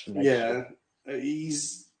crush next year.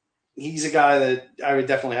 He's a guy that I would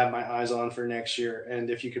definitely have my eyes on for next year. And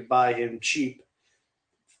if you could buy him cheap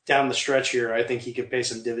down the stretch here, I think he could pay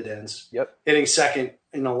some dividends. Yep. Hitting second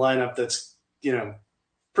in a lineup that's,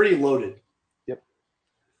 pretty loaded. Yep.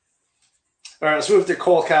 All right, let's move to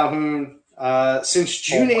Cole Calhoun. Since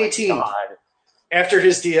June 18th, after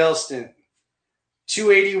his DL stint,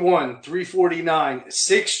 281, 349,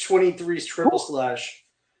 623 triple slash,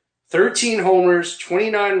 13 homers,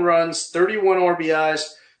 29 runs, 31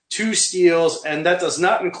 RBIs, 2 steals, and that does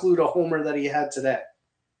not include a homer that he had today.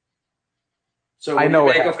 So what do you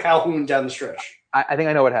make of Calhoun down the stretch? I think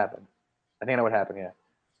I know what happened. Yeah.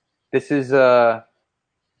 This is like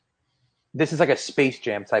a Space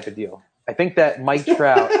Jam type of deal. I think that Mike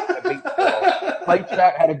Trout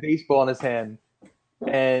had a baseball in his hand,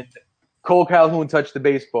 and Cole Calhoun touched the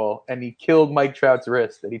baseball, and he killed Mike Trout's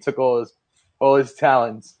wrist, and he took all his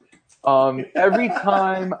talents. Every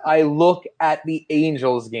time I look at the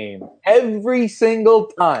Angels game, every single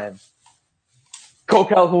time, Cole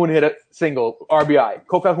Calhoun hit a single RBI.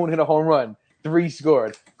 Cole Calhoun hit a home run. 3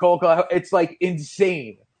 scored. Cole Calhoun, it's like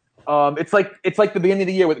insane. It's like the beginning of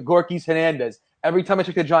the year with Gorkys Hernandez. Every time I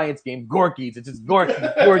check the Giants game, Gorkys. It's just Gorkys.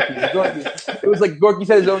 It was like Gorkys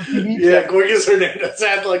had his own TV show. Yeah, Gorkys Hernandez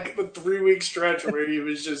had like a 3-week stretch where he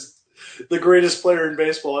was just the greatest player in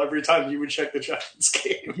baseball every time you would check the Giants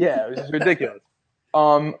game. Yeah, it was just ridiculous.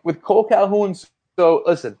 With Cole Calhoun, so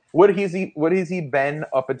listen, what has he been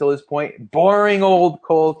up until this point? Boring old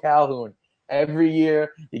Cole Calhoun. Every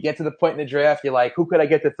year, you get to the point in the draft, you're like, who could I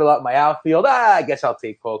get to fill out my outfield? I guess I'll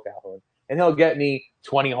take Cole Calhoun. And he'll get me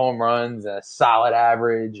 20 home runs, a solid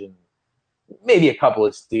average, and maybe a couple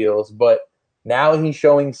of steals. But now he's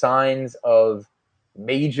showing signs of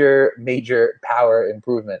major, major power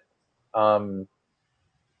improvement. I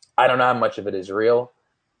don't know how much of it is real.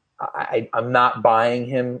 I'm not buying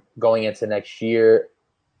him going into next year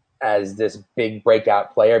as this big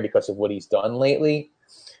breakout player because of what he's done lately.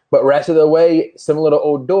 But rest of the way, similar to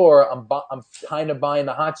Odor, I'm kind of buying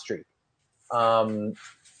the hot streak.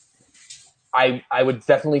 I would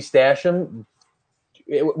definitely stash him.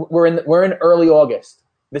 We're in early August.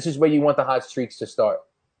 This is where you want the hot streaks to start.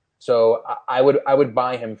 So I would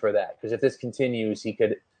buy him for that, because if this continues, he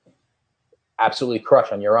could absolutely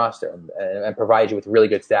crush on your roster and provide you with really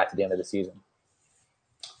good stats at the end of the season.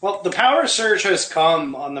 Well, the power surge has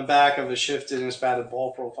come on the back of a shift in his batted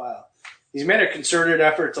ball profile. He's made a concerted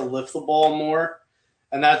effort to lift the ball more,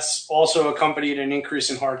 and that's also accompanied an increase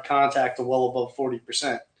in hard contact to well above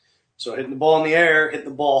 40%. So hitting the ball in the air, hitting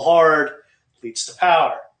the ball hard, leads to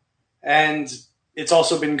power. And it's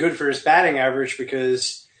also been good for his batting average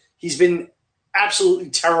because he's been absolutely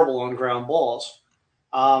terrible on ground balls.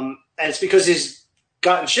 And it's because he's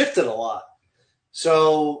gotten shifted a lot.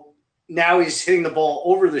 So now he's hitting the ball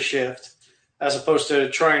over the shift as opposed to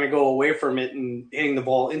trying to go away from it and hitting the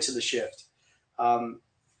ball into the shift.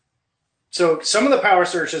 So some of the power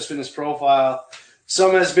surge has been his profile.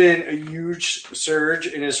 Some has been a huge surge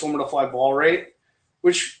in his homer to fly ball rate,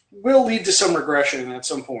 which will lead to some regression at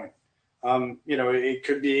some point.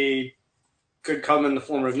 It could come in the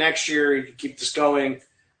form of next year. He could keep this going.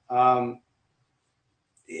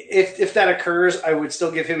 If that occurs, I would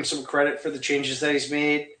still give him some credit for the changes that he's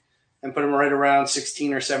made and put him right around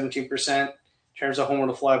 16 or 17% in terms of homer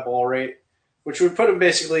to fly ball rate, which would put him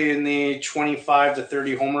basically in the 25 to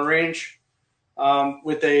 30 homer range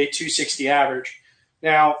with a 260 average.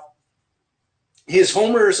 Now, his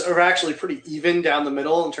homers are actually pretty even down the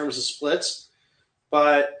middle in terms of splits,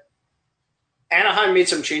 but Anaheim made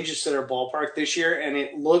some changes to their ballpark this year, and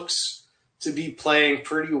it looks to be playing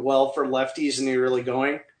pretty well for lefties in the early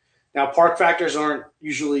going. Now, park factors aren't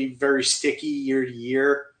usually very sticky year to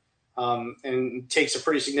year, and it takes a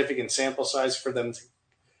pretty significant sample size for them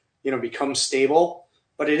to, become stable.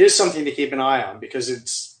 But it is something to keep an eye on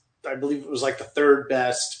because I believe it was like the third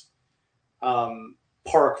best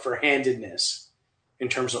park for handedness in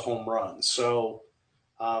terms of home runs. So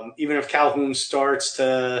even if Calhoun starts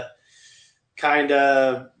to kind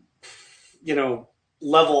of,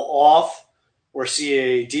 level off or see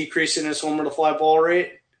a decrease in his homer to fly ball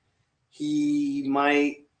rate, he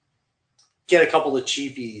might get a couple of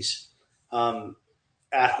cheapies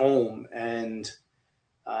at home, and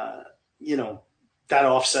that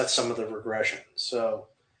offsets some of the regression. So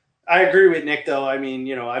I agree with Nick, though. I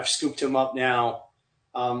mean, I've scooped him up now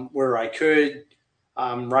where I could.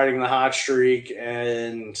 I'm riding the hot streak,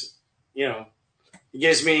 and it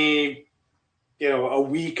gives me a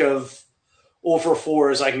week of over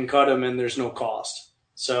 4 is I can cut him and there's no cost.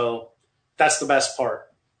 So that's the best part.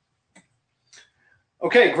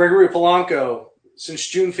 Okay, Gregory Polanco, since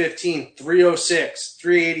June 15th, 306,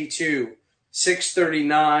 382,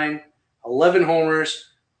 639, 11 homers,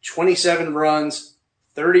 27 runs,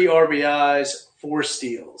 30 RBIs, 4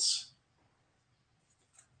 steals.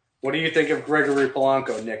 What do you think of Gregory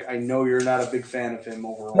Polanco, Nick? I know you're not a big fan of him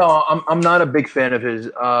overall. No, I'm not a big fan of his.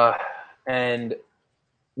 And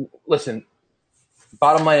listen,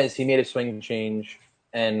 bottom line is he made a swing change,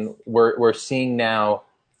 and we're seeing now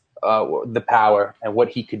the power and what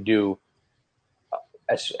he could do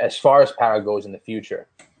as far as power goes in the future.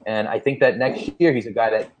 And I think that next year he's a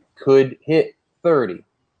guy that could hit 30.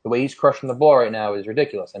 The way he's crushing the ball right now is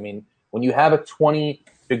ridiculous. I mean, when you have a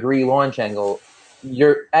 20-degree launch angle,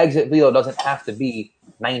 your exit velo doesn't have to be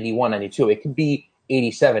 91, 92. It could be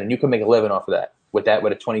 87, and you can make a living off of that with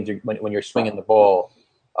a 20 when you're swinging the ball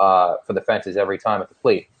for the fences every time at the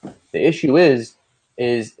plate. The issue is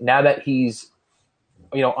now that he's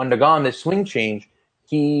undergone this swing change,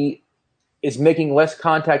 he is making less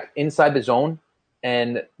contact inside the zone,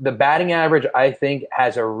 and the batting average, I think,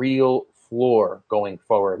 has a real floor going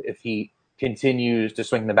forward if he continues to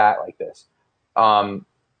swing the bat like this. I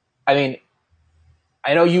mean,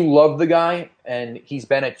 I know you love the guy, and he's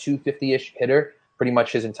been a 250-ish hitter pretty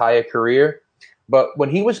much his entire career. But when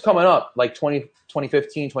he was coming up, like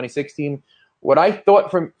 2015, 2016, what I thought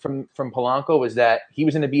from Polanco was that he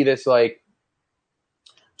was going to be this like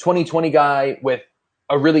 2020 guy with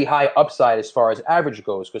a really high upside as far as average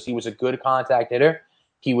goes, because he was a good contact hitter.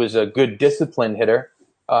 He was a good disciplined hitter.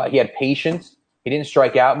 He had patience. He didn't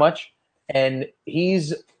strike out much. And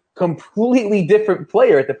he's completely different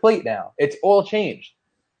player at the plate now. It's all changed.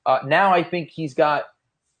 Now I think he's got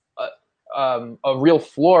a real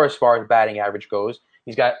floor as far as batting average goes.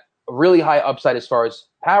 He's got a really high upside as far as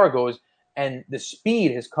power goes, and the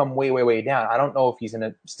speed has come way, way, way down. I don't know if he's going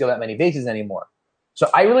to steal that many bases anymore. So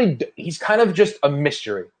he's kind of just a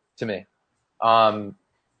mystery to me.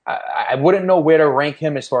 I wouldn't know where to rank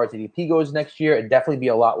him as far as ADP goes next year. It'd definitely be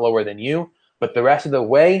a lot lower than you. But the rest of the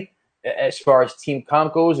way, as far as team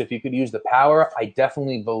comp goes, if you could use the power, I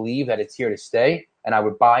definitely believe that it's here to stay, and I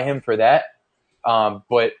would buy him for that.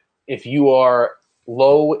 But if you are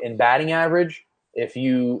low in batting average, if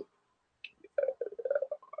you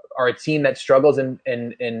are a team that struggles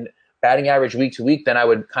in batting average week to week, then I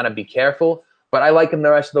would kind of be careful. But I like him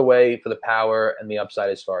the rest of the way for the power and the upside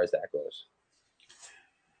as far as that goes.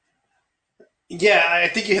 Yeah, I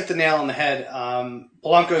think you hit the nail on the head.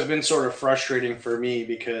 Polanco has been sort of frustrating for me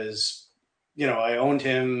because, I owned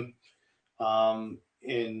him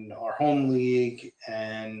in our home league,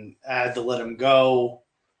 and I had to let him go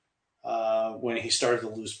when he started to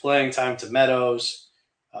lose playing time to Meadows,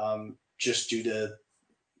 just due to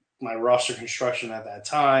my roster construction at that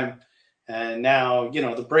time. And now,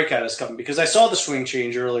 the breakout is coming because I saw the swing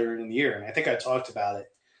change earlier in the year, and I think I talked about it,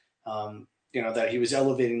 that he was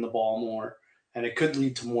elevating the ball more, and it could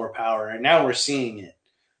lead to more power. And now we're seeing it.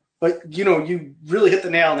 But, you really hit the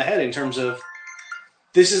nail on the head in terms of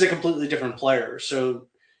this is a completely different player. So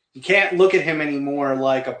you can't look at him anymore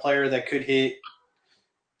like a player that could hit,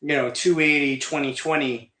 280,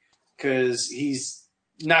 2020, because he's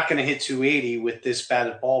not going to hit 280 with this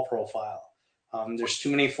batted ball profile. There's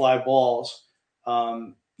too many fly balls,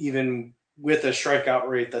 even with a strikeout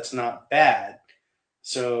rate that's not bad.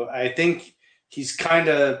 So I think he's kind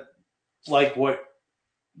of like what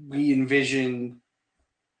we envision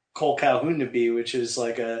Cole Calhoun to be, which is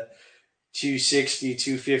like a 260,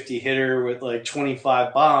 250 hitter with like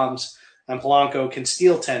 25 bombs, and Polanco can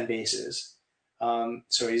steal 10 bases.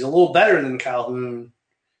 So he's a little better than Calhoun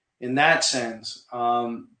in that sense.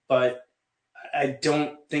 But I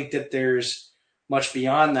don't think that there's much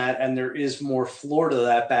beyond that, and there is more floor to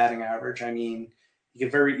that batting average. I mean, you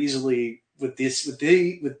could very easily with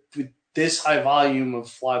this high volume of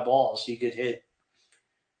fly balls, you could hit,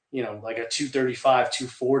 like a 235,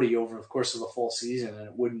 240 over the course of the full season, and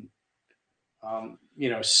it wouldn't,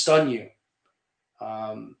 stun you.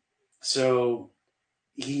 So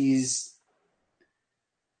he's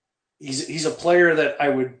a player that I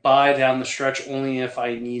would buy down the stretch only if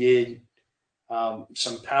I needed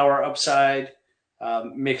some power upside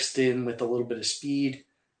mixed in with a little bit of speed.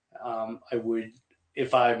 I would,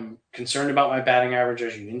 if I'm concerned about my batting average,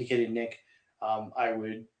 as you indicated, Nick, I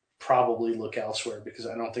would probably look elsewhere because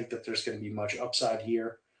I don't think that there's going to be much upside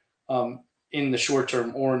here in the short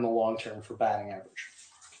term or in the long term for batting average.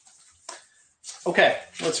 Okay,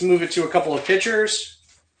 let's move it to a couple of pitchers.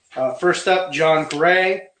 First up, John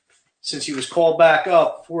Gray. Since he was called back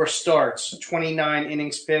up, 4 starts, 29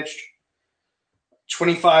 innings pitched,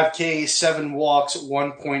 25 Ks, 7 walks,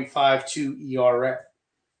 1.52 ERA.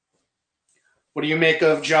 What do you make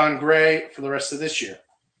of John Gray for the rest of this year?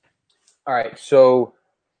 All right, so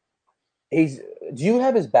do you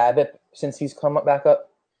have his BABIP since he's come back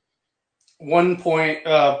up?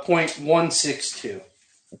 0.162.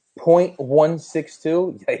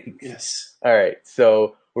 0.162? Yikes. Yes. All right,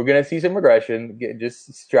 so we're going to see some regression.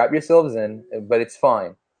 Just strap yourselves in, but it's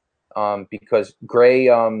fine. Because Gray,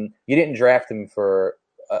 you didn't draft him for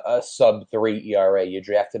a sub-3 ERA. You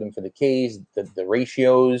drafted him for the Ks, the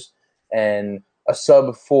ratios, and a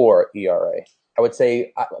sub-4 ERA. I would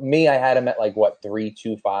say, I had him at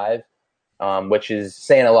 3.25, which is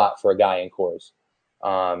saying a lot for a guy in Coors.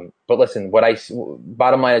 But listen,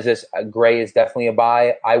 bottom line is this: Gray is definitely a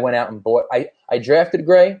buy. I went out and bought. I drafted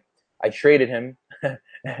Gray. I traded him.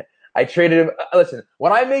 I traded him. Listen,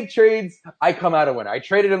 when I make trades, I come out a winner. I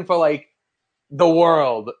traded him for the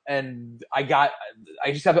world, and I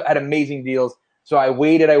just had amazing deals. So I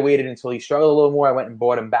waited until he struggled a little more. I went and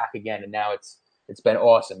bought him back again, and now it's been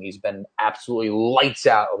awesome. He's been absolutely lights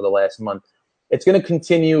out over the last month. It's going to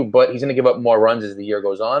continue, but he's going to give up more runs as the year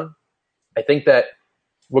goes on. I think that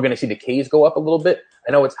we're going to see the Ks go up a little bit.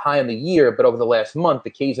 I know it's high in the year, but over the last month,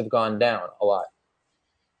 the Ks have gone down a lot.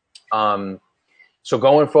 So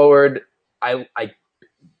going forward, I'm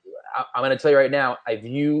going to tell you right now, I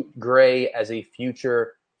view Gray as a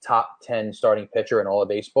future top 10 starting pitcher in all of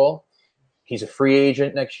baseball. He's a free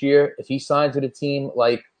agent next year. If he signs with a team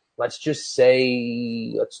let's just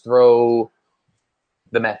say, let's throw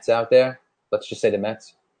the Mets out there. Let's just say the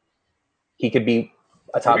Mets. He could be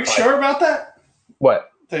a top 5. Are you sure about that?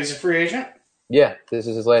 What? That he's a free agent? Yeah, this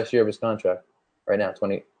is his last year of his contract. Right now,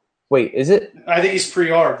 20. Wait, is it? I think he's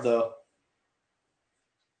pre-arb, though.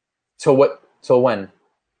 Till what? Till when?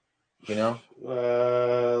 You know?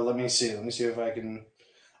 Let me see. Let me see if I can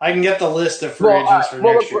get the list of free agents for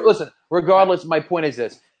next year. Listen, regardless, my point is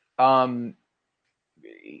this: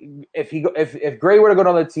 if Gray were to go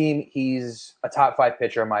to the team, he's a top 5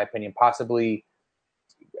 pitcher in my opinion. Possibly,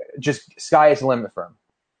 just sky is the limit for him.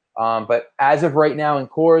 But as of right now in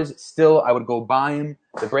Coors, still I would go buy him.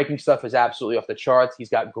 The breaking stuff is absolutely off the charts. He's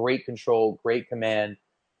got great control, great command.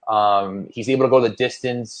 He's able to go the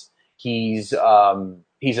distance. He's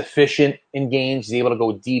efficient in games. He's able to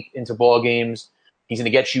go deep into ball games. He's going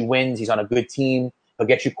to get you wins. He's on a good team. He'll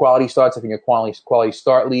get you quality starts if you're in your quality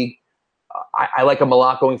start league. I like him a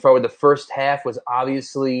lot going forward. The first half was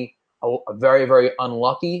obviously a very, very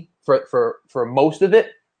unlucky for most of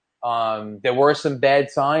it. There were some bad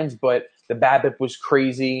signs, but the BABIP was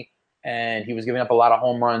crazy, and he was giving up a lot of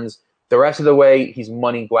home runs. The rest of the way, he's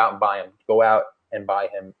money. Go out and buy him. Go out and buy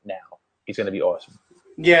him now. He's going to be awesome.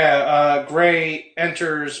 Yeah, Gray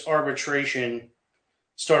enters arbitration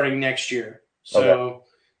starting next year. So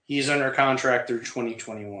He's under contract through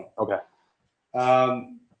 2021. Okay.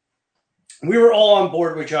 We were all on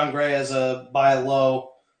board with John Gray as a buy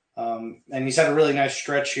low, and he's had a really nice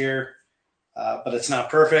stretch here, but it's not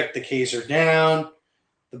perfect. The Ks are down.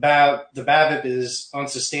 The BABIP is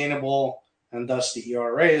unsustainable, and thus the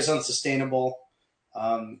ERA is unsustainable.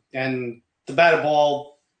 And the batted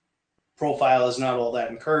ball profile is not all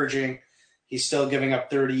that encouraging. He's still giving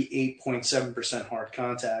up 38.7% hard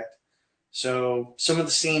contact. So some of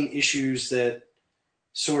the same issues that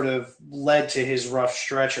sort of led to his rough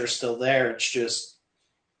stretch are still there. It's just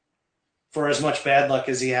for as much bad luck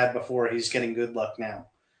as he had before, he's getting good luck now.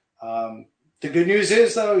 The good news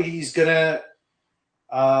is, though, he's gonna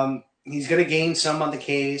gain some on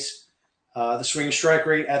the Ks. The swing strike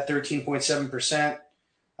rate at 13.7%.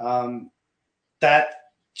 That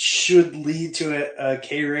should lead to a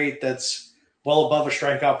K rate that's well above a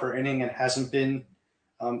strikeout per inning and hasn't been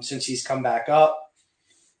since he's come back up.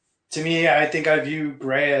 To me, I think I view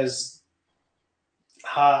Gray as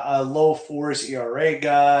a low fours ERA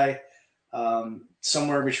guy,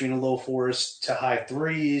 somewhere between a low fours to high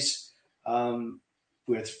threes,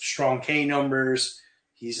 with strong K numbers.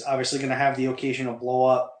 He's obviously going to have the occasional blow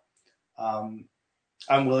up.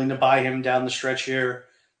 I'm willing to buy him down the stretch here,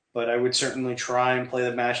 but I would certainly try and play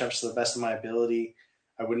the matchups to the best of my ability.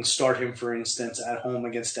 I wouldn't start him, for instance, at home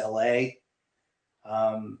against LA.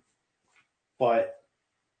 But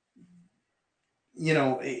you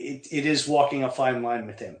know, it is walking a fine line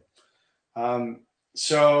with him.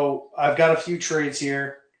 So I've got a few trades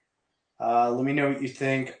here. Let me know what you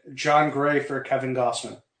think. John Gray for Kevin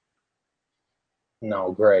Gossman.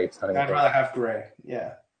 No, Gray. I'd rather have Gray.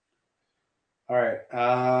 Yeah. All right.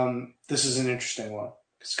 This is an interesting one.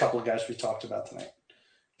 It's a couple of guys we talked about tonight.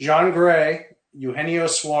 John Gray, Eugenio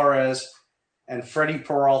Suarez, and Freddie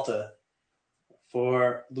Peralta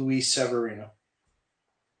for Luis Severino.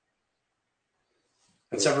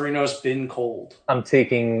 And Severino's been cold. I'm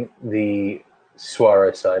taking the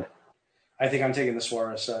Suarez side. I think I'm taking the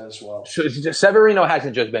Suarez side as well. So Severino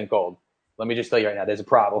hasn't just been cold. Let me just tell you right now, there's a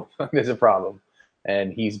problem. There's a problem,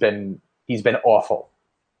 and he's been awful.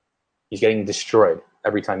 He's getting destroyed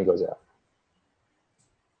every time he goes out.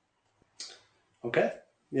 Okay,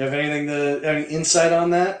 you have any insight on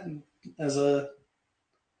that as an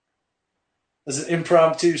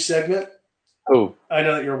impromptu segment? Who? I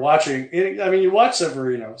know that you're watching. I mean, you watch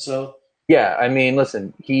Severino, so yeah. I mean,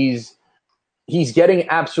 listen, he's getting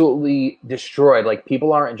absolutely destroyed. Like,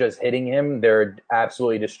 people aren't just hitting him; they're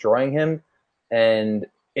absolutely destroying him, and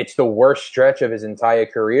it's the worst stretch of his entire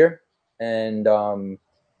career. And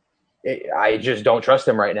I just don't trust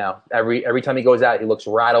him right now. Every time he goes out, he looks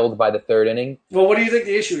rattled by the third inning. Well, what do you think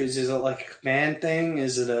the issue is? Is it like a command thing?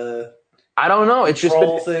 Is it a I don't know. It's just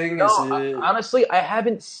control thing? No, Is it... honestly, I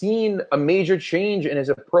haven't seen a major change in his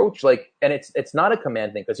approach. Like, and it's not a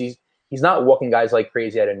command thing because he's not walking guys like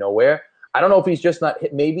crazy out of nowhere. I don't know if he's just not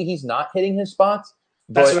hit. Maybe he's not hitting his spots.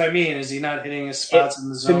 That's what I mean. Is he not hitting his spots in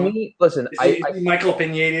the zone? To me, listen, is Michael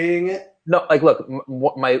Pineda-ing it? No, like, look,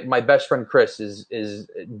 my best friend Chris is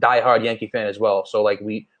diehard Yankee fan as well. So, like,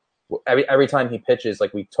 every time he pitches,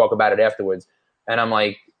 like, we talk about it afterwards, and I'm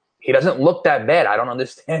like, he doesn't look that bad. I don't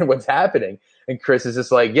understand what's happening. And Chris is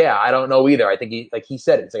just like, yeah, I don't know either. I think he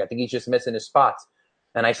said it. It's like, I think he's just missing his spots.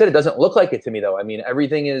 And I said, it doesn't look like it to me though. I mean,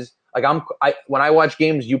 everything is like, when I watch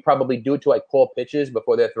games, you probably do it to like call pitches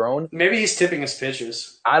before they're thrown. Maybe he's tipping his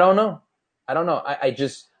pitches. I don't know. I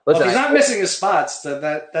just. Listen, if he's not missing his spots,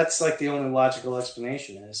 that's like the only logical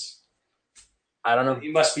explanation is. I don't know.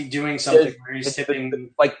 He must be doing something where he's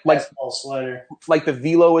tipping like ball slider. Like the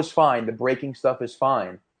velo is fine, the breaking stuff is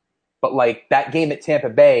fine, but like that game at Tampa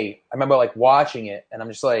Bay, I remember like watching it, and I'm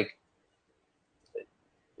just like,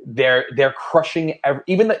 they're crushing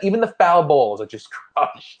even the foul balls are just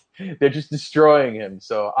crushed. They're just destroying him.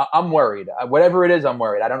 So I'm worried. Whatever it is, I'm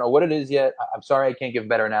worried. I don't know what it is yet. I'm sorry I can't give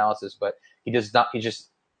better analysis, but he does not.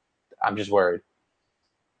 I'm just worried.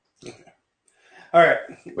 Okay. All right.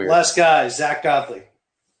 Weird. Last guy, Zach Godley.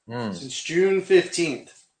 Since June 15th,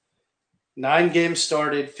 9 games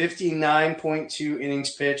started, 59.2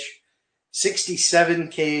 innings pitched, 67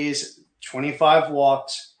 Ks, 25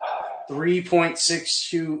 walks,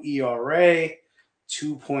 3.62 ERA,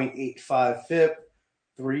 2.85 FIP,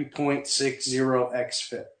 3.60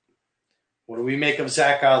 xFIP. What do we make of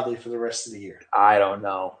Zach Godley for the rest of the year? I don't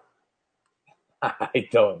know. I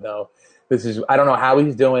don't know. I don't know how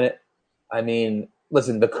he's doing it. I mean,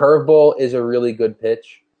 listen, the curveball is a really good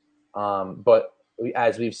pitch. But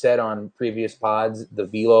as we've said on previous pods, the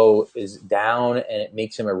velo is down and it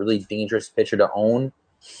makes him a really dangerous pitcher to own.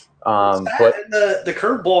 But the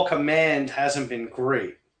curveball command hasn't been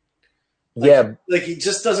great. Like he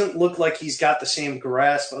just doesn't look like he's got the same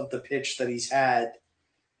grasp of the pitch that he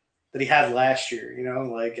had last year. You know,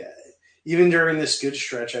 like even during this good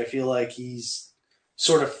stretch, I feel like he's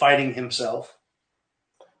sort of fighting himself.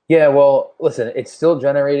 Yeah, well, listen, it's still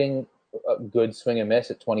generating a good swing and miss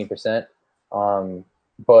at 20%.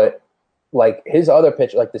 But like his other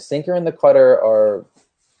pitch, like the sinker and the cutter are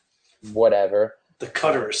whatever. The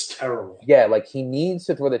cutter is terrible. Yeah, like he needs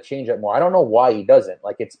to throw the changeup more. I don't know why he doesn't.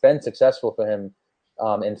 Like it's been successful for him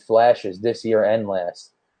in flashes this year and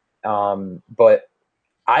last. But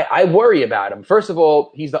I worry about him. First of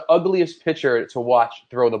all, he's the ugliest pitcher to watch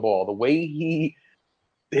throw the ball. The way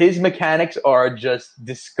his mechanics are just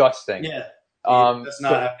disgusting. Yeah. He does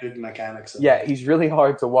not have good mechanics. Yeah, he's really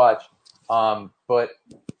hard to watch. But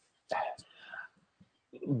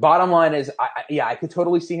bottom line is, I could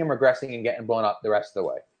totally see him regressing and getting blown up the rest of the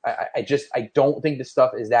way. I don't think the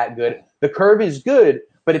stuff is that good. The curve is good,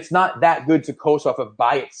 but it's not that good to coast off of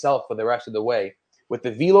by itself for the rest of the way. With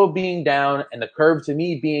the velo being down and the curve to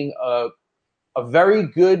me being a very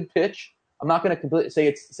good pitch, I'm not going to completely say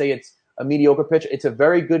it's a mediocre pitch. It's a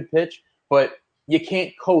very good pitch, but you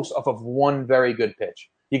can't coast off of one very good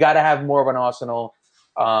pitch. You got to have more of an arsenal,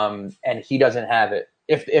 and he doesn't have it.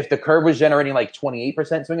 If the curve was generating like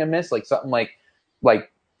 28% swing and miss, like something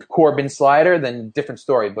like Corbin slider, then different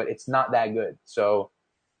story. But it's not that good. So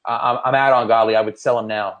I'm out on Godley. I would sell him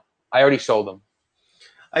now. I already sold him.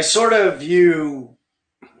 I sort of view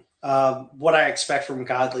what I expect from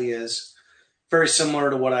Godley is very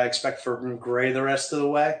similar to what I expect from Gray the rest of the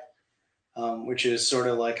way. Which is sort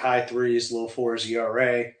of like high 3s, low 4s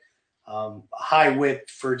ERA, high whip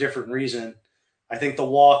for a different reason. I think the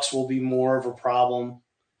walks will be more of a problem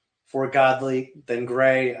for Godley than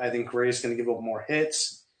Gray. I think Gray is going to give up more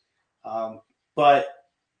hits. But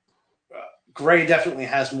Gray definitely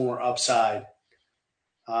has more upside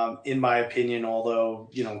in my opinion, although,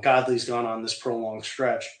 Godley's gone on this prolonged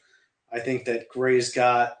stretch. I think that Gray's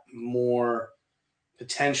got more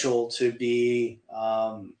potential to be,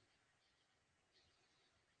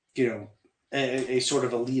 a sort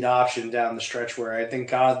of a lead option down the stretch, where I think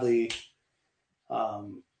Godley,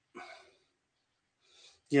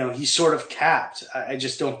 he's sort of capped. I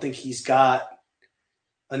just don't think he's got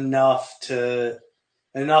enough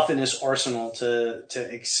in his arsenal to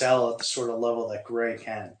excel at the sort of level that Gray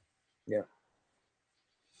can. Yeah.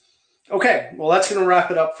 Okay, well, that's going to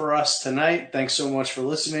wrap it up for us tonight. Thanks so much for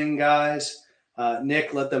listening, guys.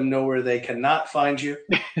 Nick, let them know where they cannot find you.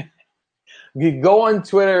 You go on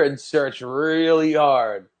Twitter and search really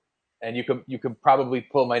hard, and you can probably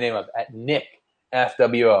pull my name up at Nick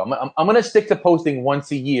FWO. I'm going to stick to posting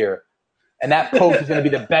once a year, and that post is going to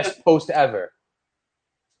be the best post ever.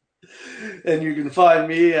 And you can find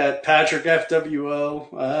me at Patrick FWO.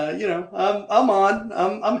 I'm on.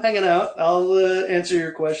 I'm hanging out. I'll answer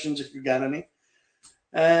your questions if you got any.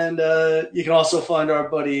 And you can also find our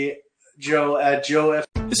buddy Joe at Joe F.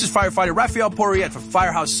 This is firefighter Rafael Porriette for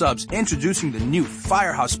Firehouse Subs, introducing the new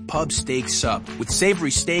Firehouse Pub Steak Sub with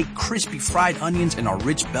savory steak, crispy fried onions, and our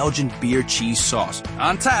rich Belgian beer cheese sauce.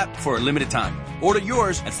 On tap for a limited time. Order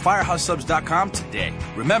yours at firehousesubs.com today.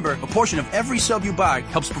 Remember, a portion of every sub you buy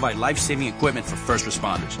helps provide life-saving equipment for first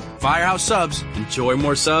responders. Firehouse Subs. Enjoy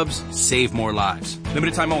more subs, save more lives.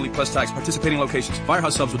 Limited time only, plus tax. Participating locations.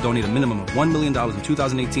 Firehouse Subs will donate a minimum of $1 million in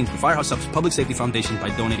 2018 to the Firehouse Subs Public Safety Foundation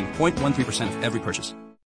by donating 0.13% of every purchase.